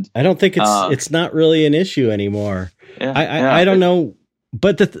 and I don't think it's not really an issue anymore. I don't know,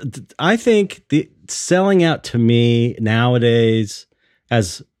 but I think the selling out to me nowadays,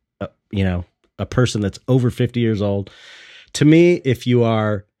 as a person that's over 50 years old, to me, if you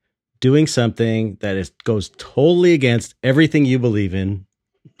are doing something that goes totally against everything you believe in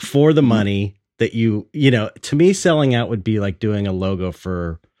for the money that to me, selling out would be like doing a logo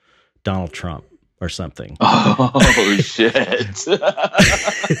for Donald Trump. Or something. Oh shit!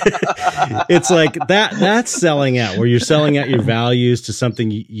 It's like that's selling out, where you're selling out your values to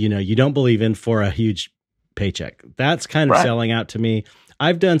something you don't believe in for a huge paycheck. That's kind of selling out to me.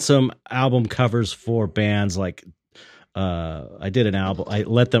 I've done some album covers for bands like I did an album. I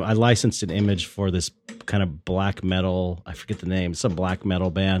licensed an image for this kind of black metal. I forget the name. Some black metal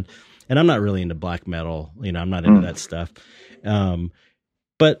band, and I'm not really into black metal. I'm not into that stuff.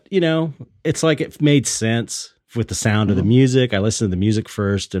 But, it's like it made sense with the sound of the music. I listened to the music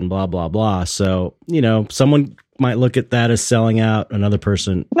first and blah, blah, blah. So, someone might look at that as selling out. Another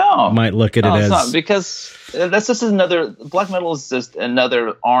person might look at it as... not, because that's just black metal is just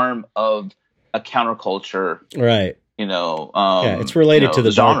another arm of a counterculture. Right. It's related to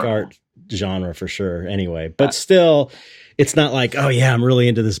the dark art genre for sure anyway. But still, it's not like, oh yeah, I'm really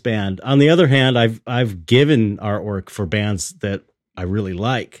into this band. On the other hand, I've given artwork for bands that I really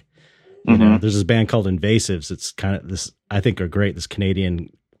like. There's this band called Invasives. It's kind of this, I think, are great. This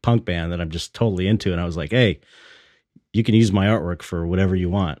Canadian punk band that I'm just totally into. And I was like, hey, you can use my artwork for whatever you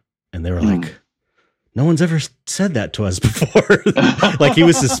want. And they were like, no one's ever said that to us before. Like he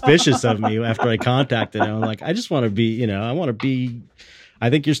was suspicious of me after I contacted him. I'm like, I just want to be, I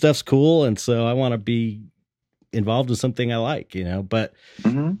think your stuff's cool. And so I want to be involved with something I like, but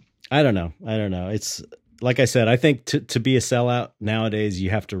I don't know. It's like I said, I think to be a sellout nowadays, you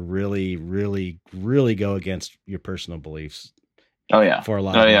have to really, really, really go against your personal beliefs. Oh yeah. For a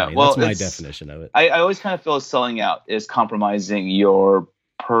lot of money. Well, that's my definition of it. I always kind of feel selling out is compromising your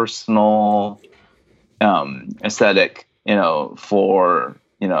personal aesthetic, for,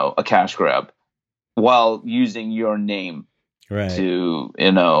 a cash grab while using your name to,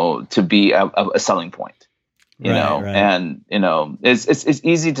 to be a selling point, right. And, it's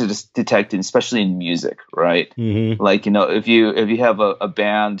easy to just detect, especially in music, right? Mm-hmm. Like, if you have a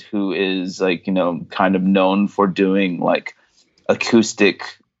band who is like, kind of known for doing like acoustic,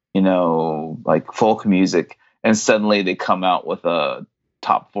 like folk music, and suddenly they come out with a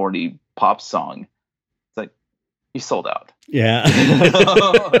top 40 pop song, it's like you sold out. Yeah.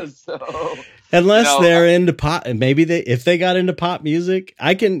 So, unless they're into pop, maybe if they got into pop music,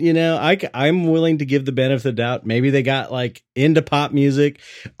 I can, I'm willing to give the benefit of the doubt. Maybe they got like into pop music.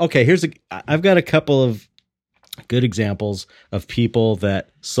 Okay, I've got a couple of good examples of people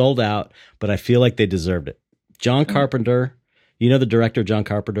that sold out, but I feel like they deserved it. John Carpenter. The director, John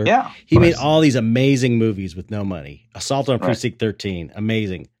Carpenter? Yeah. He made all these amazing movies with no money. Assault on Precinct 13,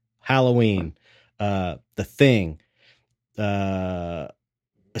 amazing. Halloween, The Thing,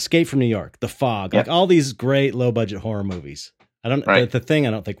 Escape from New York, The Fog, like all these great low budget horror movies. The Thing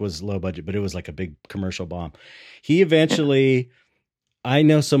I don't think was low budget, but it was like a big commercial bomb. He eventually, I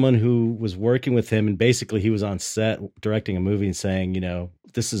know someone who was working with him, and basically he was on set directing a movie and saying,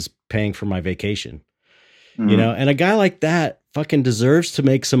 this is paying for my vacation. And a guy like that fucking deserves to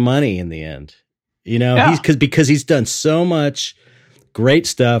make some money in the end, because he's done so much great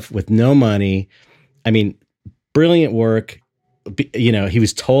stuff with no money. I mean, brilliant work. He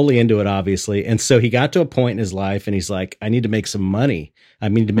was totally into it, obviously. And so he got to a point in his life and he's like, I need to make some money. I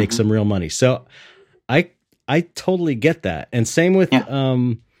need to make some real money. So I totally get that. And same with,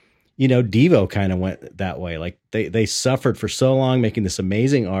 Devo kind of went that way. Like they suffered for so long making this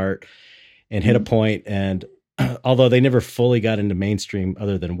amazing art and hit a point, and although they never fully got into mainstream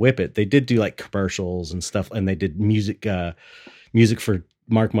other than Whip It, they did do like commercials and stuff, and they did music for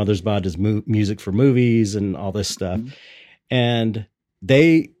Mark Mothersbaugh's music for movies and all this stuff. And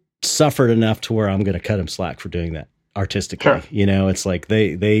they suffered enough to where I'm going to cut them slack for doing that artistically. Sure. It's like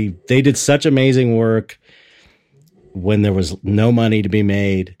they did such amazing work when there was no money to be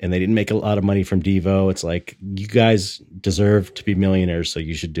made, and they didn't make a lot of money from Devo. It's like, you guys deserve to be millionaires, so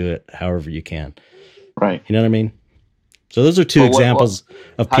you should do it however you can. Right. You know what I mean? So those are two examples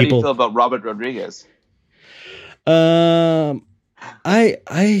of people. How do you feel about Robert Rodriguez? I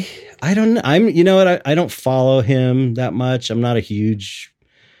don't know. I don't follow him that much. I'm not a huge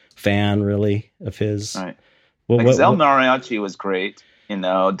fan really of his. Right. El Mariachi was great.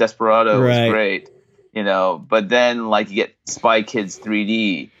 Desperado was great. But then like you get Spy Kids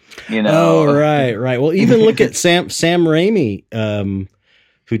 3D, Oh, right. Well, even look at Sam Raimi,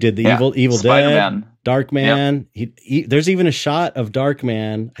 who did the Evil Dead, Darkman. Yep. There's even a shot of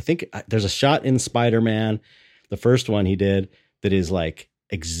Darkman. I think there's a shot in Spider-Man, the first one he did, that is like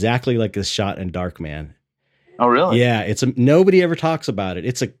exactly like this shot in Darkman. Oh, really? Yeah. Nobody ever talks about it.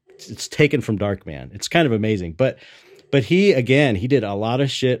 It's taken from Darkman. It's kind of amazing, but he did a lot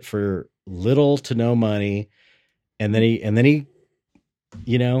of shit for little to no money, and then he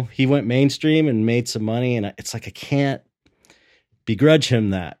he went mainstream and made some money, and it's like I can't begrudge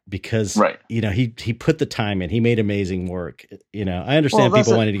him that, because he put the time in, he made amazing work. I understand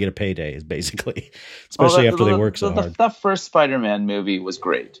people wanted to get a payday, basically, especially after they work so hard. That first Spider-Man movie was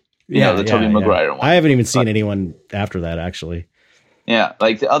great. The Tobey Maguire one. I haven't even seen anyone after that, actually. Yeah,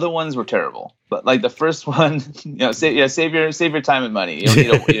 like the other ones were terrible, but like the first one, save your time and money.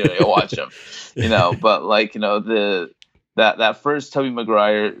 You don't watch them, But like that first Tobey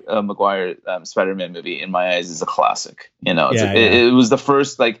Maguire Spider-Man movie, in my eyes, is a classic. It was the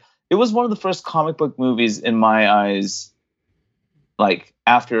first, like, it was one of the first comic book movies in my eyes, like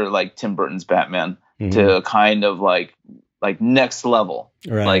after like Tim Burton's Batman, to kind of like next level,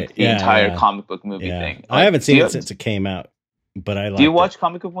 like the entire comic book movie thing. Like, I haven't seen it since it came out. But I like. Do you watch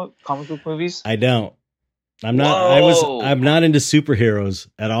comic book movies? I don't. I'm not. Whoa. I'm not into superheroes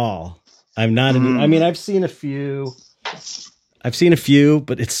at all. I'm not into. I mean, I've seen a few,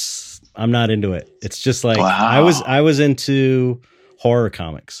 but I'm not into it. It's just like I was into horror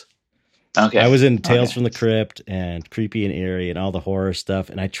comics. Okay. I was in Tales from the Crypt and Creepy and Eerie and all the horror stuff,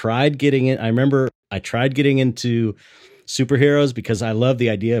 and I tried getting in. I remember I tried getting into superheroes because I love the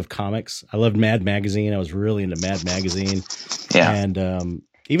idea of comics. I loved Mad Magazine. I was really into Mad Magazine. Yeah. And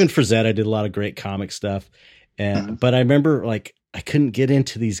even for Zed, I did a lot of great comic stuff. And but I remember like I couldn't get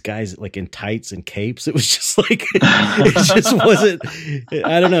into these guys like in tights and capes. It was just like it just wasn't.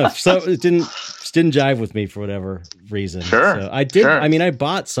 I don't know. So it didn't jive with me for whatever reason. Sure. So I did. Sure. I mean, I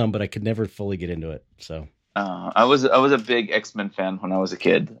bought some, but I could never fully get into it. So I was a big X-Men fan when I was a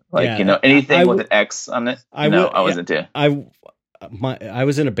kid. Like anything with an X on it. I was into. I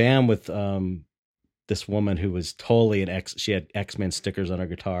was in a band with this woman who was totally an X. She had X-Men stickers on her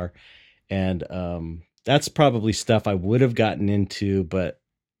guitar, and that's probably stuff I would have gotten into, but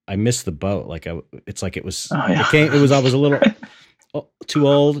I missed the boat. Like it was I was a little too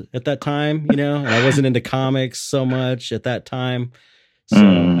old at that time, and I wasn't into comics so much at that time. So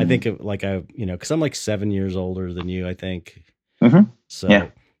I think because I'm like 7 years older than you, I think. Mm-hmm.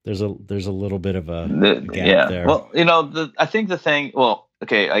 So there's a little bit of a gap there. Well, I think the thing. Well,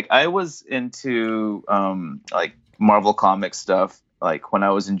 okay, like I was into like Marvel comic stuff. Like when I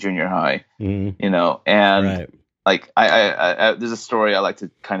was in junior high, and like I there's a story I like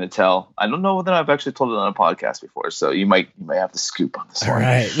to kind of tell. I don't know whether I've actually told it on a podcast before, so you might have to scoop on this one. All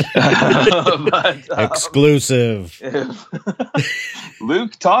right. But, exclusive.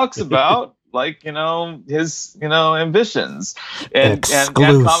 Luke talks about like his ambitions and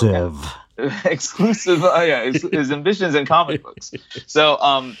exclusive. Exclusive. His ambitions in comic books. So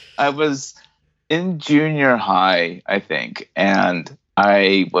I was in junior high, I think, and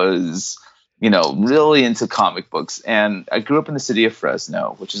I was, really into comic books. And I grew up in the city of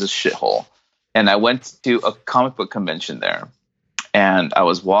Fresno, which is a shithole. And I went to a comic book convention there. And I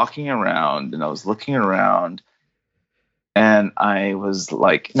was walking around and I was looking around. And I was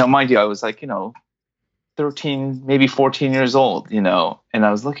like, mind you, I was like, 13, maybe 14 years old, and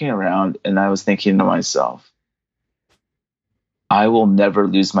I was looking around and I was thinking to myself, I will never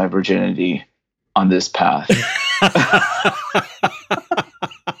lose my virginity on this path.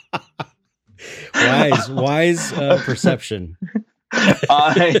 wise perception.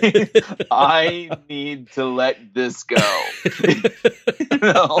 I need to let this go.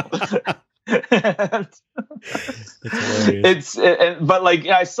 But like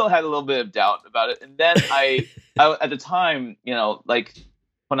I still had a little bit of doubt about it, and then I at the time, like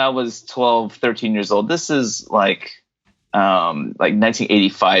when I was 12, 13 years old, this is like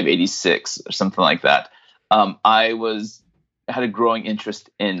 1985, 86 or something like that. I had a growing interest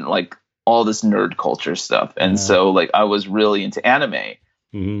in like all this nerd culture stuff. And so like I was really into anime.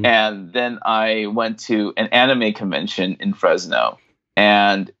 Mm-hmm. And then I went to an anime convention in Fresno,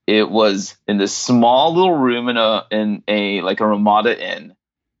 and it was in this small little room in a like a Ramada Inn,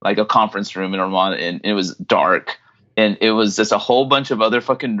 like a conference room in a Ramada Inn. It was dark, and it was just a whole bunch of other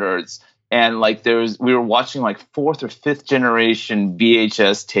fucking nerds. And like we were watching like 4th or 5th generation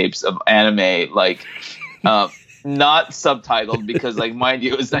VHS tapes of anime, like not subtitled because like mind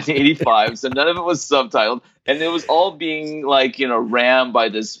you, it was 1985, so none of it was subtitled, and it was all being like rammed by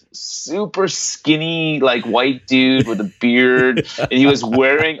this super skinny like white dude with a beard, and he was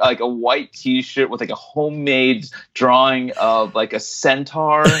wearing like a white t-shirt with like a homemade drawing of like a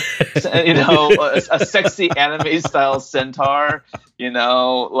centaur, a sexy anime style centaur,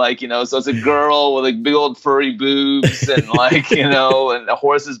 so it's a girl with like big old furry boobs and like and a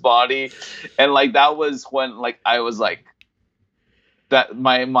horse's body, and like that was when like I was like that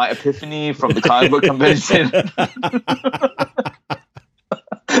my epiphany from the comic book convention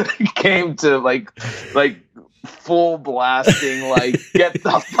came to like full blasting, like get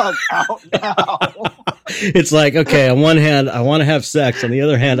the fuck out now. It's like, okay, on one hand I want to have sex, on the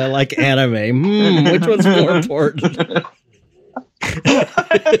other hand I like anime. Which one's more important?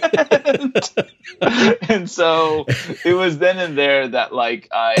 And so it was then and there that like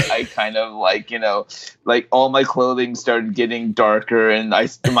I kind of like like all my clothing started getting darker, and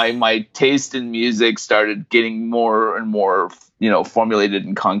my taste in music started getting more and more formulated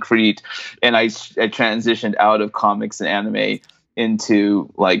and concrete, and I transitioned out of comics and anime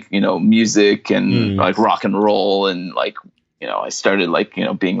into like music and like rock and roll, and like I started like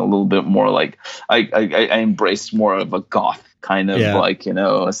being a little bit more like I embraced more of a goth kind of like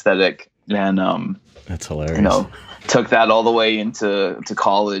aesthetic, and that's hilarious. Took that all the way into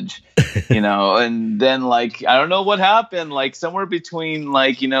college, and then like I don't know what happened, like somewhere between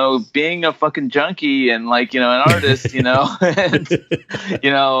like being a fucking junkie and like an artist, and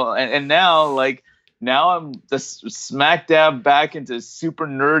and now like now I'm just smack dab back into super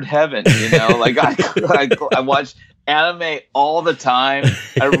nerd heaven, like I watch anime all the time.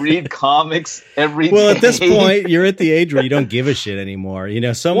 I read comics every day. Well, at this point, you're at the age where you don't give a shit anymore.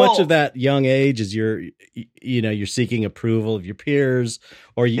 So much of that young age is you're seeking approval of your peers,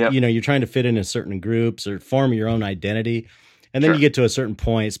 or you're trying to fit into certain groups or form your own identity. And then you get to a certain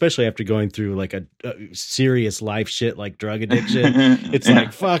point, especially after going through like a serious life shit like drug addiction. It's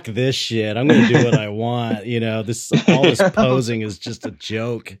like, fuck this shit. I'm going to do what I want. All this posing is just a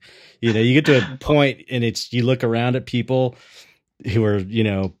joke. You get to a point and you look around at people who are,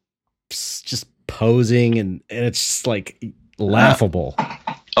 just posing and it's just like laughable.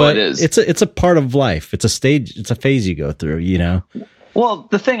 But it is. It's a part of life. It's a stage. It's a phase you go through, Well,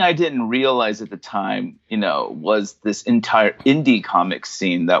 the thing I didn't realize at the time, was this entire indie comic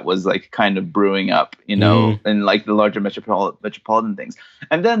scene that was like kind of brewing up, in like the larger metropolitan things.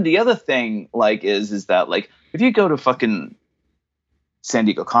 And then the other thing like is that like if you go to fucking San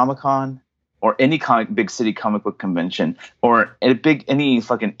Diego Comic-Con or any big city comic book convention or any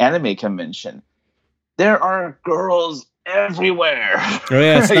fucking anime convention, there are girls everywhere. Oh,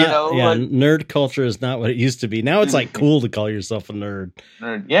 yeah, it's not, nerd culture is not what it used to be. Now it's like cool to call yourself a nerd.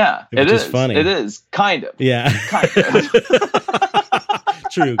 Yeah, it is funny. It is kind of. Yeah, kind of.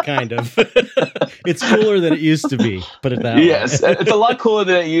 True, kind of. It's cooler than it used to be. Put it that way. Yes, it's a lot cooler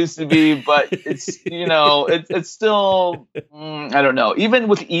than it used to be, but it's it's still I don't know. Even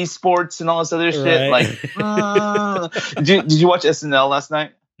with esports and all this other shit, like did you watch SNL last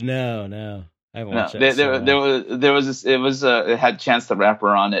night? No. I haven't watched it had Chance the Rapper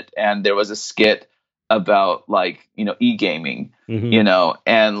on it, and there was a skit about like e-gaming,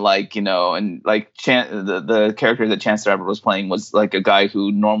 and like and like the character that Chance the Rapper was playing was like a guy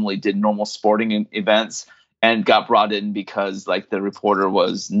who normally did normal sporting events and got brought in because like the reporter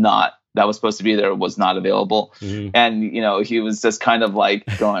that was supposed to be there was not available. And, he was just kind of like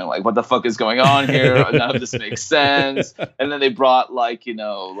going like, what the fuck is going on here? None of this makes sense. And then they brought like, one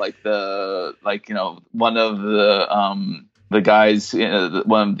of the guys,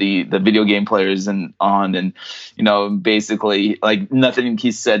 one of the video game players and basically like nothing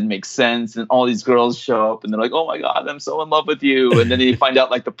he said makes sense. And all these girls show up and they're like, oh my God, I'm so in love with you. And then you find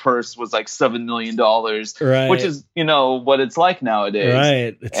out like the purse was like $7 million, right. Which is, what it's like nowadays.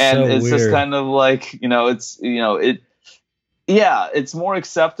 Right. It's weird. Just kind of like, it's more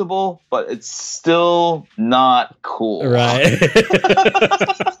acceptable, but it's still not cool. Right.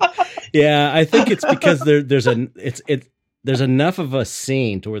 Yeah. I think it's because there's enough of a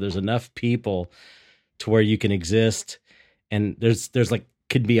scene to where there's enough people to where you can exist, and there's like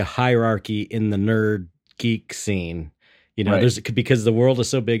could be a hierarchy in the nerd geek scene, right. Because the world is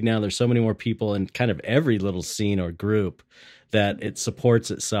so big now, there's so many more people in kind of every little scene or group that it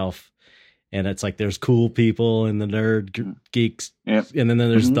supports itself. And it's like there's cool people in the nerd geeks, and then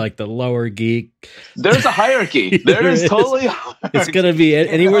there's like the lower geek. There's a hierarchy. There is totally. It's gonna be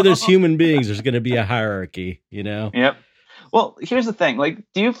anywhere there's human beings. There's gonna be a hierarchy. Yep. Well, here's the thing. Like,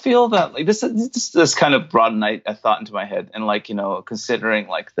 do you feel that like this kind of brought a thought into my head, and like considering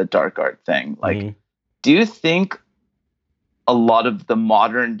like the dark art thing, like, do you think a lot of the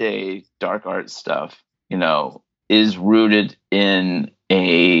modern day dark art stuff, is rooted in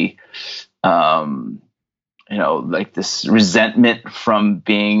a like this resentment from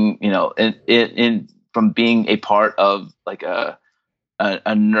being, from being a part of like a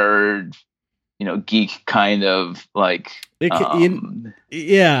nerd, geek kind of like.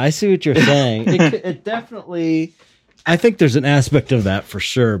 Yeah, I see what you're saying. It definitely. I think there's an aspect of that for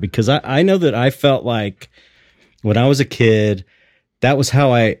sure, because I know that I felt like when I was a kid, that was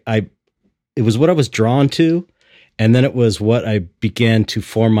how it was what I was drawn to. And then it was what I began to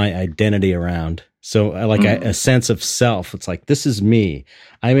form my identity around. So like a sense of self. It's like, this is me.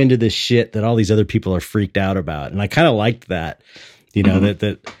 I'm into this shit that all these other people are freaked out about. And I kind of liked that,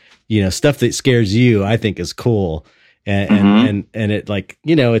 that stuff that scares you, I think is cool. And it like,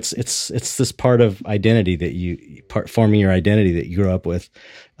 it's this part of identity that forming your identity that you grew up with.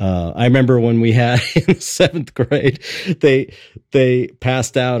 I remember when we had in 7th grade, they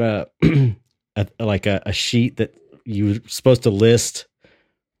passed out a sheet that you were supposed to list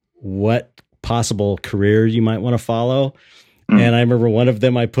what possible career you might want to follow. And I remember one of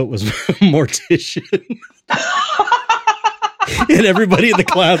them I put was mortician. And everybody in the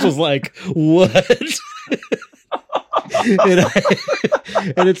class was like, what?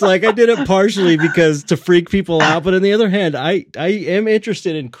 And it's like, I did it partially because to freak people out. But on the other hand, I am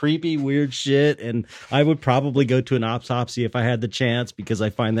interested in creepy, weird shit. And I would probably go to an autopsy if I had the chance, because I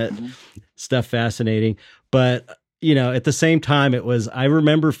find that stuff fascinating. But, at the same time, I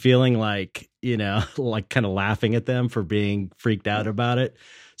remember feeling like, like kind of laughing at them for being freaked out about it.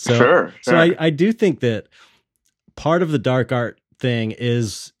 So, sure. So I do think that part of the dark art thing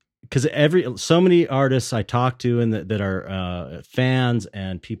is because so many artists I talk to and that are fans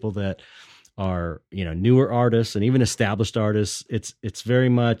and people that are, you know, newer artists and even established artists, it's very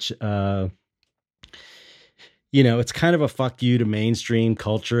much you know, it's kind of a fuck you to mainstream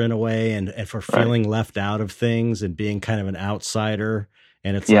culture in a way, and for feeling left out of things and being kind of an outsider.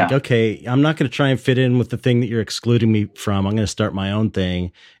 And it's like, okay, I'm not going to try and fit in with the thing that you're excluding me from. I'm going to start my own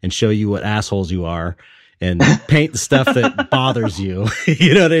thing and show you what assholes you are and paint the stuff that bothers you.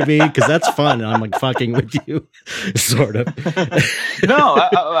 You know what I mean? Because that's fun. And I'm like fucking with you, sort of. No,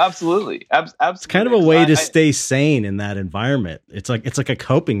 absolutely. It's kind of a way to stay sane in that environment. It's like a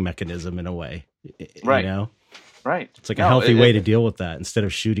coping mechanism in a way. Right. You know? Right. It's like a healthy way to deal with that instead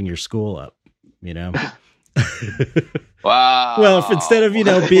of shooting your school up, you know? Wow. Well, if instead of, you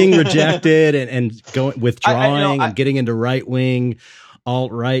know, being rejected and going withdrawing and getting into right wing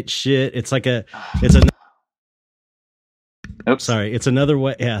alt-right shit, it's Oops. Sorry, it's another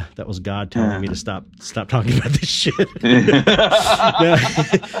way. Yeah, that was God telling me to stop talking about this shit.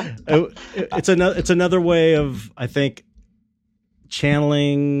 It's another way of, I think,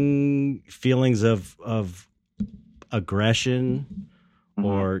 channeling feelings of aggression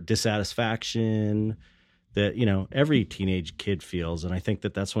or dissatisfaction that, you know, every teenage kid feels. And I think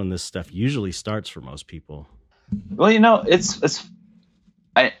that that's when this stuff usually starts for most people. Well, you know,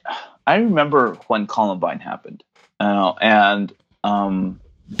 I remember when Columbine happened, and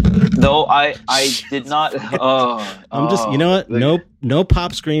though I did not. I'm just, you know what? No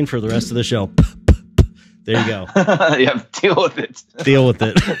pop screen for the rest of the show. There you go. Yeah, deal with it. Deal with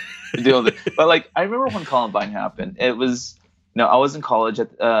it. Deal with it. But like, I remember when Columbine happened. It was, you know, I was in college.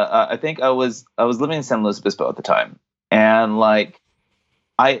 I think I was living in San Luis Obispo at the time, and like,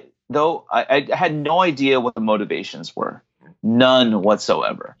 I had no idea what the motivations were, none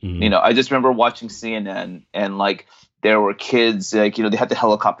whatsoever. Mm-hmm. You know, I just remember watching CNN and like, there were kids, like, you know, they had the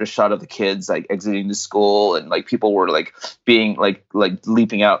helicopter shot of the kids like exiting the school, and like people were like being like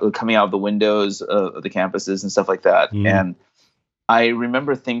leaping out, coming out of the windows of the campuses and stuff like that. Mm. And I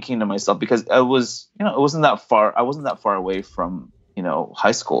remember thinking to myself, because I was, you know, I wasn't that far away from, you know,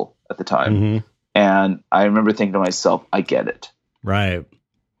 high school at the time. Mm-hmm. And I remember thinking to myself, I get it. Right.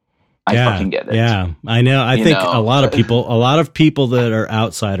 I fucking get it. Yeah, I know. I think a lot of people that are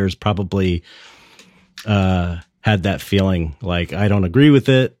outsiders probably had that feeling, like, I don't agree with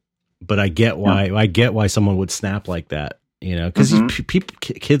it, but I get why someone would snap like that, you know, because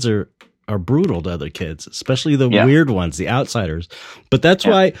kids are brutal to other kids, especially the weird ones, the outsiders. But that's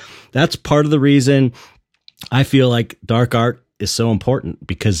why, that's part of the reason I feel like dark art is so important,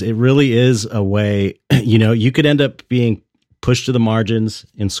 because it really is a way, you know, you could end up being pushed to the margins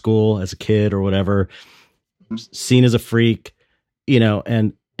in school as a kid or whatever, seen as a freak, you know,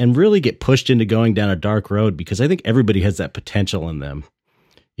 and really get pushed into going down a dark road, because I think everybody has that potential in them.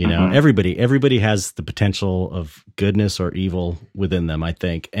 You know, everybody has the potential of goodness or evil within them, I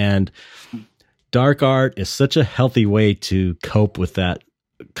think. And dark art is such a healthy way to cope with that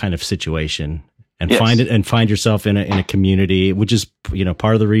kind of situation and find yourself in a community, which is, you know,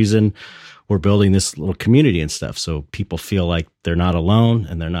 part of the reason we're building this little community and stuff. So people feel like they're not alone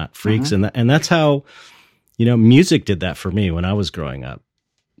and they're not freaks. And that's how, you know, music did that for me when I was growing up.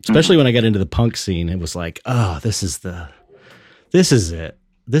 Especially when I got into the punk scene, it was like, oh, this is it.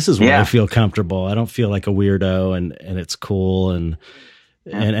 This is where I feel comfortable. I don't feel like a weirdo, and it's cool. And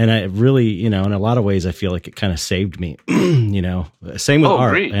I really, you know, in a lot of ways, I feel like it kind of saved me, you know, same with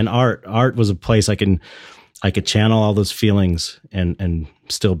art. Great. And art was a place I could channel all those feelings and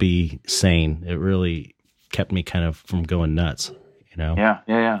still be sane. It really kept me kind of from going nuts, you know?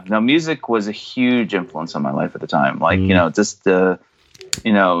 Yeah. Now, music was a huge influence on my life at the time. Like, you know, just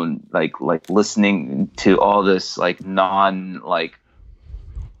you know, like listening to all this, like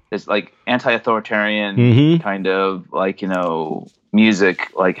this like anti-authoritarian kind of like, you know,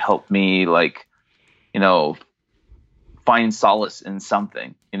 music, like helped me, like, you know, find solace in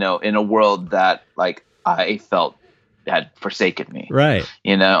something, you know, in a world that like I felt had forsaken me. Right.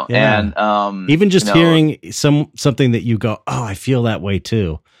 You know, and even just hearing something that you go, oh, I feel that way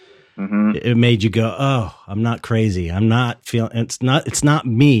too. It made you go, oh, I'm not crazy. I'm not feeling, it's not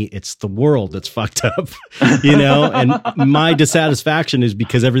me. It's the world that's fucked up, you know? And my dissatisfaction is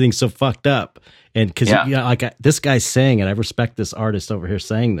because everything's so fucked up. And because this guy's saying it, I respect this artist over here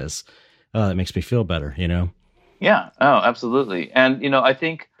saying this. Oh, that makes me feel better, you know? Yeah. Oh, absolutely. And, you know, I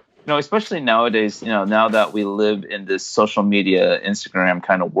think, you know, especially nowadays, you know, now that we live in this social media, Instagram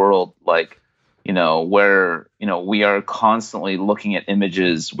kind of world, like, you know, where, you know, we are constantly looking at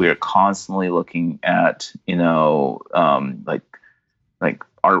images, we are constantly looking at, you know, like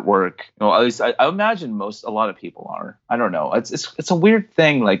artwork. At least I imagine a lot of people are. I don't know. It's a weird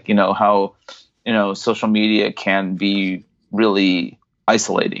thing, like, how, social media can be really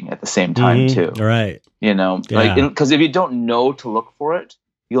isolating at the same time too. Right. Because if you don't know to look for it,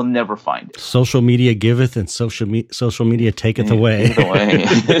 you'll never find it. Social media giveth and social media taketh away.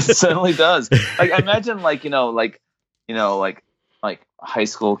 It certainly does. Like, I imagine, like high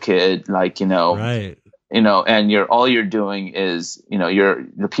school kid, right. And all you're doing is,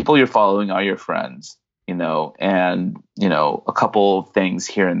 the people you're following are your friends, and, a couple things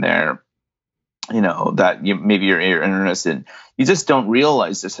here and there, that maybe you're interested in. You just don't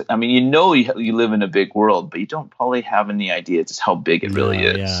realize this. I mean, you live in a big world, but you don't probably have any idea just how big it really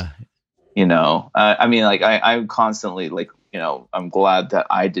is. Yeah. I mean, like, I'm constantly, like, I'm glad that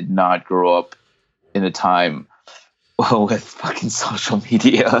I did not grow up in a time with fucking social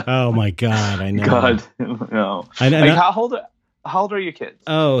media. Oh my God, I know. God, no. How old are your kids?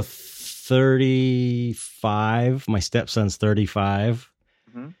 Oh, 35. My stepson's 35,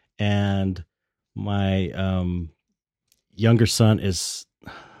 and my younger son is,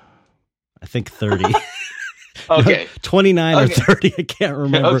 I think, 30. Okay. 29 or 30. I can't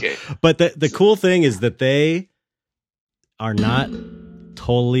remember. Okay. But the cool thing is that they are not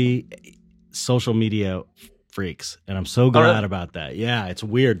totally social media freaks, and I'm so glad about that. Yeah, it's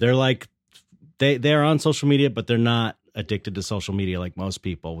weird. They're like, they're on social media, but they're not addicted to social media like most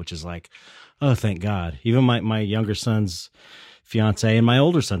people, which is like, oh, thank God. Even my younger son's fiance and my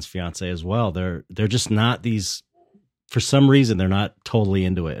older son's fiance as well. They're just not these, for some reason, they're not totally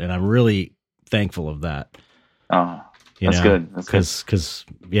into it, and I'm really thankful of that. Oh, that's good. That's good. Because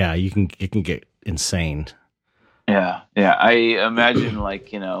yeah, it can get insane. Yeah. I imagine, like,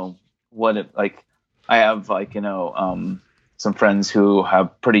 what if, like, I have, like, some friends who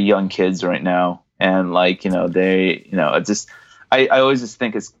have pretty young kids right now, and, like, they, it just, I always just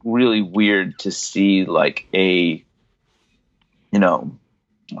think it's really weird to see, like, a a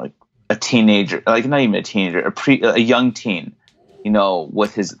teenager, like, not even a teenager, a young teen,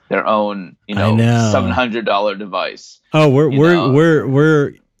 with their own, $700 device. Oh,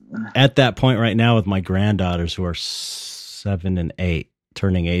 we're at that point right now with my granddaughters, who are 7 and 8,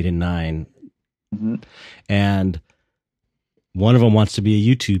 turning 8 and 9. And one of them wants to be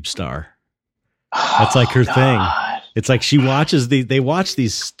a YouTube star. That's like her thing. It's like she watches they watch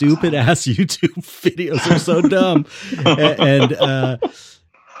these stupid ass YouTube videos. They're so dumb.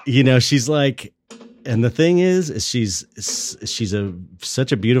 And she's like, and the thing is she's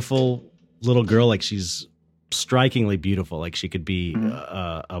such a beautiful little girl. Like, she's strikingly beautiful. Like, she could be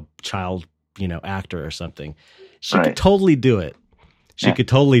a child, actor or something. She could totally do it. She could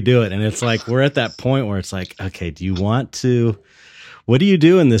totally do it. And it's like, we're at that point where it's like, okay, what do you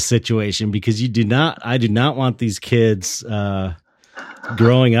do in this situation? Because I do not want these kids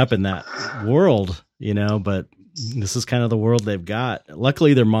growing up in that world, but this is kind of the world they've got.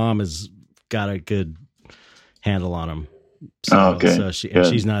 Luckily, their mom has got a good handle on them. So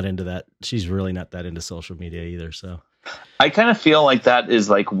she's not into that. She's really not that into social media either. So I kind of feel like that is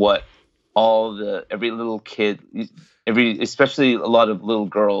like what every little kid, especially a lot of little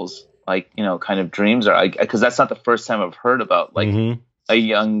girls, like, kind of dreams are, because that's not the first time I've heard about, like, a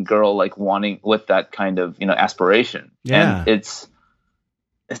young girl, like, wanting with that kind of, aspiration. Yeah. And it's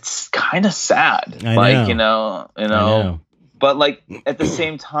kind of sad. I know. But, like, at the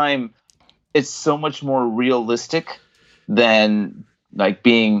same time, it's so much more realistic than, like,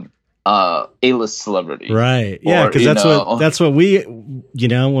 being A-list celebrity. Right. Yeah, because that's what we,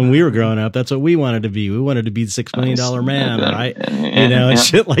 when we were growing up, that's what we wanted to be. We wanted to be the $6 million man, right? And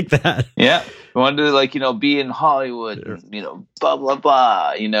shit like that. Yeah. We wanted to, like, be in Hollywood, and, blah, blah,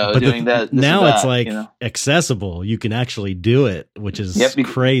 blah, doing that. Now it's like accessible. You can actually do it, which is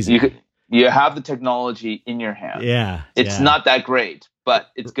crazy. You have the technology in your hand. Yeah. It's not that great,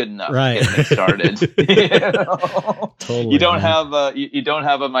 but it's good enough right. to get started. Totally. You don't have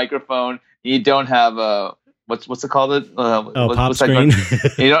a microphone. You don't have a what's it called? Pop screen.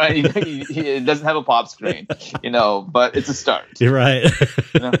 It doesn't have a pop screen. But it's a start. You're right.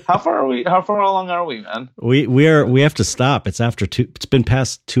 How far along are we, man? We have to stop. It's after 2. It's been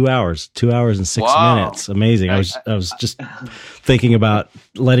past 2 hours. 2 hours and 6 minutes. Amazing. I was just thinking about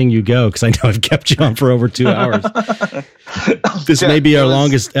letting you go because I know I've kept you on for over 2 hours. This may be our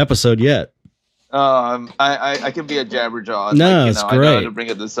longest episode yet. I can be a jabberjaw. No, it's great. I know how to bring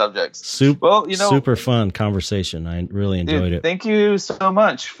up the subjects. Super fun conversation. I really enjoyed it. Thank you so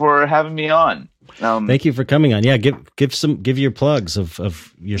much for having me on. Thank you for coming on. Yeah, give your plugs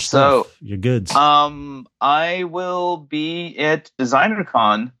of your stuff, your goods. I will be at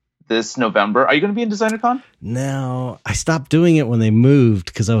DesignerCon this November. Are you going to be in DesignerCon? No, I stopped doing it when they moved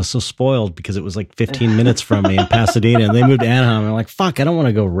because I was so spoiled because it was like 15 minutes from me in Pasadena, and they moved to Anaheim. I'm like, fuck, I don't want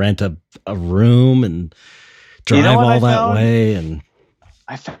to go rent a room and drive all that way. And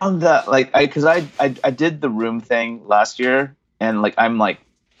I found that like because I did the room thing last year, and like I'm like,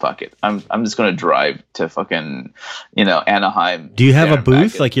 fuck it, I'm just going to drive to fucking Anaheim. Do you have a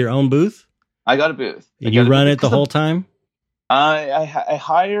booth, like your own booth? I got a booth. And you run it the whole time? I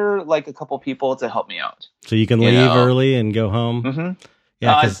hire like a couple people to help me out. So you can leave early and go home? Mm-hmm.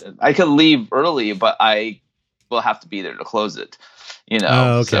 Yeah, I could leave early, but I will have to be there to close it.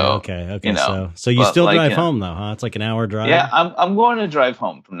 Oh, okay, okay. So you still drive home though, huh? It's like an hour drive. Yeah, I'm going to drive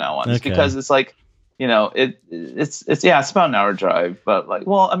home from now on, just because it's like, it's about an hour drive, but like,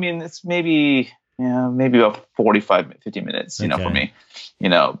 well, I mean, it's maybe about 45, 50 minutes, for me,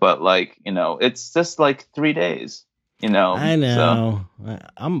 but like, it's just like 3 days, I know. So.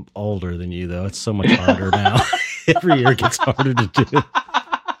 I'm older than you though. It's so much harder now. Every year it gets harder to do.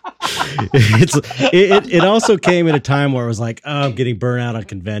 It also came at a time where it was like, oh, I'm getting burnt out on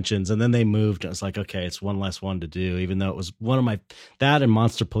conventions, and then they moved. And it's like, okay, it's one less one to do, even though it was one of that and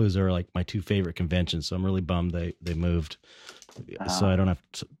Monsterpalooza are like my two favorite conventions. So I'm really bummed they moved, so I don't have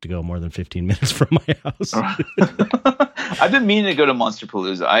to go more than 15 minutes from my house. I've been meaning to go to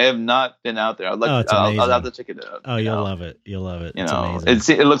Monsterpalooza. I have not been out there. I'll have to check it out. Oh, you'll love it. You'll love it. It's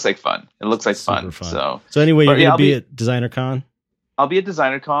amazing. It looks like fun. It looks like fun. So anyway, you're going to be at DesignerCon? I'll be at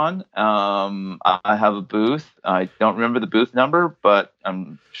DesignerCon. I have a booth. I don't remember the booth number, but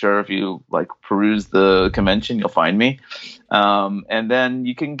I'm sure if you like peruse the convention, you'll find me. And then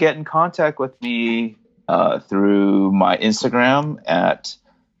you can get in contact with me through my Instagram at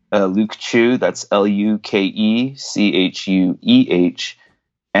Luke Chu. That's LUKECHUEH.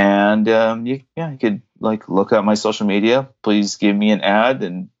 And you could like look at my social media. Please give me an ad,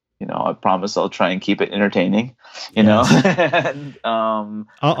 and I promise I'll try and keep it entertaining. And I'll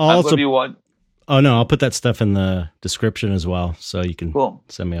also be one. Oh no, I'll put that stuff in the description as well, so you can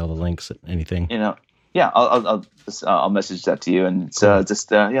send me all the links. Anything. I'll message that to you, and it's just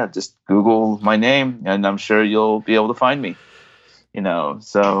Google my name, and I'm sure you'll be able to find me.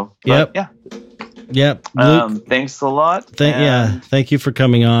 So yep. Luke, thanks a lot. Thank you for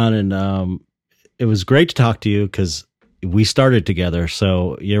coming on, and it was great to talk to you because we started together.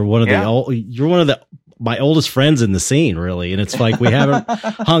 So you're one of my oldest friends in the scene, really. And it's like, we haven't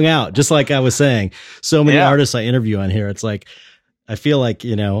hung out, just like I was saying, so many artists I interview on here. It's like, I feel like,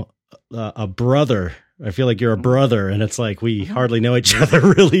 a brother. I feel like you're a brother, and it's like, we hardly know each other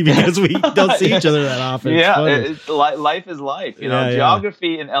really because we don't see each other that often. Life is life.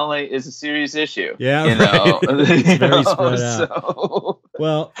 Geography in LA is a serious issue. Yeah. It's very spread out. So,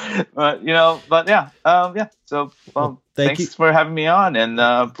 well, So, thanks for having me on,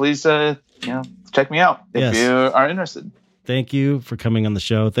 and please, check me out if you are interested. Thank you for coming on the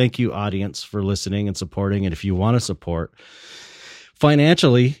show. Thank you, audience, for listening and supporting. And if you want to support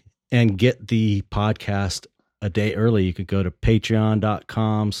financially and get the podcast a day early, you could go to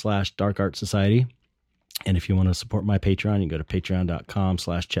patreon.com/Dark Art Society. And if you want to support my Patreon, you can go to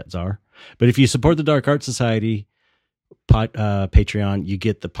patreon.com/ChetZar. But if you support the Dark Art Society Patreon, you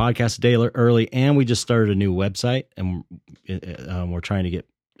get the podcast a day early, and we just started a new website, and we're trying to get,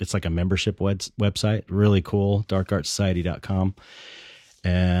 it's like a membership website, really cool, darkartsociety.com.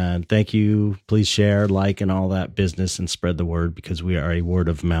 And thank you. Please share, like, and all that business, and spread the word, because we are a word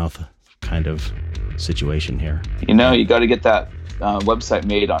of mouth kind of situation here. You got to get that website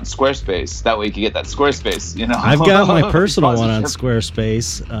made on Squarespace. That way you can get that Squarespace. I've got my personal one on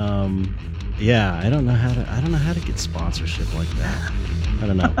Squarespace. I don't know how to get sponsorship like that. I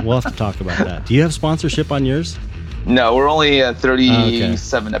don't know. We'll have to talk about that. Do you have sponsorship on yours? No, we're only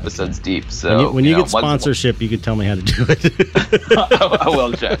 37 episodes deep. So when you get sponsorship, you can tell me how to do it. I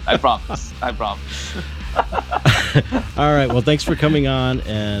will, Jeff. I promise. All right. Well, thanks for coming on,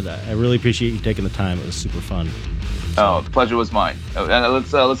 and I really appreciate you taking the time. It was super fun. The pleasure was mine. And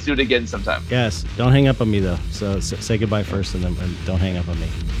let's do it again sometime. Yes. Don't hang up on me though. So say goodbye first, and then don't hang up on me.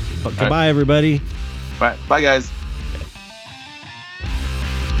 But goodbye, everybody. All right. Bye, guys.